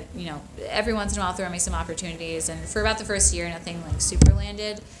 people would, every once in a while throw me some opportunities. And for about the first year, nothing like super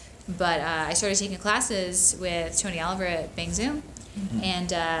landed. But I started taking classes with Tony Oliver at Bang Zoom. Mm-hmm.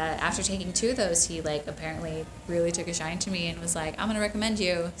 And after taking 2 of those, he like apparently really took a shine to me and was like, I'm going to recommend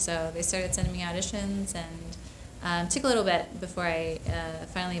you. So they started sending me auditions and took a little bit before I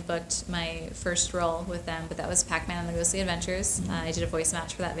finally booked my first role with them. But that was Pac-Man and the Ghostly Adventures. Mm-hmm. I did a voice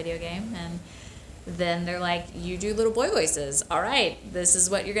match for that video game. And then they're like, you do little boy voices. All right, this is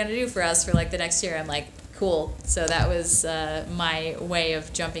what you're going to do for us for like the next year. I'm like, cool. So that was my way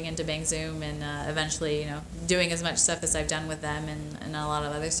of jumping into Bang Zoom and eventually, doing as much stuff as I've done with them and a lot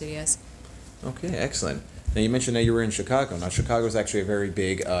of other studios. Okay, excellent. Now you mentioned that you were in Chicago. Now Chicago is actually a very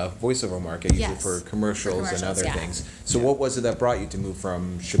big voiceover market, usually Yes. for commercials and other yeah. things. So what was it that brought you to move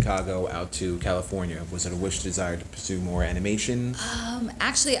from Chicago out to California? Was it a wish, desire to pursue more animation?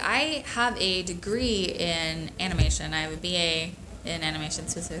 Actually, I have a degree in animation. I have a BA in animation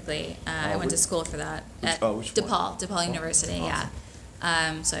specifically. I went to school for that at DePaul University. Awesome.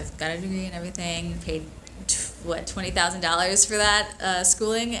 Yeah. So I've got a degree and everything. Paid $20,000 for that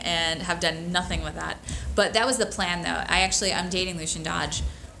schooling, and have done nothing with that. But that was the plan, though. I'm dating Lucian Dodge,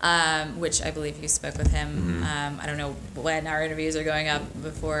 which I believe you spoke with him. Mm-hmm. I don't know when our interviews are going up,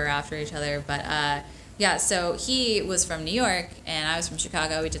 before or after each other, but yeah. So he was from New York, and I was from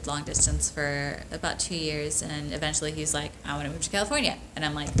Chicago. We did long distance for about 2 years, and eventually he's like, I want to move to California, and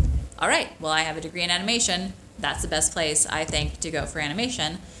I'm like, all right. Well, I have a degree in animation. That's the best place, I think, to go for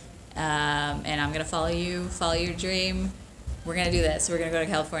animation. And I'm gonna follow your dream. We're gonna do this. We're gonna go to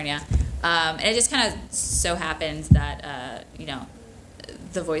California. And it just kind of so happened that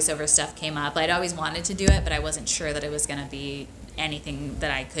the voiceover stuff came up. I'd always wanted to do it, but I wasn't sure that it was gonna be anything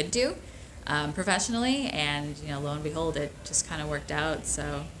that I could do professionally. And lo and behold, it just kind of worked out.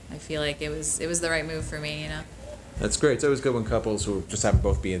 So I feel like it was the right move for me. That's great. It's always good when couples who just happen to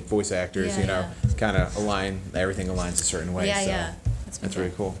both be voice actors, kind of everything aligns a certain way. Yeah, so yeah. That's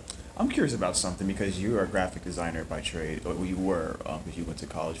really cool. I'm curious about something because you are a graphic designer by trade, or you were, because you went to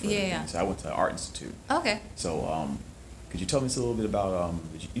college for everything. So I went to Art Institute. Okay. So could you tell me a little bit about,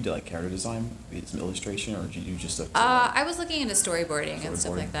 you did like character design, some illustration, or did you just look I was looking into storyboarding and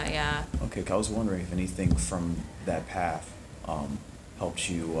stuff like that, yeah. Okay, 'cause I was wondering if anything from that path helped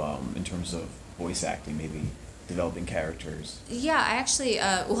you in terms of voice acting, maybe developing characters. Yeah, I actually,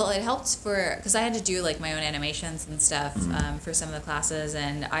 it helped because I had to do like my own animations and stuff for some of the classes,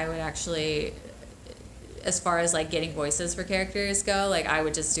 and I would actually, as far as like getting voices for characters go, like I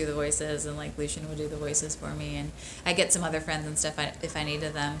would just do the voices, and like Lucian would do the voices for me, and I get some other friends and stuff if I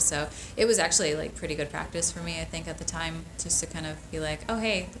needed them. So it was actually like pretty good practice for me, I think, at the time, just to kind of be like, oh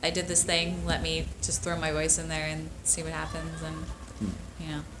hey, I did this thing, let me just throw my voice in there and see what happens, and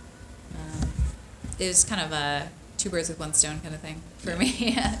it was kind of a 2 birds with 1 stone kind of thing for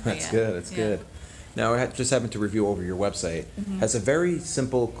me. That's good. That's good. Now, I just happened to review over your website. Has a very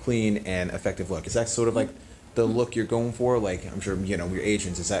simple, clean, and effective look. Is that sort of like the look you're going for? Like, I'm sure, your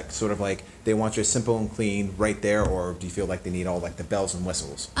agents, is that sort of like they want you simple and clean right there, or do you feel like they need all like the bells and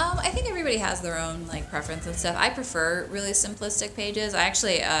whistles? I think everybody has their own like preference and stuff. I prefer really simplistic pages. I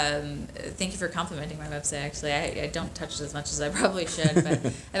actually, thank you for complimenting my website. Actually, I don't touch it as much as I probably should, but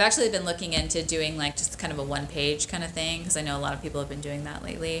I've actually been looking into doing like just kind of a 1-page kind of thing, because I know a lot of people have been doing that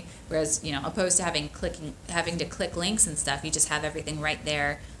lately. Whereas, opposed to having to click links and stuff, you just have everything right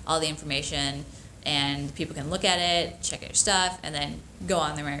there, all the information, and people can look at it, check out your stuff, and then go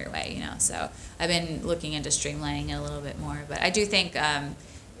on their merry way, So I've been looking into streamlining it a little bit more. But I do think, kind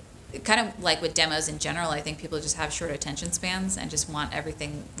of like with demos in general, I think people just have short attention spans and just want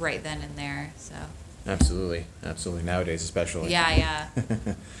everything right then and there, so. Absolutely. Nowadays, especially. Yeah.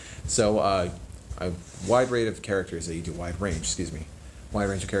 So, a wide range of characters that you do, wide range, excuse me. wide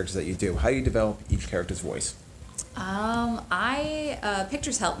range of characters that you do. How do you develop each character's voice?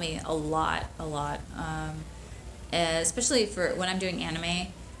 Pictures help me a lot. Especially for when I'm doing anime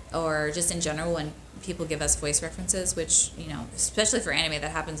or just in general when people give us voice references, which, especially for anime,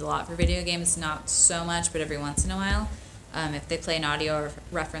 that happens a lot. For video games, not so much, but every once in a while. If they play an audio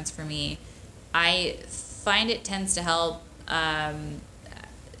reference for me, I find it tends to help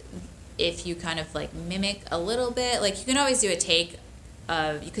if you kind of like mimic a little bit. Like you can always do a take,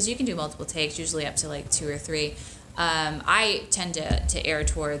 because you can do multiple takes, usually up to like 2 or 3. I tend to err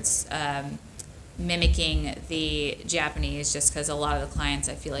towards mimicking the Japanese just because a lot of the clients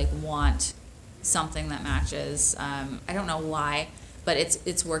I feel like want something that matches. I don't know why, but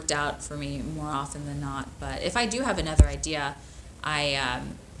it's worked out for me more often than not. But if I do have another idea, I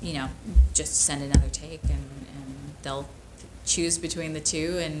just send another take and they'll choose between the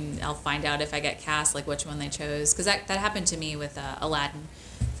two, and I'll find out if I get cast like which one they chose, because that happened to me with Aladdin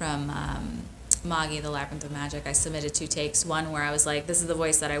from Magi, the Labyrinth of Magic. I submitted 2 takes, one where I was like, this is the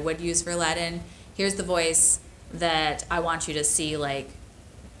voice that I would use for Aladdin, here's the voice that I want you to see, like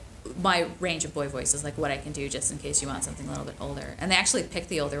my range of boy voices, like what I can do just in case you want something a little bit older. And they actually picked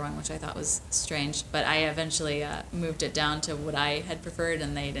the older one, which I thought was strange, but I eventually moved it down to what I had preferred,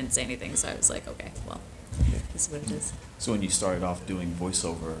 and they didn't say anything, so I was like, okay, well, this is what it is. So when you started off doing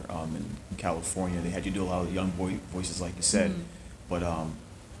voiceover in California, they had you do a lot of young boy voices, like you said, but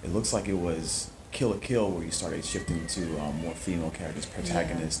it looks like it was Kill la Kill where you started shifting to more female characters,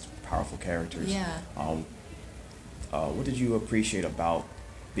 protagonists, powerful characters. Yeah. What did you appreciate about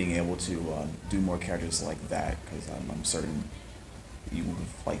being able to do more characters like that? Because I'm certain you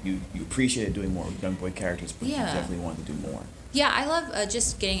appreciated doing more young boy characters, but you definitely wanted to do more. Yeah, I love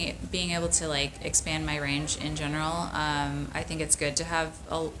just being able to like expand my range in general. I think it's good to have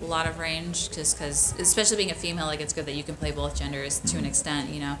a lot of range, just because, especially being a female, like it's good that you can play both genders to an extent,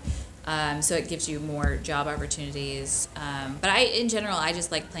 so it gives you more job opportunities. But in general, I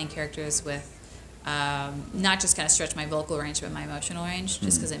just like playing characters with not just kind of stretch my vocal range, but my emotional range,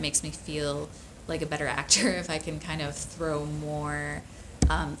 just because it makes me feel like a better actor if I can kind of throw more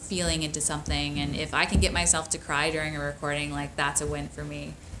feeling into something. And if I can get myself to cry during a recording, like that's a win for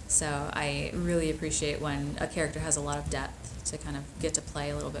me. So I really appreciate when a character has a lot of depth, to kind of get to play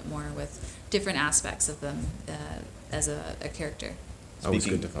a little bit more with different aspects of them as a character. Always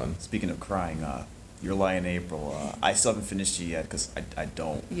good to fun. Speaking of crying, Your Lie in April, I still haven't finished it yet because I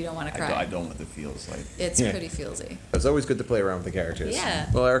don't. You don't want to cry. I don't want the feels like. It's pretty feelsy. It's always good to play around with the characters. Yeah.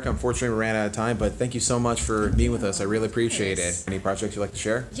 Well, Erica, unfortunately, we ran out of time, but thank you so much for being with us. I really appreciate it. Any projects you'd like to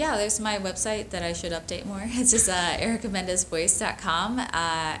share? Yeah, there's my website that I should update more. It's just ericamendezvoice.com,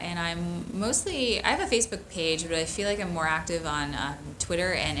 and I have a Facebook page, but I feel like I'm more active on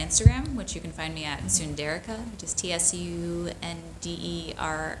Twitter and Instagram, which you can find me at Sunderica, just TSUNDERICA.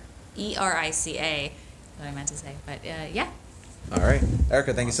 What I meant to say, but yeah. All right,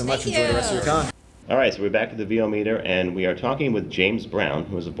 Erica, thank you so much. Enjoy the rest of your con. All right, so we're back at the VO meter, and we are talking with James Brown,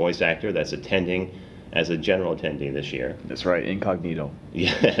 who is a voice actor that's attending as a general attendee this year. That's right, incognito.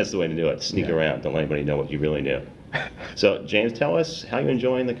 Yeah, that's the way to do it. Sneak around. Don't let anybody know what you really do. So, James, tell us how you're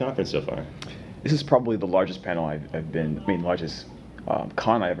enjoying the conference so far. This is probably the largest panel I've been. largest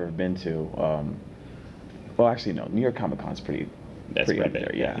con I've ever been to. Well, actually, no. New York Comic Con's pretty up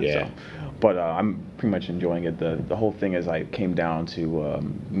there. Yeah. So, but I'm pretty much enjoying it. The whole thing is I came down to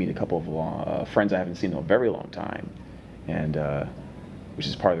meet a couple of friends I haven't seen in a very long time, and which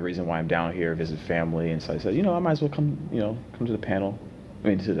is part of the reason why I'm down here, visit family. And so I said, I might as well come to the panel.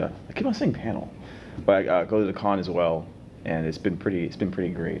 I keep on saying panel, but I go to the con as well, and it's been pretty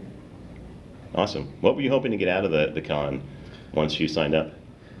great. Awesome. What were you hoping to get out of the con once you signed up?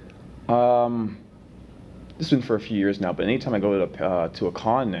 This has been for a few years now, but anytime I go to a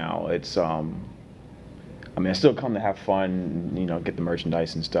con now, it's I still come to have fun, get the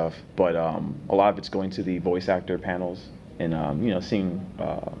merchandise and stuff, but a lot of it's going to the voice actor panels and seeing,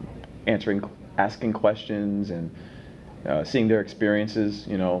 asking questions and seeing their experiences,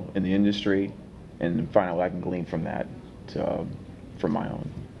 in the industry, and find out what I can glean from that from my own.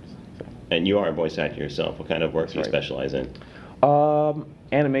 So. And you are a voice actor yourself. What kind of work do you specialize in?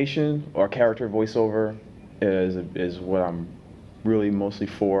 Animation or character voiceover is what I'm really mostly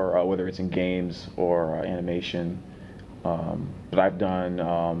for, whether it's in games or animation. But I've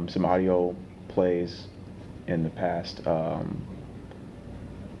done some audio plays in the past.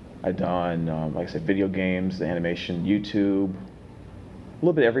 I've done, like I said, video games, the animation, YouTube, a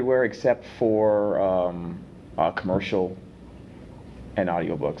little bit everywhere except for commercial and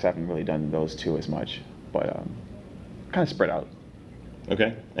audiobooks. I haven't really done those two as much, but kind of spread out.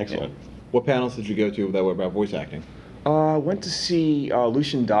 Okay, excellent. Yeah. What panels did you go to that were about voice acting? Went to see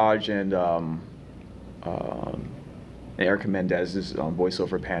Lucian Dodge and Erica Mendez's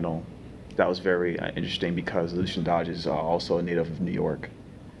voiceover panel. That was very interesting because Lucian Dodge is also a native of New York.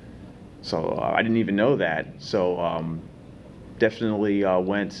 So I didn't even know that. So definitely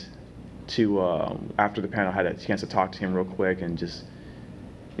went to, after the panel, had a chance to talk to him real quick and just,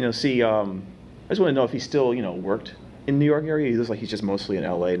 see, I just want to know if he still, worked in New York area. He looks like he's just mostly in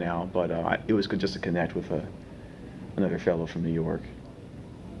LA now, but it was good just to connect with another fellow from New York.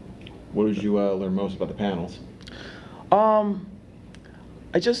 What did you learn most about the panels?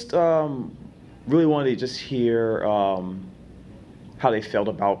 I just really wanted to just hear how they felt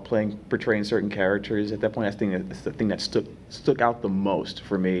about portraying certain characters. At that point, I think that's the thing that stuck out the most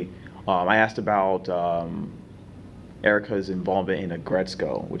for me. I asked about Erica's involvement in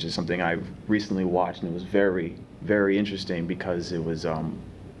Agretzko, which is something I've recently watched, and it was very, very interesting because it was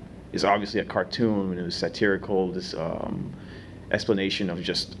it's obviously a cartoon and it was satirical. This explanation of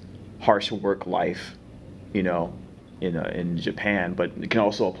just harsh work life, in Japan, but it can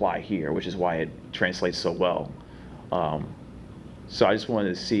also apply here, which is why it translates so well. So I just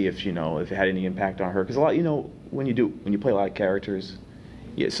wanted to see if if it had any impact on her, because a lot, when you play a lot of characters,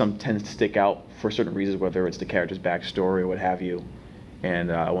 some tend to stick out for certain reasons, whether it's the character's backstory or what have you,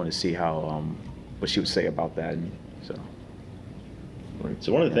 and I wanted to see how what she would say about that. And so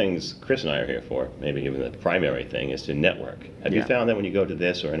one of the things Chris and I are here for, maybe even the primary thing, is to network. Have you found that when you go to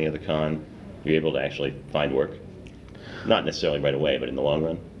this or any other con, you're able to actually find work? Not necessarily right away, but in the long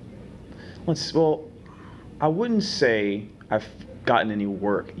run? Well, I wouldn't say I've gotten any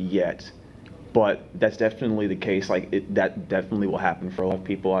work yet, but that's definitely the case. That definitely will happen for a lot of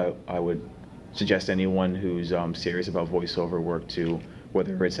people. I would suggest anyone who's serious about voiceover work to,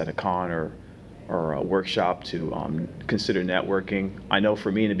 whether it's at a con or a workshop, to consider networking. I know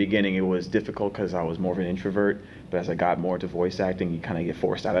for me in the beginning it was difficult because I was more of an introvert, but as I got more into voice acting, you kind of get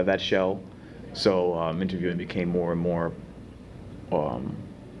forced out of that shell. So interviewing became more and more, or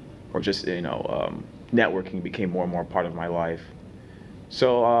just networking became more and more part of my life.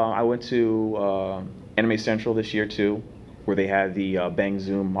 So I went to Anime Central this year too, where they had the Bang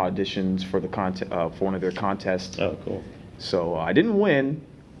Zoom auditions for the for one of their contests. Oh, cool. So I didn't win,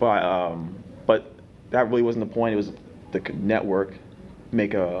 but that really wasn't the point. It was the network,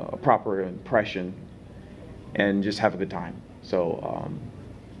 make a proper impression, and just have a good time. So.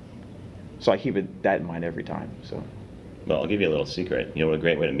 So I keep that in mind every time. So, well, I'll give you a little secret. You know what a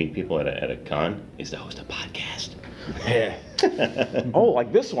great way to meet people at a con is to host a podcast. Yeah. Oh,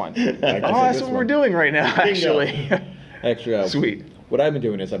 like this one. That's what we're doing right now, actually. Actually, sweet. What I've been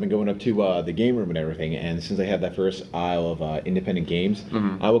doing is I've been going up to the game room and everything, and since I have that first aisle of independent games,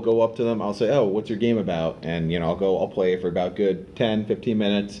 I will go up to them. I'll say, "Oh, what's your game about?" And I'll play it for about good 10, 15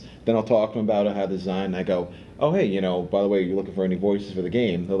 minutes. Then I'll talk to them about it, how to design. And I go, "Oh, hey, by the way, you're looking for any voices for the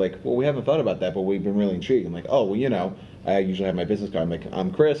game?" They're like, "Well, we haven't thought about that, but we've been really intrigued." I'm like, "Oh, well, I usually have my business card. I'm like,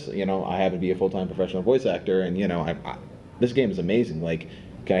 I'm Chris. I happen to be a full-time professional voice actor, and this game is amazing. Like,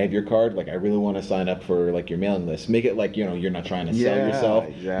 can I have your card? Like, I really want to sign up for your mailing list. Make it like you're not trying to sell yourself.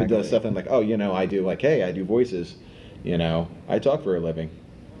 Exactly. It does stuff and I do I do voices. I talk for a living."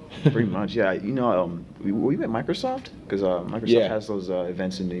 Pretty much, yeah. Were you at Microsoft? Because Microsoft has those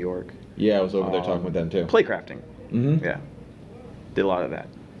events in New York. Yeah, I was over there talking with them too. Playcrafting. Mm-hmm. Yeah, did a lot of that.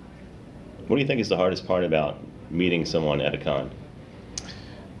 What do you think is the hardest part about meeting someone at a con?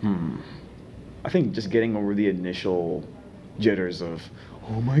 I think just getting over the initial jitters of,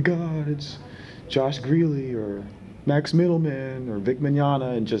 oh my God, it's Josh Greeley or Max Middleman or Vic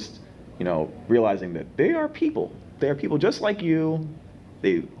Mignogna, and just realizing that they are people. They are people just like you.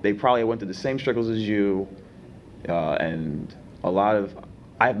 They probably went through the same struggles as you, and I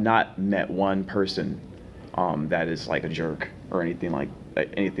have not met one person that is like a jerk or anything like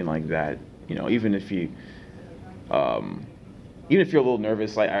that. Even if you're a little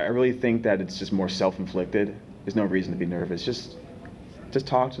nervous, I really think that it's just more self-inflicted. There's no reason to be nervous. Just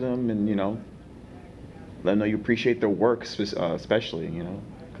talk to them and let them know you appreciate their work, especially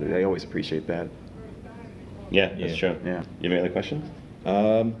because they always appreciate that. Yeah, that's true. Yeah. You have any other questions?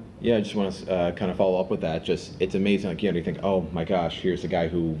 Yeah, I just want to kind of follow up with that. Just, it's amazing. You think, oh my gosh, here's the guy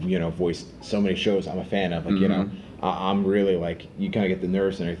who voiced so many shows I'm a fan of. I'm really you kind of get the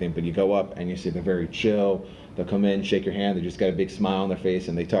nerves and everything, but you go up and you see they're very chill. They'll come in, shake your hand, they just got a big smile on their face,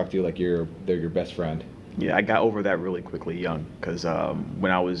 and they talk to you like they're your best friend. Yeah, I got over that really quickly young, because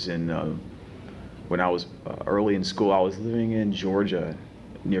when I was early in school, I was living in Georgia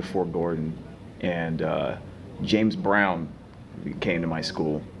near Fort Gordon, and James Brown came to my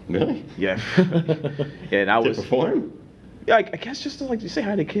school. Really? Yeah. And I was to perform? Yeah, I guess just to like say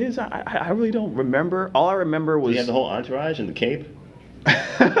hi to kids. I really don't remember. All I remember was. Do you have the whole entourage and the cape?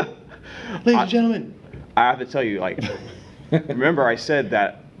 Ladies and gentlemen. I have to tell you, like, remember I said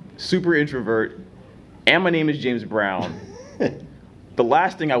that super introvert, and my name is James Brown. The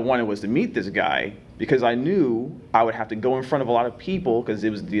last thing I wanted was to meet this guy because I knew I would have to go in front of a lot of people because it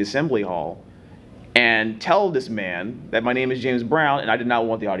was the assembly hall and tell this man that my name is James Brown, and I did not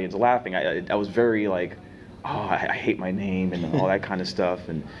want the audience laughing. I was very like, oh, I hate my name and all that kind of stuff.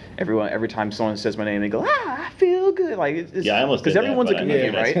 And every time someone says my name, they go, I feel good. Like it's yeah, I almost did because everyone's that, a but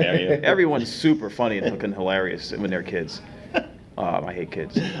comedian, I right? Everyone's super funny and hilarious when they're kids. I hate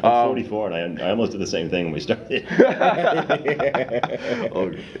kids. I'm 44 and I almost did the same thing when we started.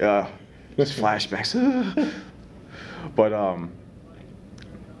 Just flashbacks. But I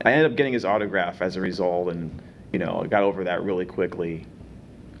ended up getting his autograph as a result, and I got over that really quickly.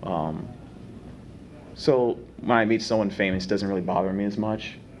 So when I meet someone famous, it doesn't really bother me as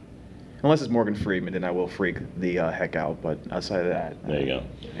much. Unless it's Morgan Freeman, then I will freak the heck out. But outside of that, there you go.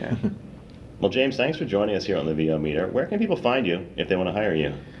 Yeah. Well, James, thanks for joining us here on the VO Meter. Where can people find you if they want to hire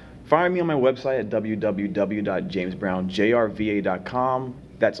you? Find me on my website at www.jamesbrownjrva.com.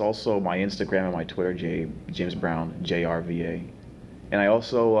 That's also my Instagram and my Twitter, JamesBrownJRVA. And I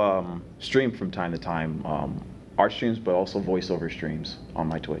also stream from time to time, art streams, but also voiceover streams on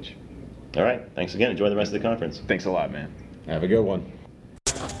my Twitch. All right. Thanks again. Enjoy the rest of the conference. Thanks a lot, man. Have a good one.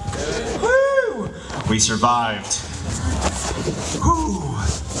 Woo! We survived. Woo!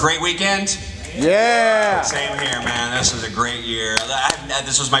 Great weekend. Yeah. Same here, man. This was a great year.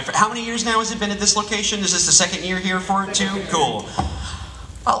 This was my. How many years now has it been at this location? Is this the second year here for it too? Cool.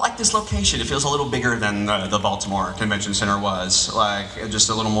 I like this location. It feels a little bigger than the Baltimore Convention Center was. Like just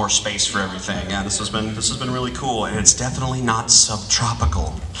a little more space for everything. Yeah, this has been really cool, and it's definitely not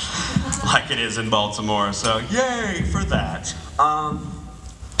subtropical like it is in Baltimore. So yay for that.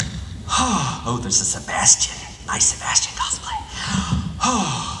 Oh, there's a Sebastian. Nice Sebastian cosplay.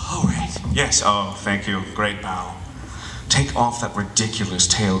 Oh, all right. Yes. Oh, thank you. Great bow. Take off that ridiculous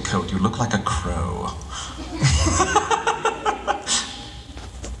tailcoat. You look like a crow.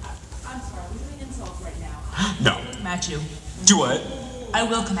 No. Come at you. Do what? I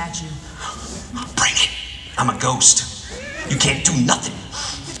will come at you. Bring it. I'm a ghost. You can't do nothing.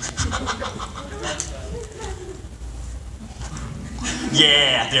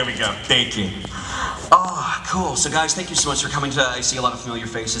 Yeah, there we go. Thank you. Oh, cool. So, guys, thank you so much for coming to. I see a lot of familiar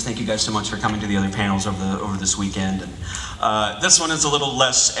faces. Thank you guys so much for coming to the other panels over this weekend. And this one is a little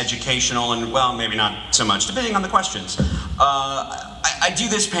less educational, and well, maybe not so much, depending on the questions. I do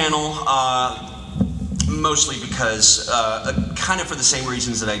this panel. Mostly because, kind of for the same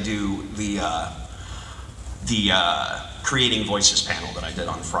reasons that I do the Creating Voices panel that I did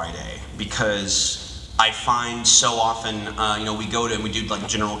on Friday, because I find so often, we go to and we do like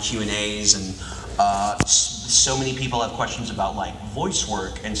general Q&As, and so many people have questions about like voice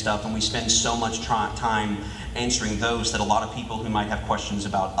work and stuff, and we spend so much time answering those that a lot of people who might have questions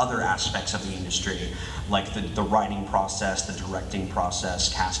about other aspects of the industry, like the writing process, the directing process,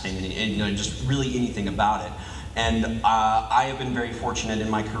 casting, and just really anything about it. And I have been very fortunate in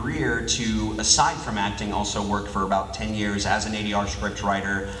my career to, aside from acting, also work for about 10 years as an ADR script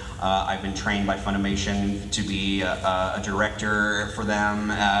writer. I've been trained by Funimation to be a director for them,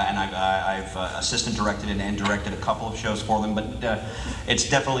 and I've assistant directed and directed a couple of shows for them, but it's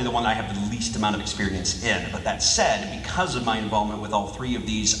definitely the one I have the least amount of experience in. But that said, because of my involvement with all three of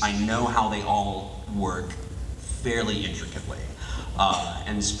these, I know how they all work fairly intricately.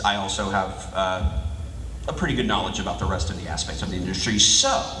 And I also have a pretty good knowledge about the rest of the aspects of the industry.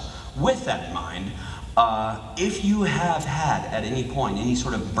 So, with that in mind, if you have had at any point any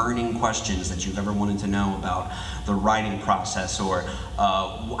sort of burning questions that you've ever wanted to know about the writing process, or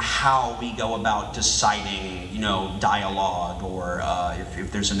how we go about deciding, dialogue, or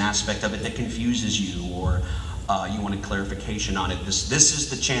if there's an aspect of it that confuses you, or you wanted clarification on it, this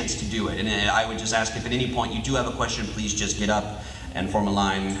is the chance to do it. And I would just ask, if at any point you do have a question, please just get up and form a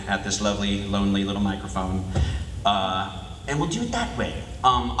line at this lovely, lonely little microphone. And we'll do it that way.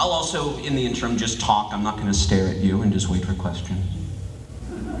 I'll also, in the interim, just talk. I'm not going to stare at you and just wait for questions.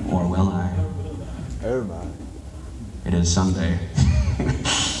 Or will I? Oh my. It is Sunday.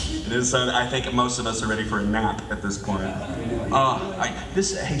 It is Sunday. I think most of us are ready for a nap at this point.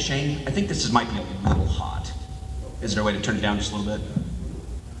 Hey Shane, I think this might be a little hot. Is there a way to turn it down just a little bit?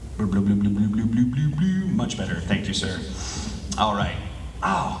 Much better. Thank you, sir. All right.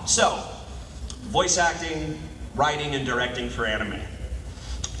 So, voice acting, writing, and directing for anime.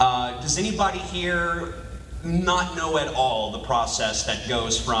 Does anybody here not know at all the process that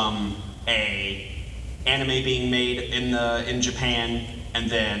goes from a anime being made in Japan, and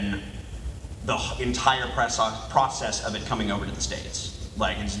then the entire process of it coming over to the States.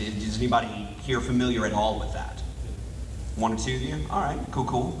 Like, is anybody here familiar at all with that? One or two of you? All right,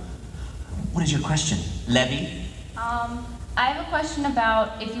 cool. What is your question, Levy? I have a question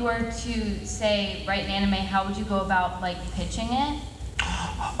about if you were to say write an anime, how would you go about like pitching it?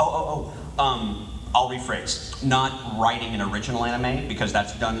 I'll rephrase. Not writing an original anime, because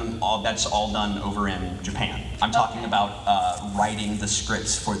that's all done over in Japan. I'm talking about writing the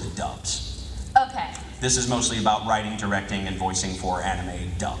scripts for the dubs. Okay. This is mostly about writing, directing, and voicing for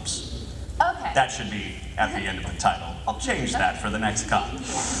anime dubs. Okay. That should be at the end of the title. I'll change that for the next con.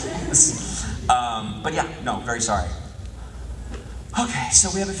 But yeah, no, very sorry. Okay, so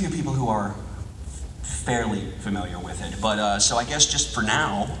we have a few people who are fairly familiar with it, but so I guess just for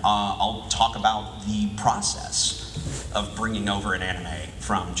now, I'll talk about the process of bringing over an anime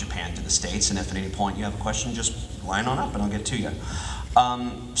from Japan to the States, and if at any point you have a question, just line on up and I'll get to you.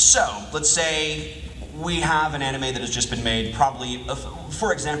 So, let's say we have an anime that has just been made, probably,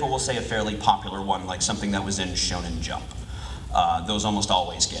 for example, we'll say a fairly popular one, like something that was in Shonen Jump. Those almost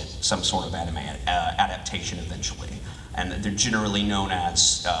always get some sort of anime adaptation eventually, and they're generally known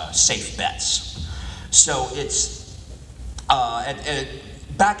as safe bets. So it's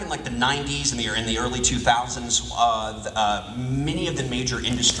back in like the 90s and in the early 2000s, many of the major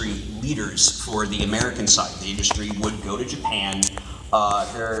industry leaders for the American side of the industry would go to Japan.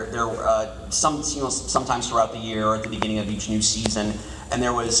 Sometimes throughout the year or at the beginning of each new season, and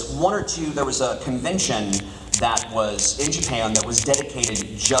there was a convention that was in Japan that was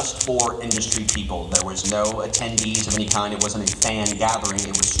dedicated just for industry people. There was no attendees of any kind. It wasn't a fan gathering.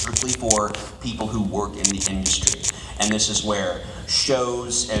 It was strictly for people who work in the industry. And this is where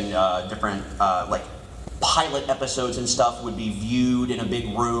shows and different like pilot episodes and stuff would be viewed in a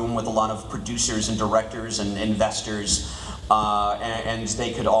big room with a lot of producers and directors and investors. And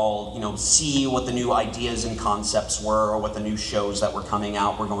they could all, see what the new ideas and concepts were, or what the new shows that were coming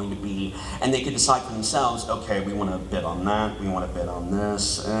out were going to be, and they could decide for themselves, okay, we want to bid on that, we want to bid on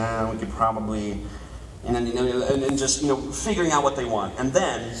this, and we could probably, and just, figuring out what they want. And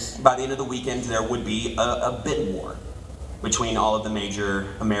then, by the end of the weekend, there would be a bid war between all of the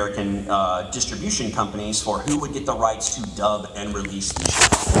major American distribution companies for who would get the rights to dub and release the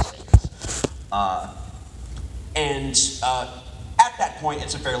shows. And at that point,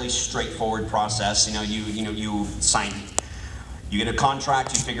 it's a fairly straightforward process. You sign, you get a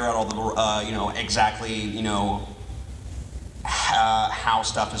contract, you figure out all the, exactly, how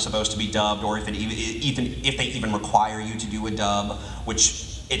stuff is supposed to be dubbed, or if they even require you to do a dub,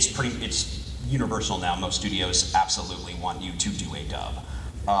 which it's universal now. Most studios absolutely want you to do a dub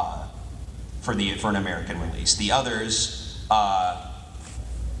for an American release. The others.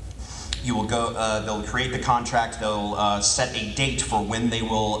 You will go, they'll create the contract, they'll set a date for when they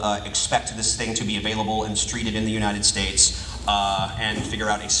will expect this thing to be available and streeted in the United States, and figure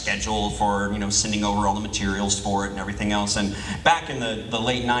out a schedule for, sending over all the materials for it and everything else. And back in the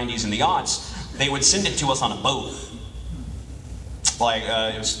late 90s and the aughts, they would send it to us on a boat. Like,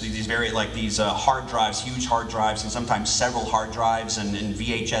 it was these hard drives, huge hard drives, and sometimes several hard drives and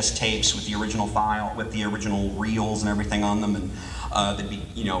VHS tapes with the original file, with the original reels and everything on them. And they'd be,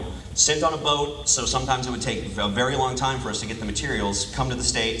 sent on a boat, so sometimes it would take a very long time for us to get the materials, come to the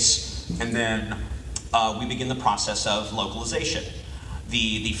States, and then we begin the process of localization.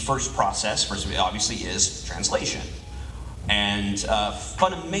 The first process, obviously, is translation. And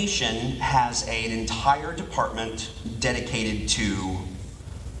Funimation has an entire department dedicated to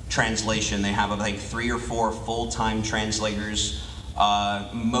translation. They have, I think, 3 or 4 full-time translators,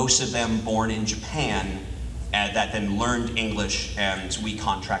 most of them born in Japan, that then learned English, and we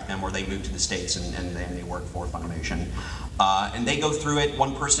contract them, or they move to the States and they work for Funimation. And they go through it.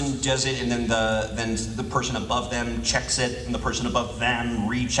 One person does it, and then the person above them checks it, and the person above them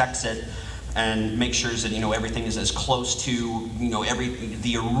rechecks it, and make sure that everything is as close to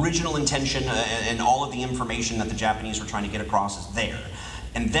the original intention and all of the information that the Japanese were trying to get across is there.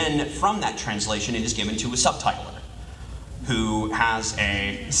 And then from that translation, it is given to a subtitler, who has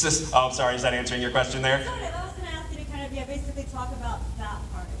a. Oh, sorry. Is that answering your question there? Basically talk about that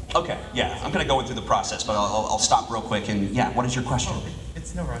part. Okay, yeah, I'm kind of going through the process, but I'll stop real quick and yeah, what is your question?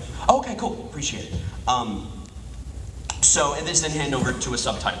 It's no rush. Okay, cool, appreciate it. So, and this then hand over to a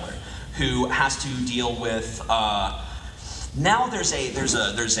subtitler who has to deal with. Now there's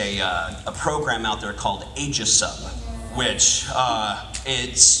a program out there called Aegisub, which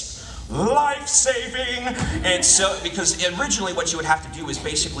it's life-saving. It's so because originally what you would have to do is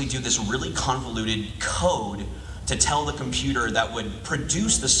basically do this really convoluted code to tell the computer that would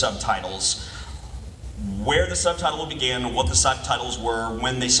produce the subtitles where the subtitle will begin, what the subtitles were,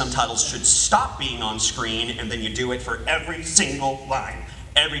 when the subtitles should stop being on screen, and then you do it for every single line,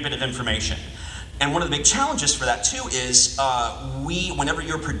 every bit of information. And one of the big challenges for that too is whenever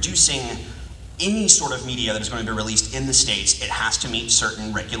you're producing any sort of media that is going to be released in the States, it has to meet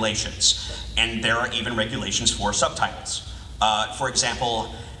certain regulations. And there are even regulations for subtitles. For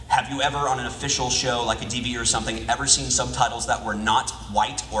example, have you ever on an official show like a DVD or something ever seen subtitles that were not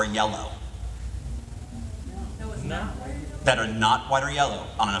white or yellow? That are not white or yellow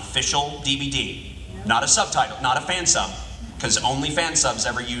on an official DVD. Not a subtitle, not a fan sub, because only fan subs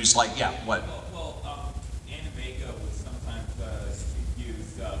ever use what? Animega would sometimes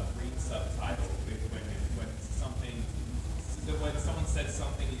use green subtitles when someone said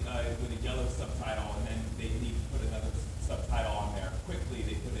something with a yellow subtitle and then they need to put another subtitle on there. Quickly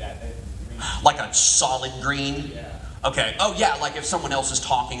they put it at green. Like a solid green? Yeah. Okay. Oh yeah, like if someone else is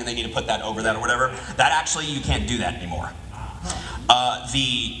talking and they need to put that over that or whatever. That actually, you can't do that anymore.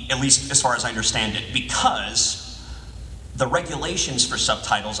 At least as far as I understand it, because the regulations for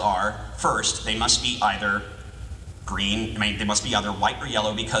subtitles are, first, they must be either green, they must be either white or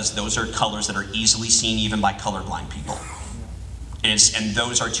yellow, because those are colors that are easily seen even by colorblind people. And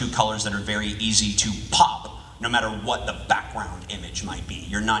those are two colors that are very easy to pop, no matter what the background image might be.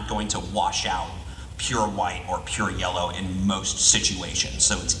 You're not going to wash out pure white or pure yellow in most situations,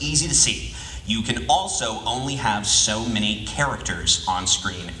 so it's easy to see. You can also only have so many characters on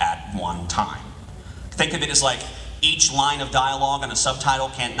screen at one time. Think of it as like each line of dialogue on a subtitle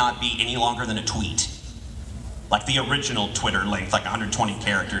can't not be any longer than a tweet. Like the original Twitter length, like 120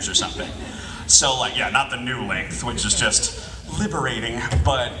 characters or something. So not the new length, which is just liberating,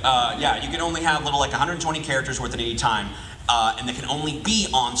 but you can only have little 120 characters worth at any time, and they can only be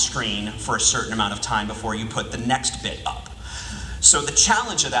on screen for a certain amount of time before you put the next bit up. So the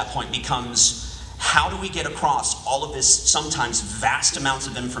challenge at that point becomes, how do we get across all of this sometimes vast amounts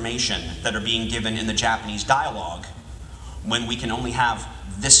of information that are being given in the Japanese dialogue when we can only have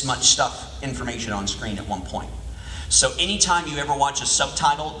this much information on screen at one point? So anytime you ever watch a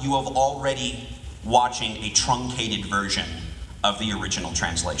subtitle, you have already watching a truncated version of the original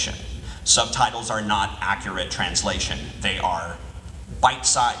translation. Subtitles are not accurate translation. They are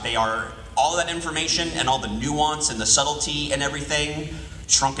bite-sized. They are all of that information and all the nuance and the subtlety and everything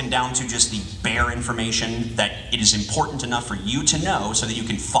shrunken down to just the bare information that it is important enough for you to know so that you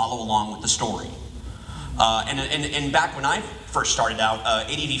can follow along with the story. And back when I first started out,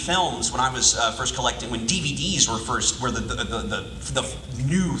 ADV Films, when I was first collecting, when DVDs were the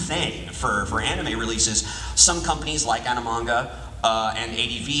new thing for anime releases, some companies like Animanga and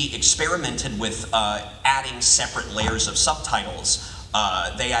ADV experimented with adding separate layers of subtitles.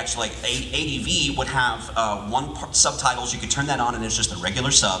 They actually, ADV would have subtitles, you could turn that on and it's just the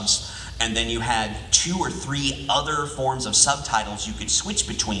regular subs, and then you had 2 or 3 other forms of subtitles you could switch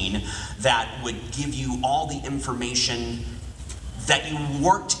between that would give you all the information that you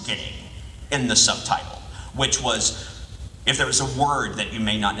weren't getting in the subtitle, which was, if there was a word that you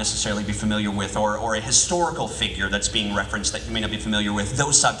may not necessarily be familiar with, or a historical figure that's being referenced that you may not be familiar with,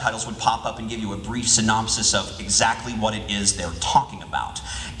 those subtitles would pop up and give you a brief synopsis of exactly what it is they're talking about.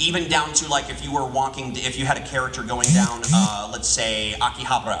 Even down to if you had a character going down, let's say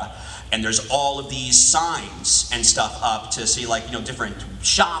Akihabara, and there's all of these signs and stuff up to see different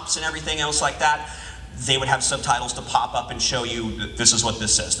shops and everything else like that, they would have subtitles to pop up and show you, this is what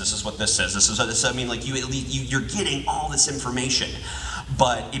this says, this is what this says, this is what this says. I mean, you're getting all this information,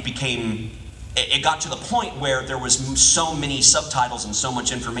 but it got to the point where there was so many subtitles and so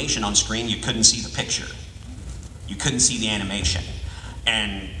much information on screen, you couldn't see the picture. You couldn't see the animation,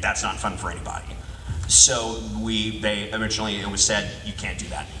 and that's not fun for anybody. So eventually it was said, you can't do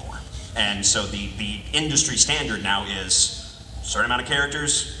that anymore. And so the industry standard now is a certain amount of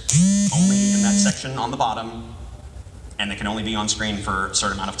characters, only in that section on the bottom, and they can only be on screen for a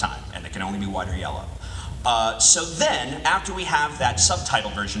certain amount of time, and they can only be white or yellow. So then, after we have that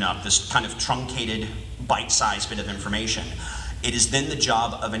subtitle version up, this kind of truncated, bite-sized bit of information, it is then the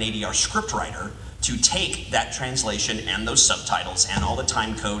job of an ADR scriptwriter to take that translation and those subtitles and all the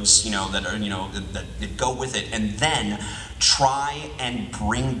time codes, that go with it, and then try and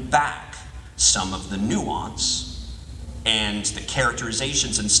bring back some of the nuance and the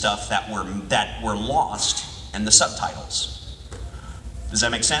characterizations and stuff that were lost in the subtitles. Does that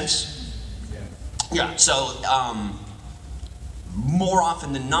make sense? Yeah. So more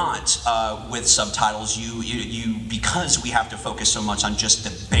often than not, with subtitles, you because we have to focus so much on just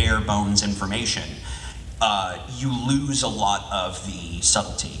the bare bones information, you lose a lot of the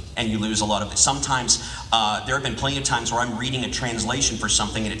subtlety, and you lose a lot of it. Sometimes there have been plenty of times where I'm reading a translation for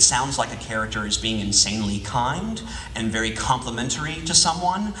something and it sounds like a character is being insanely kind and very complimentary to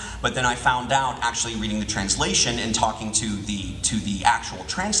someone, but then I found out actually reading the translation and talking to the actual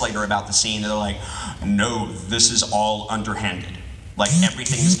translator about the scene, they're like, no, this is all underhanded. Like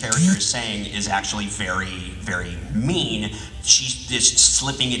everything this character is saying is actually very, very mean. She's just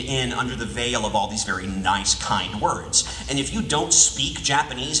slipping it in under the veil of all these very nice, kind words. And if you don't speak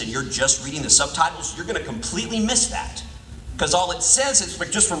Japanese and you're just reading the subtitles, you're going to completely miss that. Because all it says is,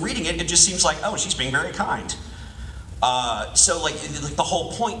 like, just from reading it, it just seems like, oh, she's being very kind. So like the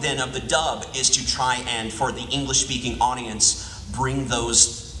whole point then of the dub is to try and, for the English-speaking audience, bring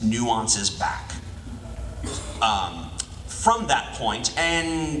those nuances back. From that point,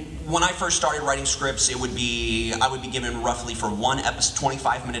 and when I first started writing scripts, I would be given roughly for one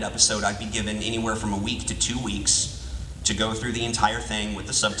 25-minute episode, I'd be given anywhere from a week to 2 weeks to go through the entire thing with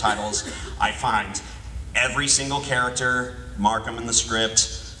the subtitles. I find every single character, mark them in the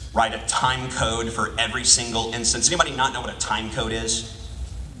script, write a time code for every single instance. Anybody not know what a time code is?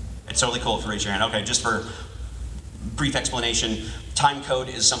 It's totally cool if you raise your hand. Okay, just for brief explanation, time code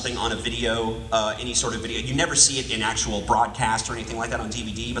is something on a video, any sort of video. You never see it in actual broadcast or anything like that on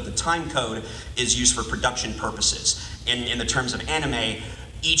DVD, but the time code is used for production purposes. In the terms of anime,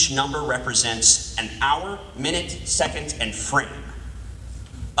 each number represents an hour, minute, second, and frame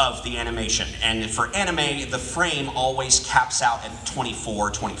of the animation. And for anime, the frame always caps out at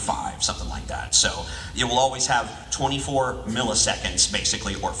 24, 25, something like that. So you will always have 24 milliseconds,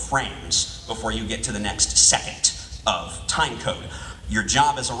 basically, or frames, before you get to the next second of time code. Your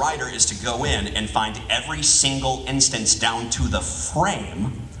job as a writer is to go in and find every single instance down to the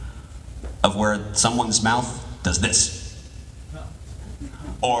frame of where someone's mouth does this.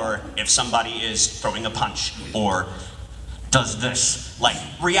 Or if somebody is throwing a punch, or does this. Like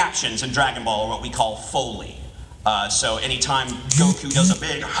reactions in Dragon Ball are what we call Foley. So anytime Goku does a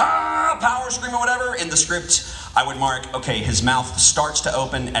big ha power scream or whatever in the script, I would mark, okay, his mouth starts to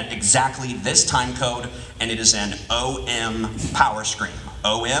open at exactly this time code, and it is an OM power scream.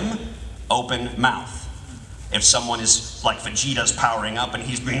 OM, open mouth. If someone is like Vegeta's powering up and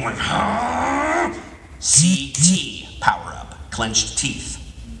he's being like, ha, CT, power up, clenched teeth.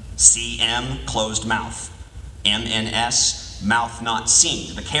 CM, closed mouth. MNS, mouth not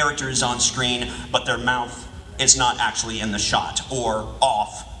seen. The character is on screen, but their mouth is not actually in the shot. Or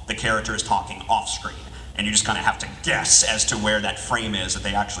off, the character is talking off screen. And you just kind of have to guess as to where that frame is that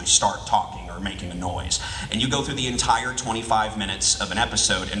they actually start talking or making a noise. And you go through the entire 25 minutes of an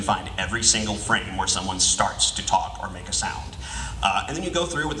episode and find every single frame where someone starts to talk or make a sound. And then you go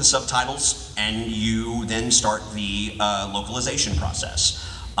through with the subtitles, and you then start the localization process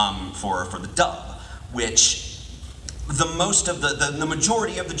for the dub, which the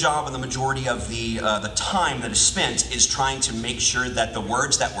majority of the job and the majority of the time that is spent is trying to make sure that the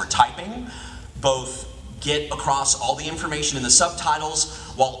words that we're typing both get across all the information in the subtitles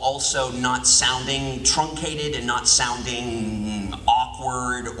while also not sounding truncated and not sounding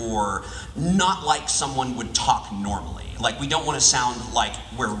awkward or not like someone would talk normally. Like, we don't want to sound like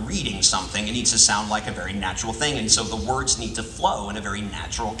we're reading something. It needs to sound like a very natural thing, and so the words need to flow in a very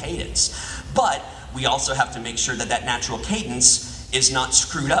natural cadence. But we also have to make sure that that natural cadence is not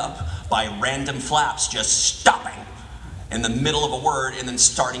screwed up by random flaps just stopping in the middle of a word and then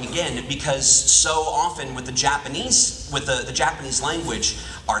starting again, because so often with the Japanese, the Japanese language,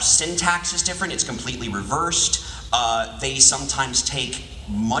 our syntax is different, it's completely reversed. They sometimes take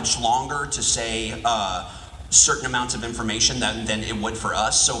much longer to say certain amounts of information than it would for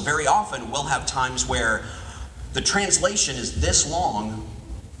us. So very often we'll have times where the translation is this long,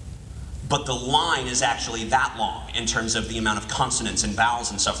 but the line is actually that long in terms of the amount of consonants and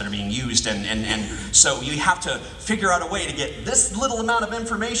vowels and stuff that are being used. And so you have to figure out a way to get this little amount of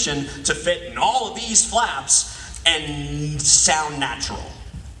information to fit in all of these flaps and sound natural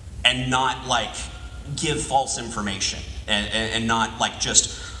and not like give false information and not like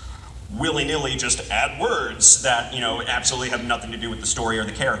just willy-nilly just add words that, you know, absolutely have nothing to do with the story or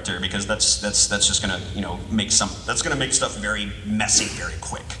the character, because that's just gonna, you know, make stuff very messy very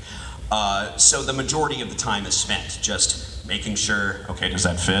quick. So the majority of the time is spent just making sure, okay, does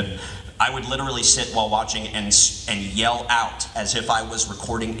that fit? I would literally sit while watching and yell out as if I was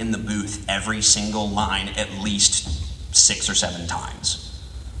recording in the booth every single line at least 6 or 7 times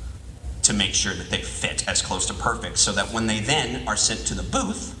to make sure that they fit as close to perfect, so that when they then are sent to the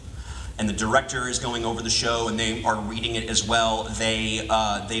booth and the director is going over the show and they are reading it as well, they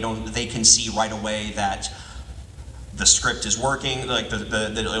can see right away that the script is working, like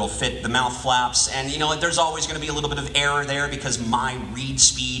it'll fit the mouth flaps, and there's always going to be a little bit of error there because my read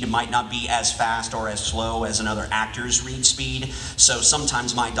speed might not be as fast or as slow as another actor's read speed. So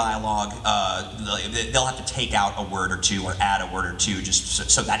sometimes my dialogue, they'll have to take out a word or two or add a word or two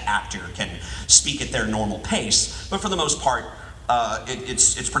just so that actor can speak at their normal pace. But for the most part,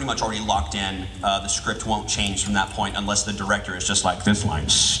 it's pretty much already locked in. The script won't change from that point unless the director is just like, this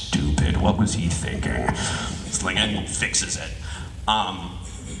line's stupid, what was he thinking? And fixes it.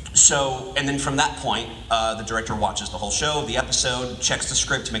 And then from that point, the director watches the whole show, the episode, checks the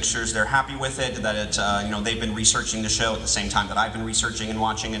script, makes sure they're happy with it, that it, they've been researching the show at the same time that I've been researching and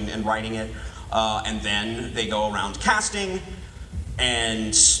watching and writing it. And then they go around casting,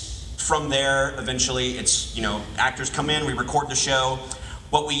 and from there, eventually, it's, actors come in, we record the show.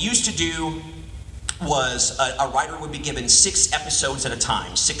 What we used to do was a writer would be given 6 episodes at a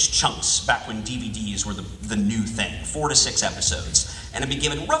time, 6 chunks, back when DVDs were the new thing, 4 to 6 episodes. And it'd be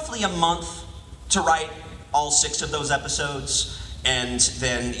given roughly a month to write all 6 of those episodes. And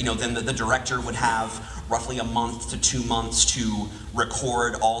then, then the director would have roughly a month to 2 months to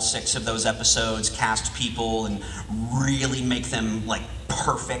record all 6 of those episodes, cast people, and really make them like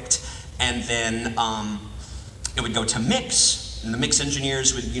perfect. And then it would go to mix, and the mix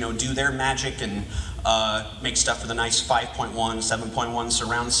engineers would, do their magic and make stuff for the nice 5.1, 7.1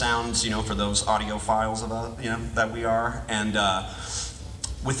 surround sounds, for those audiophiles of that we are. And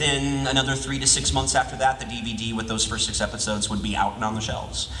within another 3 to 6 months after that, the DVD with those first 6 episodes would be out and on the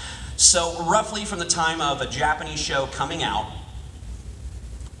shelves. So roughly from the time of a Japanese show coming out,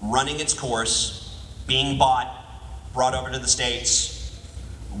 running its course, being brought over to the States,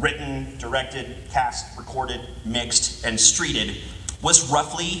 written, directed, cast, recorded, mixed, and streeted, was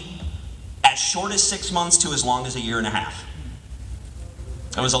roughly as short as 6 months to as long as 1.5 years.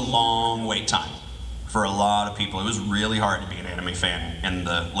 It was a long wait time for a lot of people. It was really hard to be an anime fan in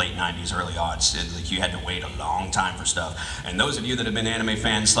the late 90s, early aughts. You had to wait a long time for stuff. And those of you that have been anime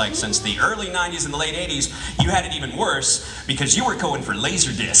fans since the early 90s and the late 80s, you had it even worse because you were going for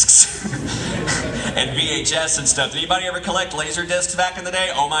laser discs and VHS and stuff. Did anybody ever collect laser discs back in the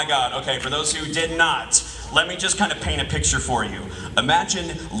day? Oh my God. Okay, for those who did not, let me just kind of paint a picture for you.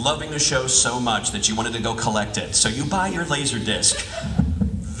 Imagine loving a show so much that you wanted to go collect it. So you buy your laser disc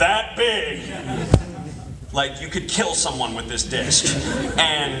that big. Like you could kill someone with this disc.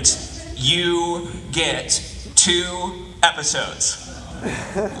 And you get 2 episodes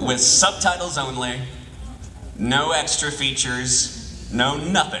with subtitles only, no extra features, no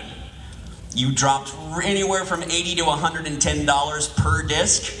nothing. You dropped anywhere from $80 to $110 per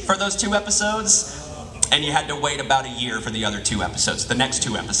disc for those 2 episodes. And you had to wait about 1 year for the other 2 episodes, the next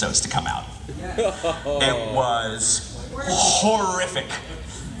 2 episodes to come out. It was horrific.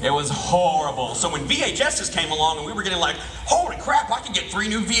 It was horrible. So when VHSs came along and we were getting like, holy crap, I can get 3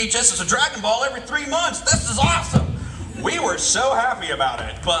 new VHSs of Dragon Ball every 3 months. This is awesome. We were so happy about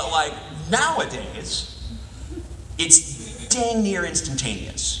it. But like nowadays, it's dang near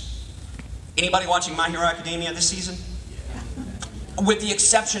instantaneous. Anybody watching My Hero Academia this season? With the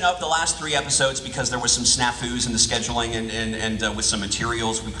exception of the last 3 episodes, because there was some snafus in the scheduling and with some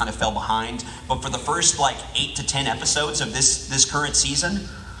materials, we kind of fell behind. But for the first 8 to 10 episodes of this current season,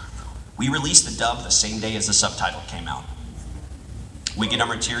 we released the dub the same day as the subtitle came out. We get our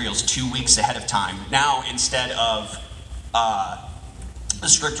materials 2 weeks ahead of time. Now, instead of the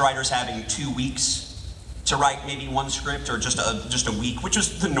script writers having 2 weeks to write maybe 1 script or just a week, which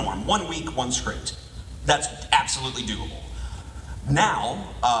is the norm, 1 week, 1 script. That's absolutely doable. Now,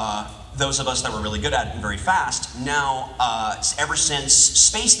 those of us that were really good at it and very fast, now, ever since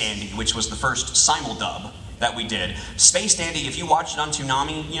Space Dandy, which was the first simuldub that we did, Space Dandy, if you watched it on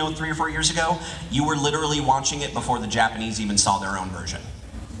Toonami, 3 or 4 years ago, you were literally watching it before the Japanese even saw their own version.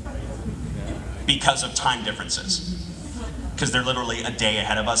 Because of time differences. Because they're literally a day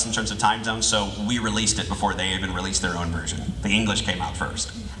ahead of us in terms of time zones, so we released it before they even released their own version. The English came out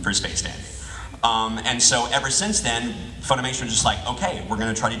first for Space Dandy. And so ever since then, Funimation was just like, okay, we're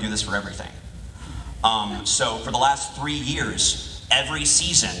going to try to do this for everything. So for the last 3 years, every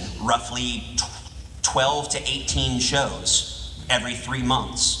season, roughly 12 to 18 shows, every 3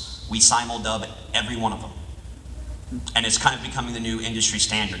 months, we simuldub every one of them. And it's kind of becoming the new industry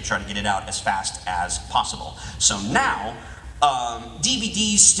standard, try to get it out as fast as possible. So now,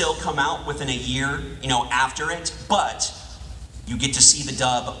 DVDs still come out within a year, after it, but you get to see the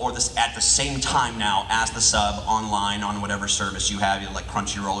dub at the same time now as the sub online on whatever service you have, like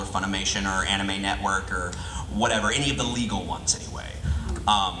Crunchyroll or Funimation or Anime Network or whatever, any of the legal ones anyway.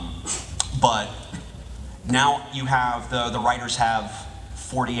 But now you have, the writers have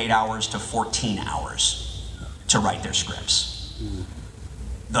 48 hours to 14 hours to write their scripts.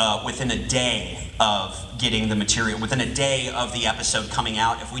 Within a day of getting the material, within a day of the episode coming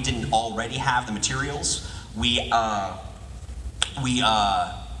out, if we didn't already have the materials, we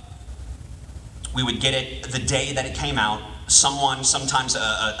would get it the day that it came out. Sometimes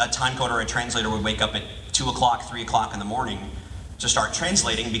a time coder or a translator would wake up at 2 o'clock, 3 o'clock in the morning to start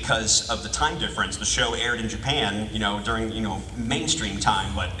translating because of the time difference. The show aired in Japan, during, mainstream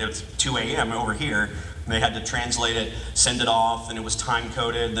time, but it was 2 a.m. over here. They had to translate it, send it off, then it was time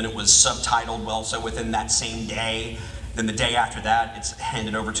coded, then it was subtitled so within that same day. Then the day after that, it's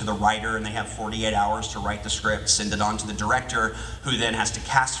handed over to the writer, and they have 48 hours to write the script, send it on to the director, who then has to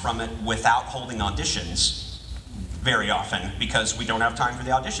cast from it without holding auditions very often, because we don't have time for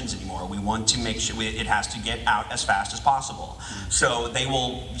the auditions anymore. We want to make sure it has to get out as fast as possible. So they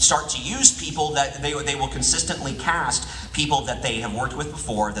will start to use people that they will consistently cast people that they have worked with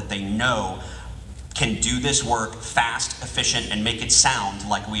before, that they know can do this work fast, efficient, and make it sound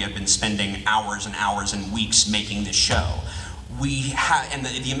like we have been spending hours and hours and weeks making this show. And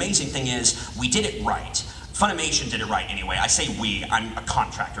the amazing thing is, we did it right. Funimation did it right anyway. I say we, I'm a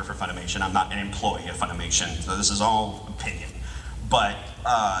contractor for Funimation. I'm not an employee of Funimation, so this is all opinion. But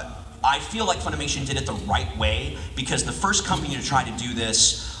I feel like Funimation did it the right way, because the first company to try to do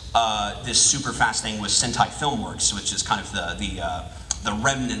this super fast thing was Sentai Filmworks, which is kind of the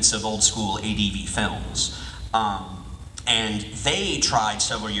remnants of old school ADV films. And they tried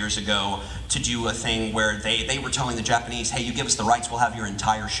several years ago to do a thing where they were telling the Japanese, hey, you give us the rights, we'll have your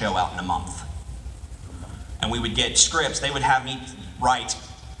entire show out in a month. And we would get scripts. They would have me write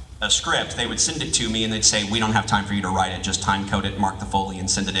a script. They would send it to me and they'd say, we don't have time for you to write it, just time code it, mark the Foley, and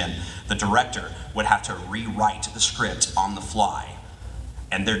send it in. The director would have to rewrite the script on the fly.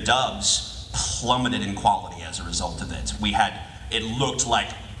 And their dubs plummeted in quality as a result of it. It looked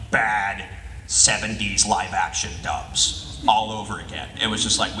like bad 70s live action dubs all over again. It was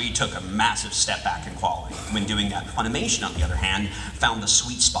just like we took a massive step back in quality when doing that. Funimation, on the other hand, found the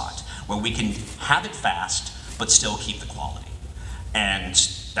sweet spot where we can have it fast but still keep the quality. And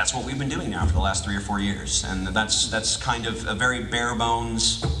that's what we've been doing now for the last 3 or 4 years. And that's kind of a very bare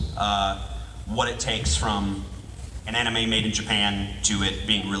bones what it takes from an anime made in Japan to it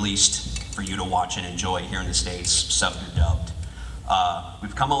being released for you to watch and enjoy here in the States, subbed or dubbed.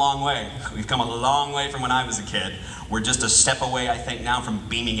 We've come a long way. We've come a long way from when I was a kid. We're just a step away, I think, now from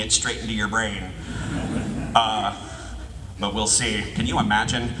beaming it straight into your brain. But we'll see. Can you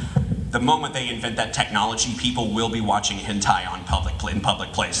imagine? The moment they invent that technology, people will be watching hentai in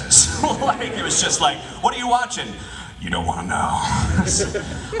public places. Like, it was just like, what are you watching? You don't want to know.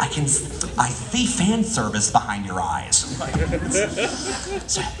 I see fan service behind your eyes.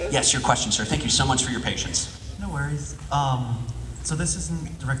 So, yes, your question, sir. Thank you so much for your patience. No worries. So this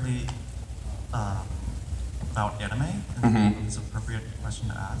isn't directly about anime, and it's an appropriate question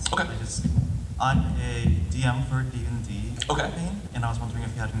to ask. Okay. I'm a DM for D&D campaign, and I was wondering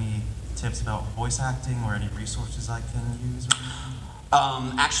if you had any tips about voice acting or any resources I can use?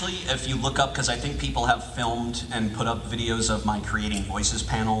 Actually, if you look up, because I think people have filmed and put up videos of my Creating Voices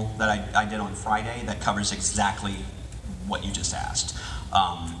panel that I did on Friday that covers exactly what you just asked.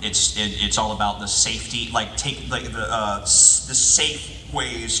 It's all about the safety, the safe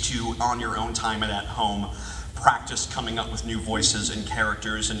ways to, on your own time and at home, practice coming up with new voices and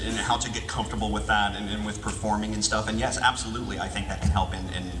characters and how to get comfortable with that and with performing and stuff. And yes, absolutely, I think that can help in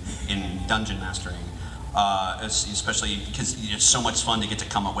dungeon mastering. Especially because it's so much fun to get to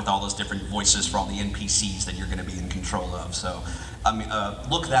come up with all those different voices for all the NPCs that you're going to be in control of. So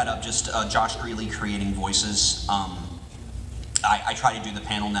look that up, just Josh Greeley Creating Voices. I try to do the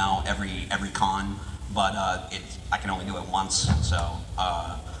panel now every con, but I can only do it once. So,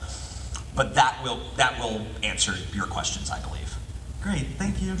 but that will answer your questions, I believe. Great,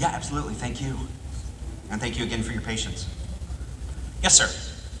 thank you. Yeah, absolutely, thank you, and thank you again for your patience. Yes, sir.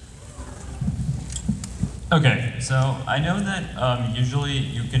 Okay, so I know that usually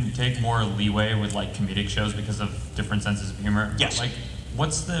you can take more leeway with like comedic shows because of different senses of humor. Yes. Like,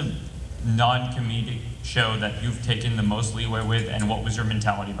 what's the non-comedic show that you've taken the most leeway with, and what was your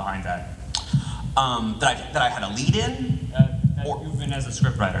mentality behind that? That I had a lead in? That you've been as a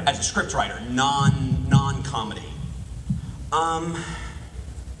scriptwriter. As a scriptwriter, non-comedy.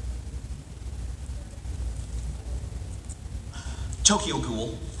 Tokyo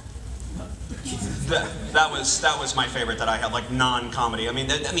Ghoul. That was my favorite that I had, like non-comedy. I mean,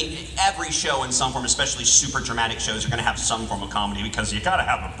 every show in some form, especially super dramatic shows, are going to have some form of comedy because you got to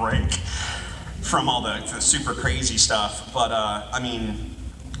have a break from all the super crazy stuff. But I mean,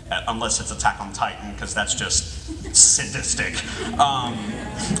 unless it's Attack on Titan, because that's just sadistic.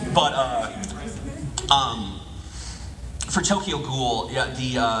 For Tokyo Ghoul, yeah,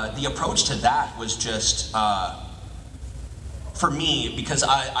 the approach to that was just for me, because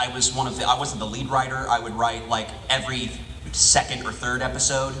I wasn't the lead writer. I would write like every second or third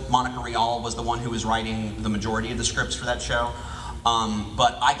episode. Monica Rial was the one who was writing the majority of the scripts for that show.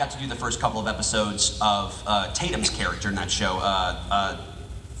 But I got to do the first couple of episodes of Tatum's character in that show.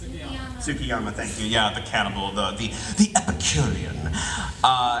 Tsukiyama, thank you. Yeah, the cannibal, the Epicurean.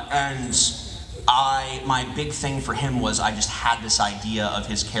 And my big thing for him was I just had this idea of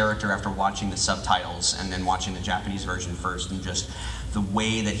his character after watching the subtitles and then watching the Japanese version first, and just the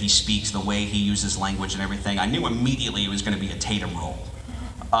way that he speaks, the way he uses language and everything. I knew immediately it was going to be a Tatum role.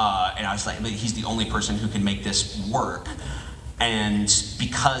 And I was like, he's the only person who can make this work. And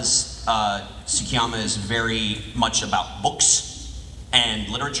because Tsukiyama is very much about books and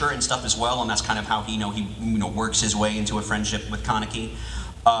literature and stuff as well, and that's kind of how he works his way into a friendship with Kaneki,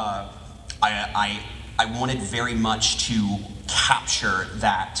 I wanted very much to capture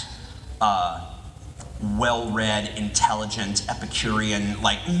that well-read, intelligent Epicurean,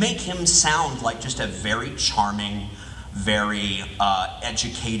 like make him sound like just a very charming, very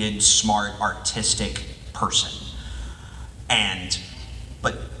educated, smart, artistic person.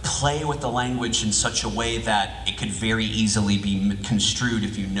 But play with the language in such a way that it could very easily be construed,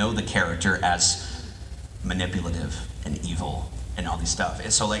 if you know the character, as manipulative and evil and all this stuff.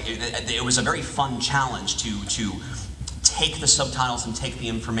 And so like it was a very fun challenge to take the subtitles and take the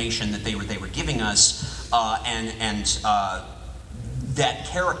information that they were giving us and that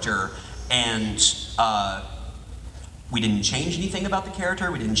character, and we didn't change anything about the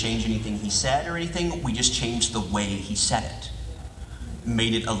character, we didn't change anything he said or anything, we just changed the way he said it.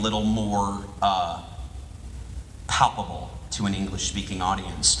 Made it a little more palpable to an English-speaking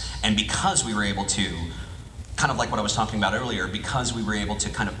audience. And because we were able to, kind of like what I was talking about earlier, because we were able to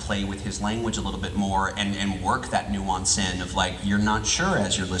kind of play with his language a little bit more and work that nuance in of like, you're not sure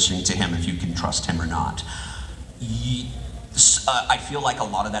as you're listening to him if you can trust him or not. I feel like a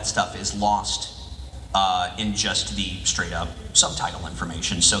lot of that stuff is lost in just the straight up subtitle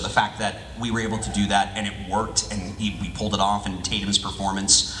information. So the fact that we were able to do that and it worked and we pulled it off, and Tatum's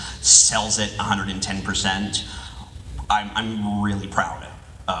performance sells it 110%, I'm really proud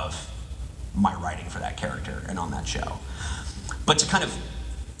of my writing for that character and on that show. But to kind of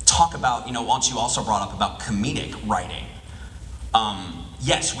talk about, once you also brought up about comedic writing,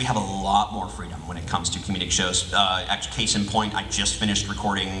 yes, we have a lot more freedom when it comes to comedic shows. Case in point, I just finished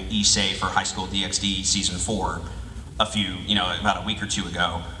recording Issei for High School DxD Season 4 about a week or two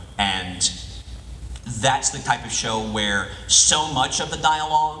ago. And that's the type of show where so much of the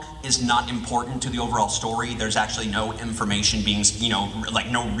dialogue is not important to the overall story. There's actually no information being,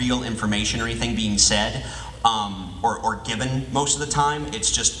 no real information or anything being said or given most of the time.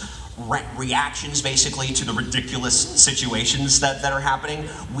 It's just reactions basically to the ridiculous situations that are happening.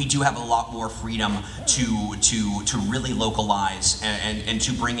 We do have a lot more freedom to really localize and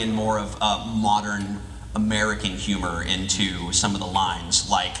to bring in more of modern American humor into some of the lines,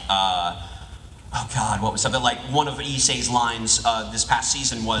 like oh God, what was something like one of Issei's lines this past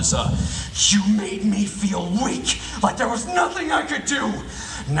season was, "You made me feel weak, like there was nothing I could do.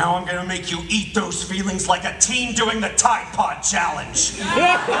 Now I'm gonna make you eat those feelings like a teen doing the Tide Pod challenge."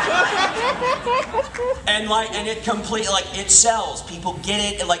 and it completely, it sells. People get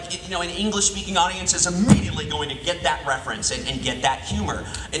it. An English-speaking audience is immediately going to get that reference and get that humor.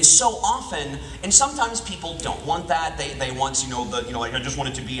 And so often, and sometimes people don't want that. They want, I just want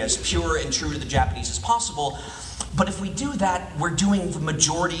it to be as pure and true to the Japanese as possible. But if we do that, we're doing the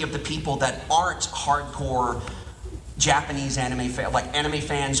majority of the people that aren't hardcore Japanese anime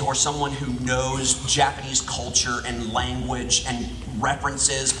fans, or someone who knows Japanese culture and language and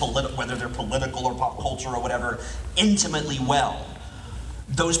references, whether they're political or pop culture or whatever, intimately well.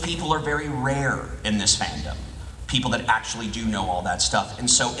 Those people are very rare in this fandom. People that actually do know all that stuff. And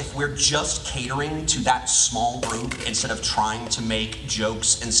so if we're just catering to that small group instead of trying to make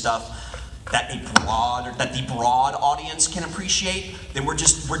jokes and stuff that the broad audience can appreciate, then we're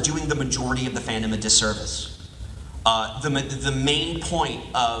doing the majority of the fandom a disservice. The main point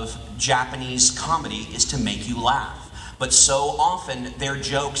of Japanese comedy is to make you laugh. But so often their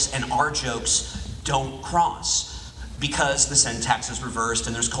jokes and our jokes don't cross because the syntax is reversed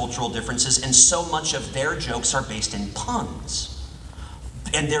and there's cultural differences, and so much of their jokes are based in puns.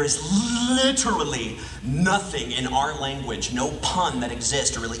 And there is literally nothing in our language, no pun that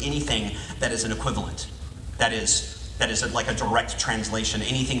exists, or really anything that is an equivalent. That is like a direct translation.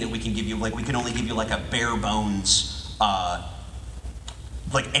 Anything that we can give you, we can only give you like a bare bones,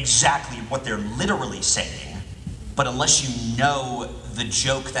 exactly what they're literally saying, But unless you know the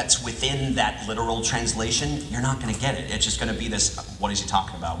joke that's within that literal translation, you're not going to get it. It's just going to be this, what is he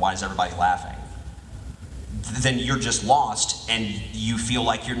talking about? Why is everybody laughing? Then you're just lost, and you feel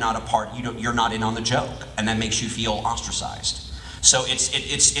like you're not a part, you're not in on the joke, and that makes you feel ostracized. So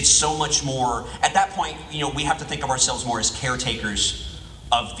it's so much more, at that point, we have to think of ourselves more as caretakers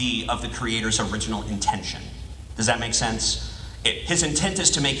of the creator's original intention. Does that make sense? His intent is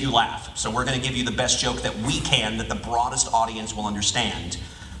to make you laugh, so we're going to give you the best joke that we can, that the broadest audience will understand.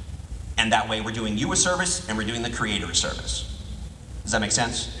 And that way we're doing you a service, and we're doing the creator a service. Does that make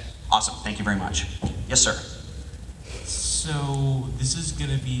sense? Awesome, thank you very much. Yes, sir. So this is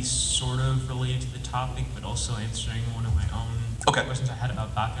going to be sort of related to the topic, but also answering one of my own questions I had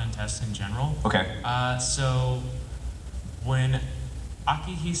about background tests in general. Okay. So when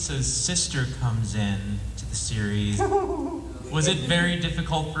Akihisa's sister comes in to the series, was it very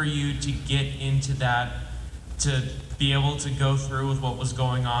difficult for you to get into that, to be able to go through with what was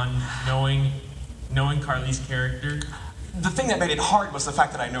going on, knowing Carly's character? The thing that made it hard was the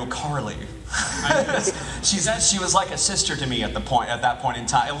fact that I know Carly. She was like a sister to me at that point in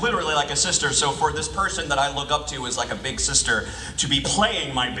time, literally like a sister. So for this person that I look up to as like a big sister, to be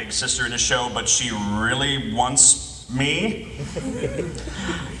playing my big sister in a show, but she really wants me,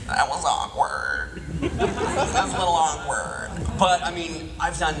 that was awkward. That was a little awkward. But I mean,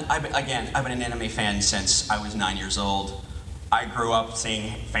 I've been an anime fan since I was 9 years old. I grew up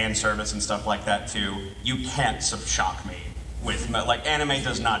seeing fan service and stuff like that too. You can't shock me with, like, anime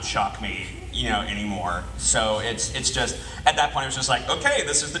does not shock me, anymore. So it's just, at that point it was just like, okay,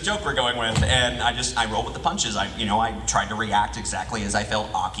 this is the joke we're going with, and I roll with the punches. I tried to react exactly as I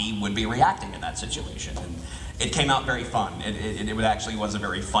felt Aki would be reacting in that situation, and it came out very fun. It actually was a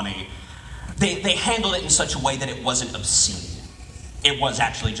very funny. They handled it in such a way that it wasn't obscene. It was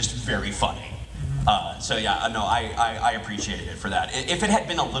actually just very funny. So yeah, no, I appreciated it for that. If it had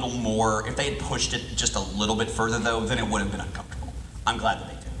been a little more, if they had pushed it just a little bit further though, then it would have been uncomfortable. I'm glad that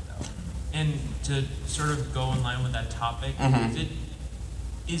they did it though. And to sort of go in line with that topic,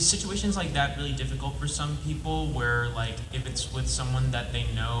 is situations like that really difficult for some people where, like, if it's with someone that they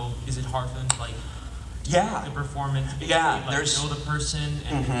know, is it hard for them to, like, the performance? Yeah, know the person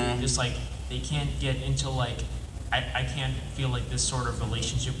and just, like, they can't get into, like, I can't feel like this sort of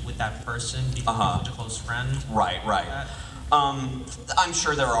relationship with that person because they're such a close friend. Right. I'm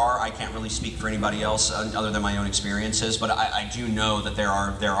sure there are. I can't really speak for anybody else other than my own experiences, but I do know that there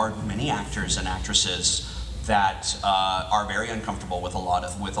are many actors and actresses that are very uncomfortable with a lot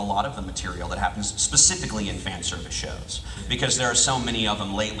of the material that happens specifically in fan service shows, because there are so many of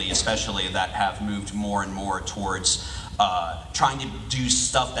them lately, especially, that have moved more and more towards trying to do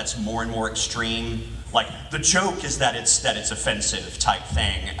stuff that's more and more extreme. Like, the joke is that it's offensive type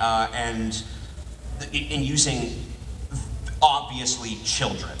thing, and in using obviously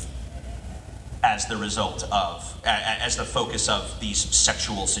children as the result of, as the focus of these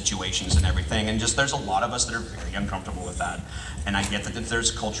sexual situations and everything, and just there's a lot of us that are very uncomfortable with that. And I get that there's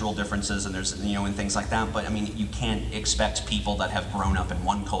cultural differences and there's, and things like that, but I mean, you can't expect people that have grown up in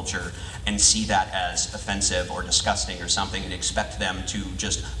one culture and see that as offensive or disgusting or something and expect them to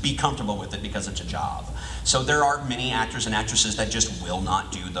just be comfortable with it because it's a job. So there are many actors and actresses that just will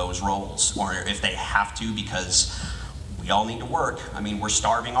not do those roles, or if they have to because we all need to work. I mean, we're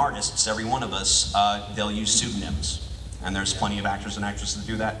starving artists, every one of us. They'll use pseudonyms, and there's plenty of actors and actresses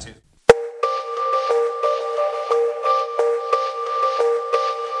that do that too.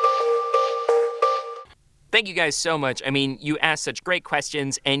 Thank you guys so much. I mean, you asked such great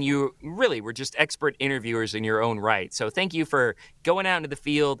questions, and you really were just expert interviewers in your own right. So thank you for going out into the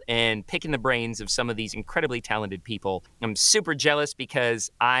field and picking the brains of some of these incredibly talented people. I'm super jealous because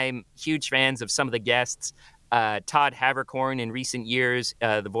I'm huge fans of some of the guests. Todd Havercorn in recent years,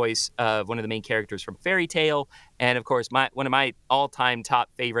 the voice of one of the main characters from Fairy Tail, and of course one of my all-time top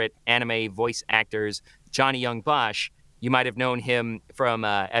favorite anime voice actors, Johnny Young Bosch. You might have known him from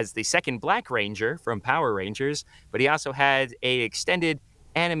as the second Black Ranger from Power Rangers, but he also had an extended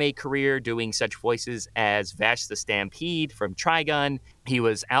anime career doing such voices as Vash the Stampede from Trigun. He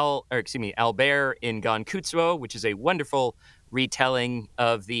was Albert in Gankutsuo, which is a wonderful retelling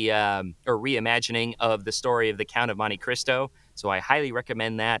of the or reimagining of the story of the Count of Monte Cristo. So I highly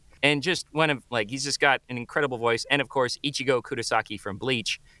recommend that. And just he's just got an incredible voice. And of course, Ichigo Kurosaki from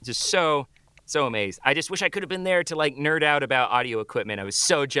Bleach. Just so amazed. I just wish I could have been there to nerd out about audio equipment. I was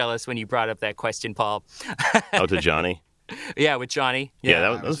so jealous when you brought up that question, Paul. Oh, to Johnny? Yeah, with Johnny. Yeah,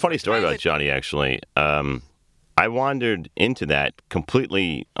 that was a funny story about Johnny, actually. I wandered into that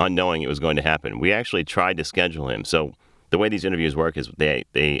completely unknowing it was going to happen. We actually tried to schedule him. So the way these interviews work is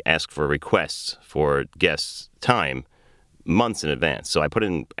they ask for requests for guests' time months in advance. So I put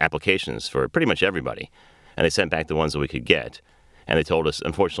in applications for pretty much everybody, and they sent back the ones that we could get. And they told us,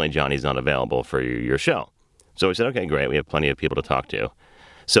 unfortunately, Johnny's not available for your show. So we said, okay, great. We have plenty of people to talk to.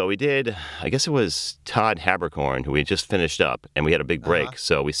 So we did, I guess it was Todd Habercorn, who we had just finished up, and we had a big break.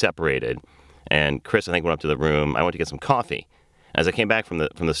 So we separated, and Chris, I think, went up to the room. I went to get some coffee. As I came back from the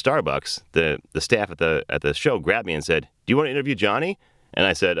Starbucks, the staff at the show grabbed me and said, "Do you want to interview Johnny?" And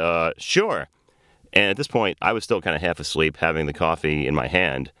I said, "Sure." And at this point, I was still kind of half asleep, having the coffee in my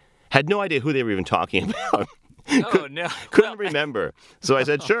hand. Had no idea who they were even talking about. Oh, no. Couldn't remember. So I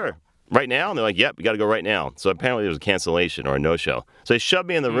said, "Sure." Right now? And they're like, "Yep, we got to go right now." So apparently there was a cancellation or a no-show. So they shoved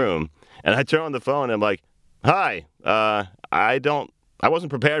me in the room, and I turn on the phone, and I'm like, "Hi, I wasn't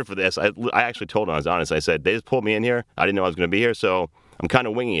prepared for this." I actually told them, I was honest. I said, "They just pulled me in here. I didn't know I was going to be here, so I'm kind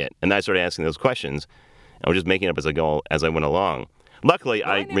of winging it." And I started asking those questions, and we're just making it up as I went along. Luckily,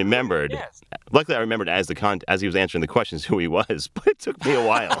 I remembered. Yes. Luckily, I remembered as he was answering the questions who he was, but it took me a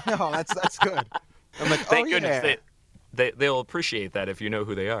while. No, that's good. I'm like, Thank goodness they'll appreciate that if you know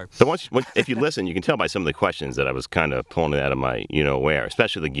who they are. But if you listen, you can tell by some of the questions that I was kind of pulling it out of my where,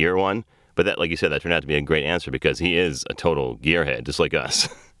 especially the gear one. But that, like you said, that turned out to be a great answer because he is a total gearhead, just like us.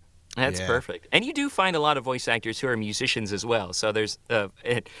 That's perfect. And you do find a lot of voice actors who are musicians as well. So there's,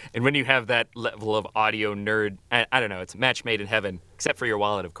 and when you have that level of audio nerd, I don't know, it's a match made in heaven, except for your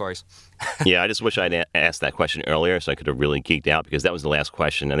wallet, of course. Yeah, I just wish I'd asked that question earlier so I could have really geeked out because that was the last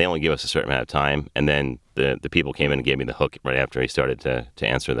question, and they only gave us a certain amount of time. And then the people came in and gave me the hook right after he started to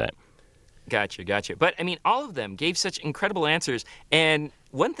answer that. Gotcha. But, I mean, all of them gave such incredible answers. And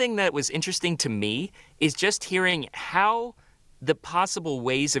one thing that was interesting to me is just hearing how the possible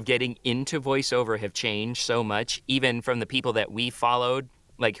ways of getting into voiceover have changed so much, even from the people that we followed,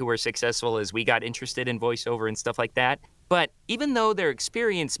 like who were successful as we got interested in voiceover and stuff like that. But even though their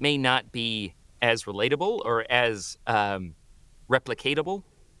experience may not be as relatable or as replicatable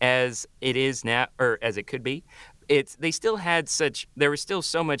as it is now, or as it could be, there was still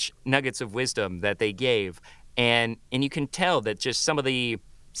so much nuggets of wisdom that they gave. And you can tell that just some of the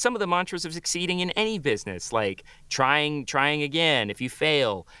mantras of succeeding in any business, like trying again if you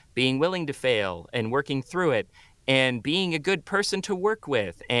fail, being willing to fail and working through it, and being a good person to work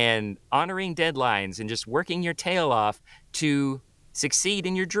with, and honoring deadlines, and just working your tail off to succeed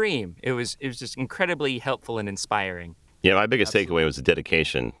in your dream. It was just incredibly helpful and inspiring. Yeah, my biggest takeaway was the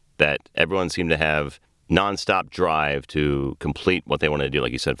dedication that everyone seemed to have nonstop drive to complete what they wanted to do,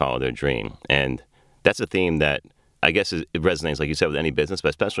 like you said, follow their dream. And that's a theme that I guess it resonates, like you said, with any business, but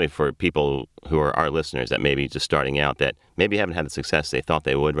especially for people who are our listeners that may be just starting out, that maybe haven't had the success they thought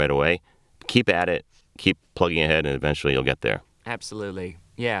they would right away. Keep at it, keep plugging ahead, and eventually you'll get there. Absolutely.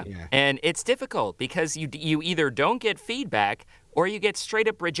 Yeah. And it's difficult because you either don't get feedback or you get straight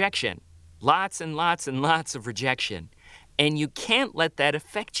up rejection. Lots and lots and lots of rejection. And you can't let that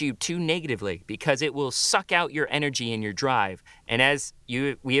affect you too negatively because it will suck out your energy and your drive. And as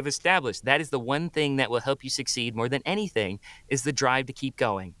we have established, that is the one thing that will help you succeed more than anything is the drive to keep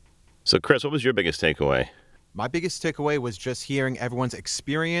going. So, Chris, what was your biggest takeaway? My biggest takeaway was just hearing everyone's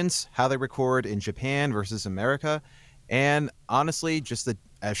experience, how they record in Japan versus America, and honestly, just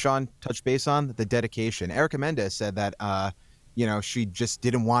as Sean touched base on, the dedication. Erica Mendez said that, she just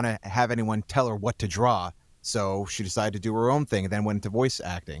didn't want to have anyone tell her what to draw. So she decided to do her own thing and then went into voice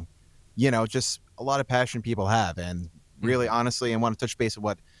acting. Just a lot of passion people have. And really, honestly, I want to touch base on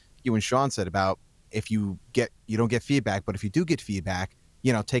what you and Sean said about if you don't get feedback, but if you do get feedback,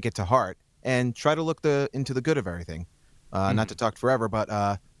 take it to heart and try to look into the good of everything. Not to talk forever,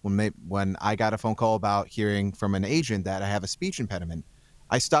 but when I got a phone call about hearing from an agent that I have a speech impediment,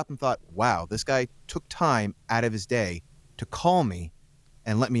 I stopped and thought, wow, this guy took time out of his day to call me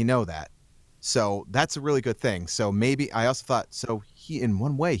and let me know that. So that's a really good thing. So maybe I also thought, so in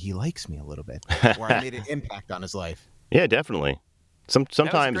one way, he likes me a little bit, or I made an impact on his life. Yeah, definitely.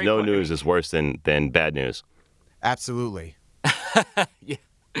 Sometimes no news is worse than bad news. Absolutely. Yeah.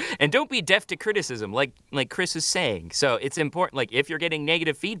 And don't be deaf to criticism, like Chris is saying. So it's important, like if you're getting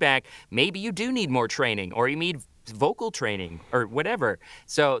negative feedback, maybe you do need more training or you need vocal training or whatever.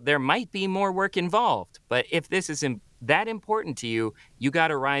 So there might be more work involved. But if this is that important to you, you got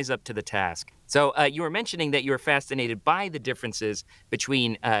to rise up to the task. So you were mentioning that you were fascinated by the differences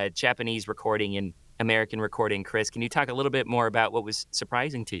between Japanese recording and American recording. Chris, can you talk a little bit more about what was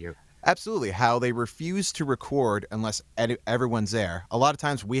surprising to you? Absolutely. How they refuse to record unless everyone's there. A lot of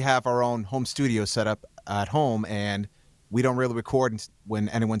times we have our own home studio set up at home and we don't really record when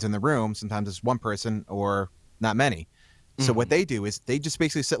anyone's in the room. Sometimes it's one person or not many. So what they do is they just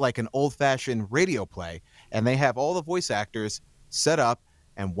basically set like an old-fashioned radio play, and they have all the voice actors set up,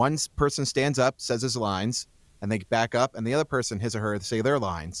 and one person stands up, says his lines, and they back up, and the other person, his or her, say their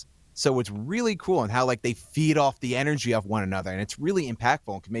lines. So it's really cool and how like they feed off the energy of one another, and it's really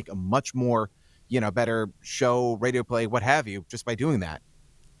impactful and can make a much more, better show, radio play, what have you, just by doing that.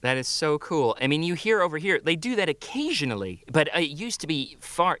 That is so cool. I mean, you hear over here, they do that occasionally, but it used to be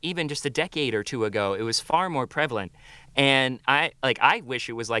even just a decade or two ago, it was far more prevalent. And I wish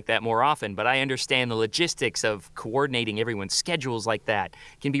it was like that more often, but I understand the logistics of coordinating everyone's schedules like that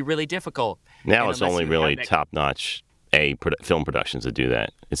can be really difficult. Now And it's unless only you really have that- top-notch film productions that do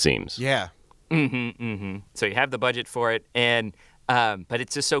that, it seems. Yeah. So you have the budget for it, and but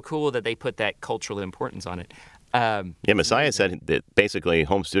it's just so cool that they put that cultural importance on it. Yeah, Messiah said that basically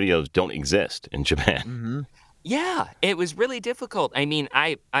home studios don't exist in Japan. Yeah, it was really difficult. I mean,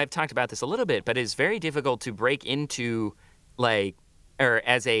 I've talked about this a little bit, but it's very difficult to break into, or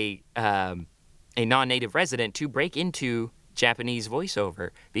as a non-native resident, to break into Japanese voiceover,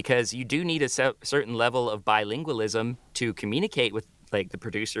 because you do need a certain level of bilingualism to communicate with the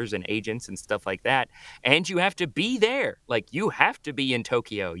producers and agents and stuff like that. And you have to be there. You have to be in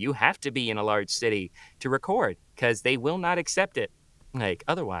Tokyo. You have to be in a large city to record, because they will not accept it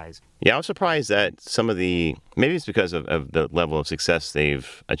otherwise. Yeah, I was surprised that some of maybe it's because of the level of success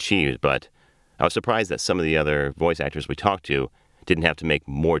they've achieved, but I was surprised that some of the other voice actors we talked to didn't have to make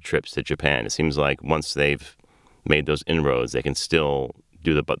more trips to Japan. It seems like once they've made those inroads, they can still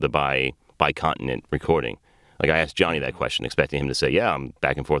do the by-continent recording. I asked Johnny that question, expecting him to say, yeah, I'm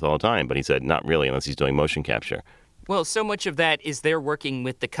back and forth all the time, but he said not really unless he's doing motion capture. Well, so much of that is they're working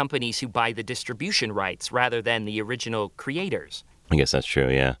with the companies who buy the distribution rights rather than the original creators. I guess that's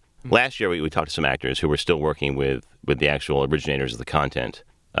true, yeah. Last year, we talked to some actors who were still working with the actual originators of the content,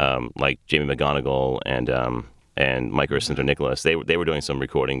 like Jamie McGonigal and Mike Ursinter Nicholas. They were doing some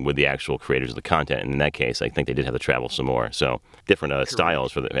recording with the actual creators of the content, and in that case, I think they did have to travel some more. So different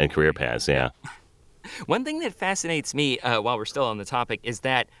styles and career paths, yeah. One thing that fascinates me while we're still on the topic is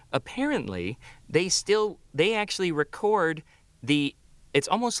that apparently they actually record it's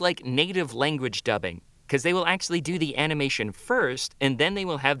almost like native language dubbing, because they will actually do the animation first, and then they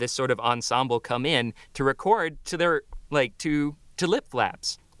will have this sort of ensemble come in to record to their to lip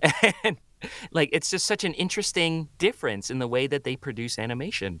flaps. And it's just such an interesting difference in the way that they produce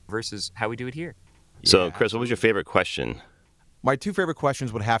animation versus how we do it here. So, Chris, what was your favorite question? My two favorite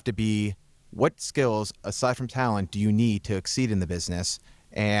questions would have to be, what skills, aside from talent, do you need to exceed in the business?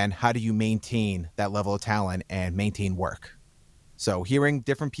 And how do you maintain that level of talent and maintain work? So hearing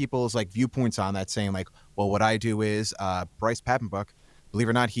different people's viewpoints on that, saying well, what I do is Bryce Pappenbuck, believe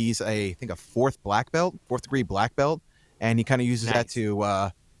it or not, he's I think a fourth degree black belt. And he kind of uses that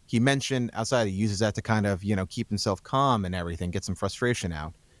to, he mentioned outside, he uses that to kind of, keep himself calm and everything, get some frustration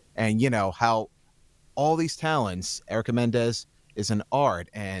out. And, how all these talents, Erica Mendez is an art,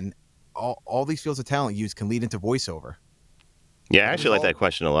 and all these fields of talent used can lead into voiceover. Yeah, I actually like that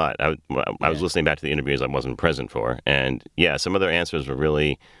question a lot. I was listening back to the interviews I wasn't present for, and yeah, some of their answers were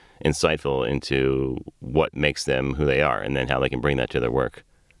really insightful into what makes them who they are, and then how they can bring that to their work.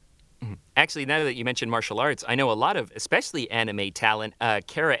 Actually, now that you mentioned martial arts, I know a lot of, especially anime talent.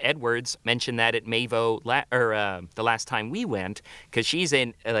 Kara Edwards mentioned that at Mavo the last time we went, because she's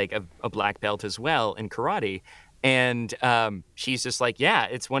in a black belt as well in karate. And she's just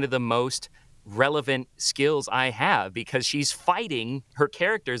it's one of the most relevant skills I have, because her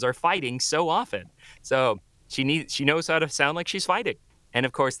characters are fighting so often. So she knows how to sound like she's fighting. And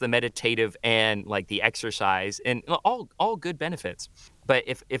of course, the meditative and the exercise and all good benefits. But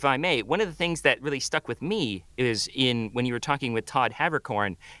if I may, one of the things that really stuck with me is when you were talking with Todd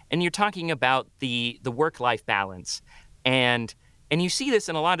Havercorn, and you're talking about the work-life balance. And you see this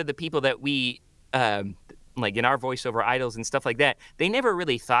in a lot of the people that we in our voiceover idols and stuff like that. They never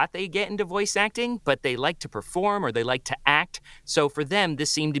really thought they'd get into voice acting, but they like to perform or they like to act. So for them,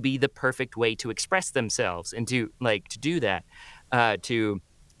 this seemed to be the perfect way to express themselves and to do that, to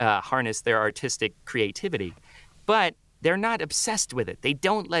harness their artistic creativity. But they're not obsessed with it. They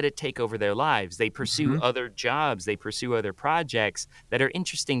don't let it take over their lives. They pursue other jobs. They pursue other projects that are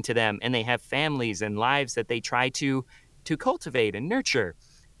interesting to them, and they have families and lives that they try to cultivate and nurture.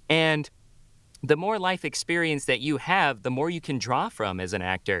 And the more life experience that you have, the more you can draw from as an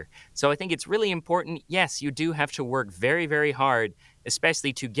actor. So I think it's really important. Yes, you do have to work very, very hard,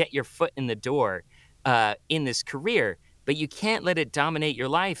 especially to get your foot in the door in this career. But you can't let it dominate your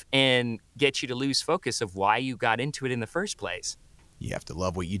life and get you to lose focus of why you got into it in the first place. You have to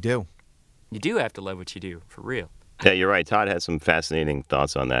love what you do. You do have to love what you do, for real. Yeah, you're right. Todd had some fascinating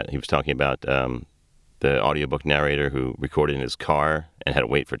thoughts on that. He was talking about the audiobook narrator who recorded in his car and had to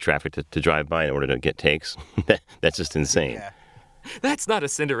wait for traffic to drive by in order to get takes. That's just insane. Yeah. That's not a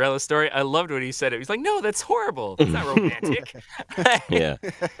Cinderella story. I loved when he said it. He's like, no, that's horrible. That's not romantic. Yeah.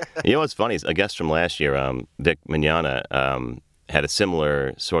 You know what's funny is a guest from last year, Vic Mignogna, had a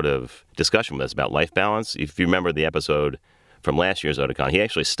similar sort of discussion with us about life balance. If you remember the episode from last year's Otakon, he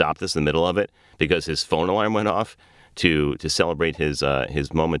actually stopped us in the middle of it because his phone alarm went off to celebrate his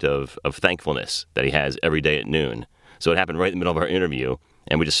moment of thankfulness that he has every day at noon. So it happened right in the middle of our interview,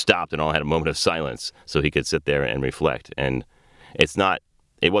 and we just stopped and all had a moment of silence so he could sit there and reflect. And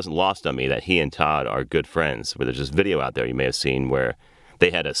it wasn't lost on me that he and Todd are good friends. Where there's this video out there you may have seen where they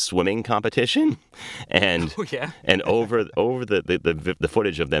had a swimming competition, and and over the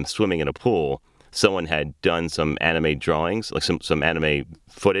footage of them swimming in a pool, someone had done some anime drawings, like some anime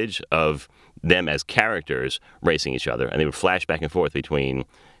footage of them as characters racing each other, and they would flash back and forth between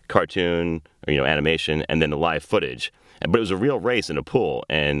cartoon or animation and then the live footage. But it was a real race in a pool,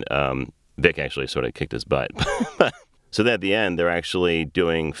 and Vic actually sort of kicked his butt. So then at the end, they're actually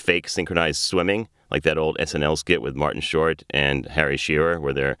doing fake synchronized swimming, like that old SNL skit with Martin Short and Harry Shearer,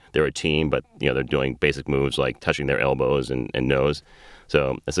 where they're a team, but they're doing basic moves like touching their elbows and nose.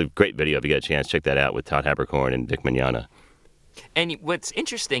 So it's a great video. If you get a chance, check that out with Todd Haberkorn and Vic Mignogna. And what's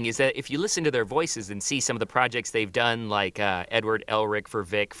interesting is that if you listen to their voices and see some of the projects they've done, like Edward Elric for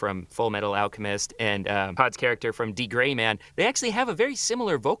Vic from Full Metal Alchemist and Todd's character from D. Gray Man, they actually have a very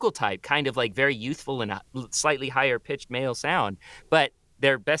similar vocal type, kind of like very youthful and slightly higher pitched male sound, but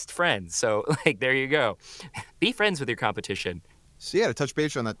they're best friends. So there you go. Be friends with your competition. So yeah, to touch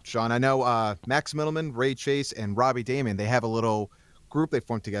base on that, Sean, I know Max Middleman, Ray Chase, and Robbie Damon, they have a little group they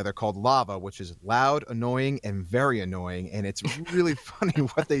formed together called Lava, which is loud, annoying, and very annoying. And it's really funny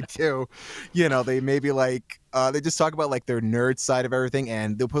what they do. They maybe they just talk about their nerd side of everything,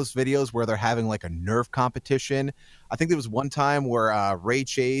 and they'll post videos where they're having a Nerf competition. I think there was one time where Ray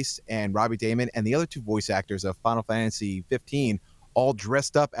Chase and Robbie Damon and the other two voice actors of Final Fantasy 15 all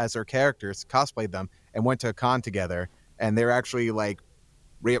dressed up as their characters, cosplayed them, and went to a con together. And they're actually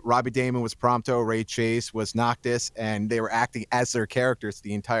Robbie Damon was Prompto, Ray Chase was Noctis, and they were acting as their characters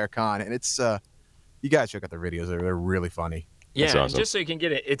the entire con. And it's you guys check out their videos; they're really funny. Yeah, awesome. And just so you can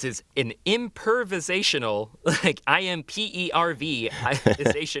get it, it's an improvisational,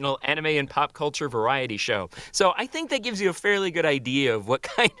 improvisational anime and pop culture variety show. So I think that gives you a fairly good idea of what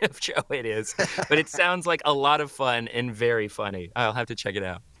kind of show it is. But it sounds like a lot of fun and very funny. I'll have to check it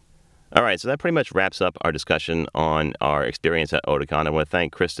out. All right, so that pretty much wraps up our discussion on our experience at Otakon. I want to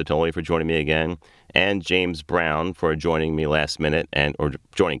thank Chris Titoli for joining me again, and James Brown for joining me last minute, or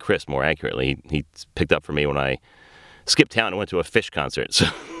joining Chris more accurately. He picked up for me when I skipped town and went to a Fish concert, so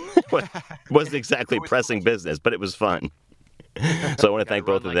it wasn't exactly pressing business, but it was fun. So I want to thank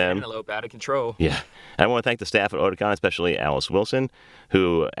both of them. Antelope out of control. Yeah. I want to thank the staff at Otakon, especially Alice Wilson,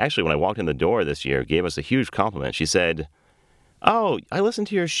 who actually, when I walked in the door this year, gave us a huge compliment. She said, "Oh, I listened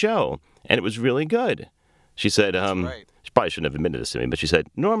to your show, and it was really good." She said, she probably shouldn't have admitted this to me, but she said,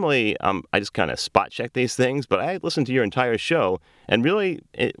 normally I just kind of spot check these things, but I listened to your entire show and really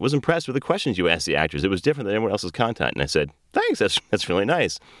was impressed with the questions you asked the actors. It was different than everyone else's content. And I said, thanks, that's really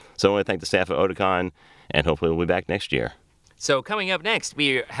nice. So I want to thank the staff at Otakon, and hopefully we'll be back next year. So coming up next,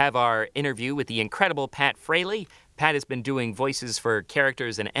 we have our interview with the incredible Pat Fraley. Pat has been doing voices for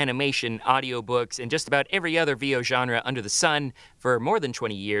characters in animation, audiobooks, and just about every other VO genre under the sun for more than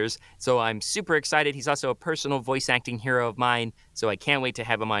 20 years. So I'm super excited. He's also a personal voice acting hero of mine, so I can't wait to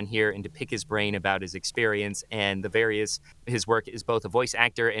have him on here and to pick his brain about his experience and his work as both a voice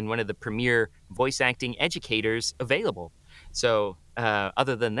actor and one of the premier voice acting educators available. So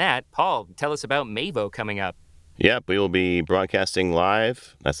other than that, Paul, tell us about Mavo coming up. Yep, we will be broadcasting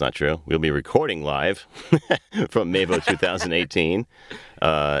live. That's not true. We'll be recording live from Mavo 2018,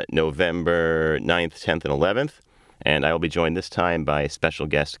 November 9th, 10th, and 11th. And I will be joined this time by special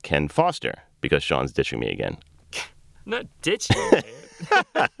guest Ken Foster, because Sean's ditching me again. Not ditching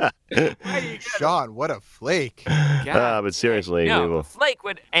you, Sean, what a flake. But seriously, no, we will. Flake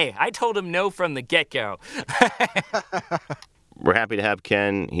would. Hey, I told him no from the get-go. We're happy to have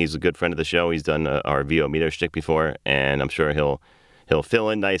Ken. He's a good friend of the show. He's done our VO meter shtick before, and I'm sure he'll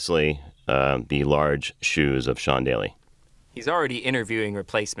fill in nicely the large shoes of Sean Daly. He's already interviewing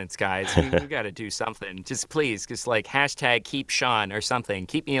replacements, guys. We got to do something. Just please, just hashtag keep Sean or something.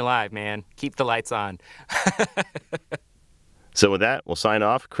 Keep me alive, man. Keep the lights on. So with that, we'll sign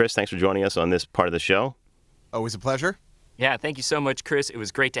off. Chris, thanks for joining us on this part of the show. Always a pleasure. Yeah, thank you so much, Chris. It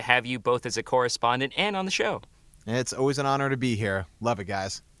was great to have you both as a correspondent and on the show. It's always an honor to be here. Love it,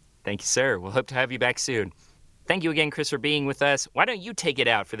 guys. Thank you, sir. We'll hope to have you back soon. Thank you again, Chris, for being with us. Why don't you take it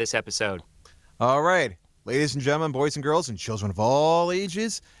out for this episode? All right. Ladies and gentlemen, boys and girls, and children of all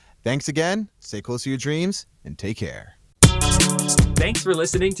ages, thanks again. Stay close to your dreams and take care. Thanks for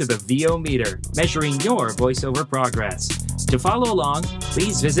listening to the VO Meter, measuring your voiceover progress. To follow along,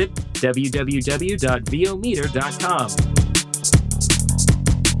 please visit www.vometer.com.